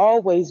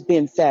always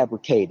been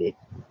fabricated,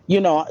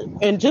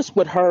 and just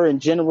with her in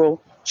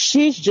general,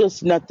 she's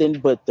just nothing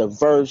but the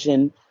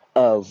version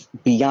of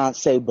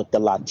Beyonce, but the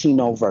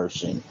Latino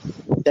version.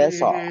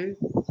 That's all.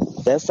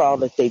 That's all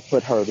that they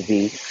put her to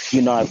be.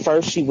 At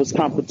first she was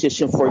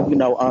competition for,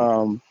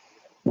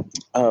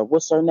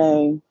 what's her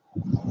name?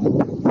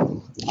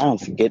 I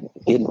don't forget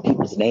getting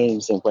people's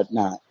names and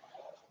whatnot.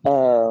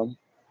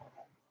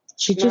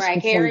 She just Mariah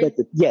Carey?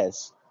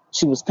 Yes.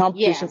 She was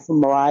competition for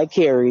Mariah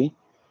Carey.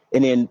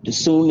 And then as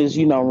soon as,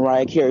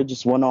 Mariah Carey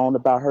just went on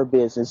about her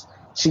business,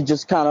 she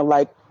just kind of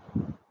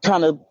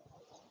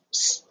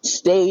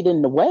stayed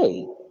in the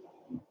way.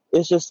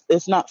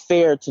 It's not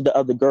fair to the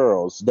other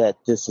girls that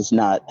this is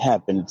not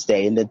happening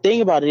today. And the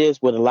thing about it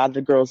is with a lot of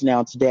the girls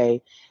now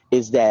today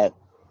is that,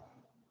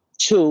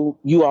 too,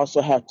 you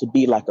also have to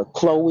be like a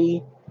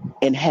Chloe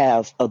and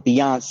have a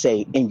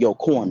Beyonce in your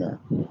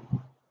corner.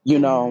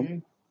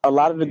 A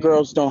lot of the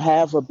girls don't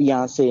have a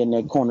Beyonce in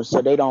their corner,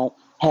 so they don't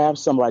have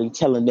somebody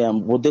telling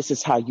them, well, this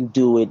is how you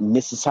do it, and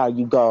this is how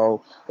you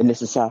go, and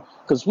this is how,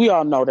 because we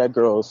all know that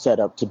girl is set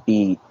up to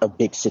be a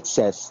big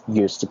success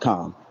years to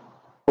come.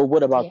 But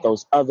what about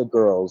those other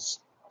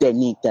girls that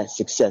need that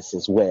success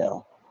as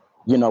well?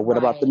 What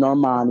about the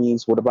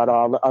Normanis? What about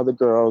all the other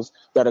girls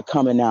that are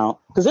coming out?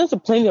 Because there's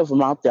plenty of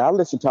them out there. I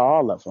listen to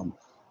all of them.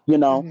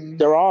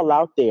 They're all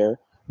out there,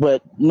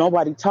 but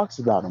nobody talks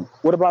about them.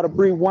 What about a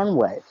Bree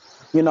Runway?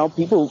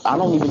 People, I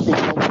don't even think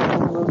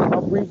nobody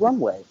knows Bree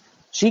Runway.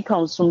 She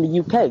comes from the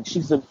UK.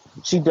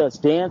 She does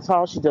dance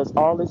hall. She does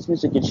all this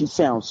music, and she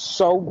sounds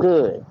so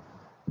good.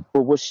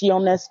 But was she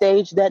on that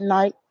stage that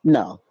night?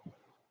 No.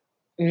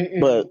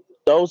 But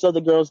those other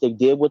girls, they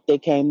did what they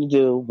came to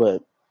do.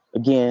 But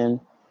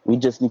again, we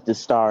just need to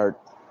start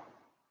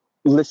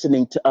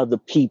listening to other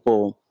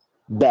people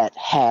that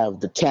have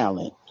the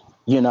talent.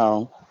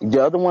 The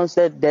other ones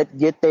that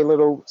get their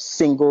little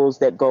singles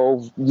that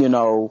go,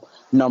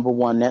 number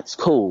one, that's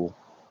cool.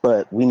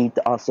 But we need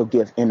to also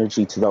give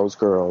energy to those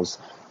girls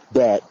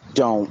that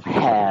don't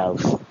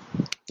have,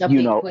 a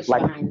big push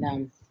behind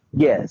them.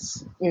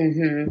 Yes.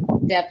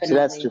 Definitely. So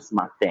that's just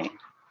my thing.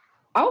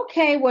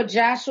 Okay, well,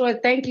 Joshua,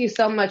 thank you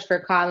so much for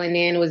calling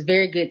in. It was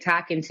very good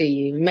talking to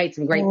you. You made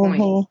some great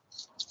points.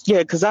 Yeah,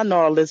 because I know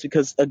all this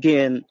because,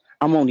 again,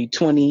 I'm only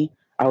 20.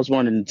 I was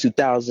born in the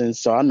 2000s,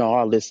 so I know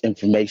all this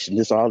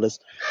information. All this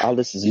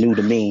is new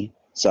to me.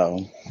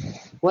 So.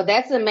 Well,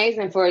 that's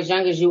amazing. For as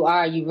young as you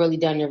are, you've really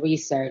done your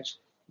research.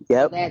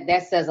 Yep. So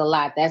that says a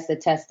lot. That's a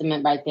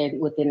testament right there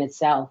within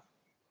itself.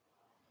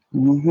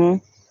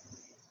 All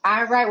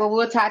right. Well,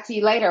 we'll talk to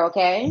you later,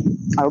 okay?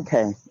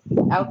 Okay.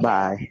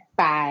 Bye.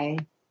 Bye.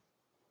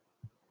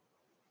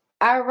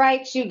 All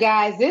right, you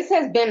guys. This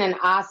has been an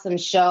awesome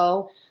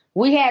show.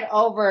 We had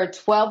over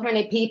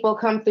 1,200 people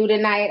come through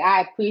tonight.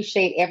 I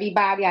appreciate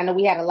everybody. I know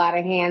we had a lot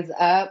of hands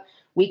up.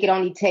 We could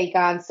only take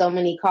on so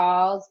many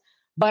calls.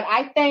 But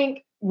I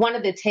think one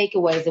of the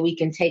takeaways that we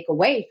can take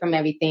away from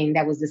everything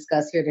that was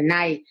discussed here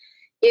tonight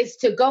is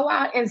to go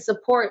out and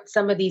support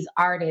some of these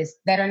artists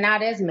that are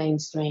not as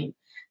mainstream,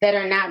 that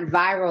are not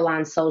viral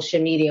on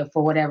social media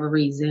for whatever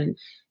reason.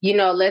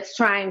 Let's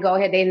try and go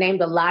ahead. They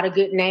named a lot of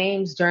good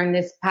names during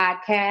this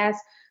podcast.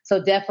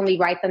 So definitely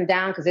write them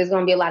down because there's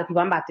going to be a lot of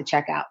people I'm about to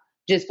check out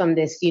just from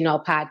this,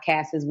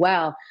 podcast as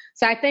well.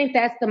 So I think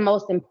that's the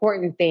most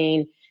important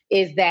thing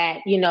is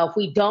that, if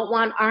we don't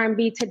want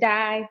R&B to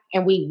die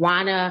and we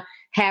want to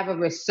have a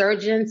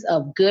resurgence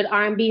of good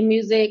R&B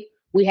music,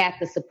 we have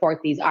to support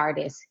these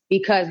artists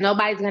because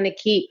nobody's going to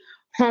keep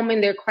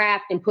honing their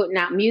craft and putting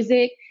out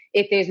music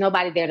if there's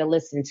nobody there to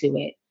listen to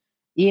it.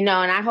 And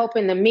I hope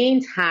in the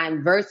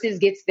meantime, Versus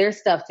gets their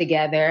stuff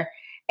together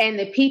and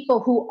the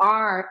people who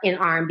are in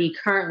R&B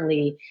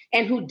currently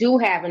and who do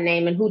have a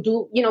name and who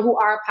do, who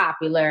are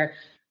popular,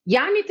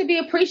 y'all need to be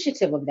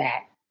appreciative of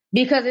that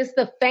because it's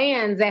the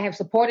fans that have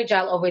supported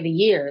y'all over the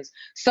years.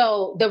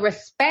 So the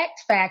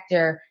respect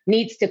factor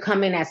needs to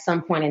come in at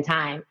some point in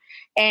time.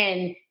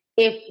 And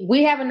if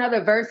we have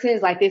another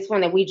Versus like this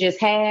one that we just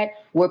had,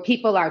 where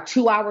people are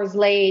 2 hours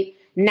late,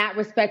 not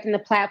respecting the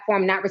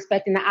platform, not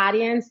respecting the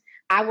audience,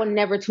 I will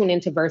never tune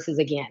into Versus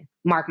again.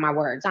 Mark my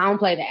words. I don't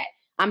play that.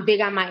 I'm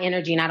big on my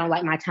energy and I don't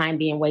like my time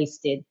being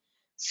wasted.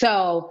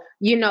 So,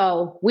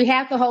 we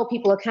have to hold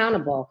people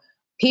accountable.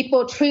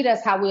 People treat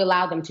us how we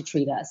allow them to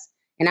treat us.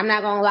 And I'm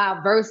not going to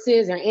allow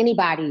Versus or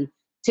anybody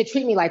to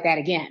treat me like that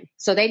again.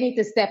 So they need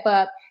to step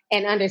up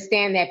and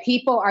understand that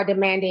people are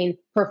demanding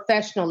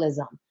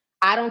professionalism.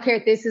 I don't care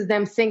if this is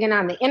them singing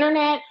on the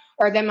internet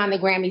or them on the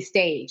Grammy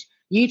stage.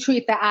 You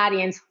treat the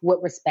audience with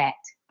respect.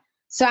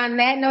 So on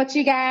that note,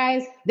 you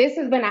guys, this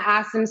has been an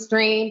awesome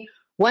stream.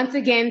 Once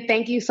again,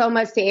 thank you so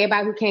much to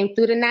everybody who came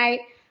through tonight.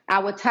 I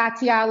will talk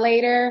to y'all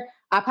later.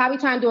 I'll probably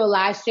try and do a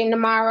live stream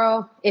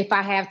tomorrow if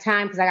I have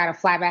time because I got to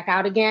fly back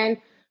out again.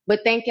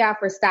 But thank y'all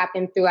for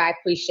stopping through. I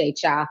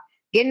appreciate y'all.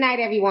 Good night,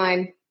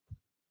 everyone.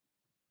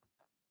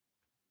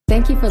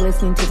 Thank you for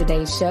listening to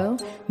today's show.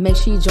 Make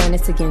sure you join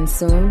us again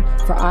soon.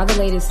 For all the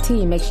latest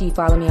tea, make sure you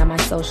follow me on my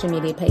social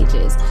media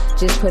pages.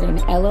 Just put in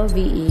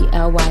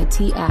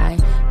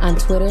LOVELYTI on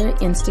Twitter,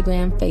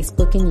 Instagram,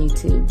 Facebook, and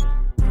YouTube.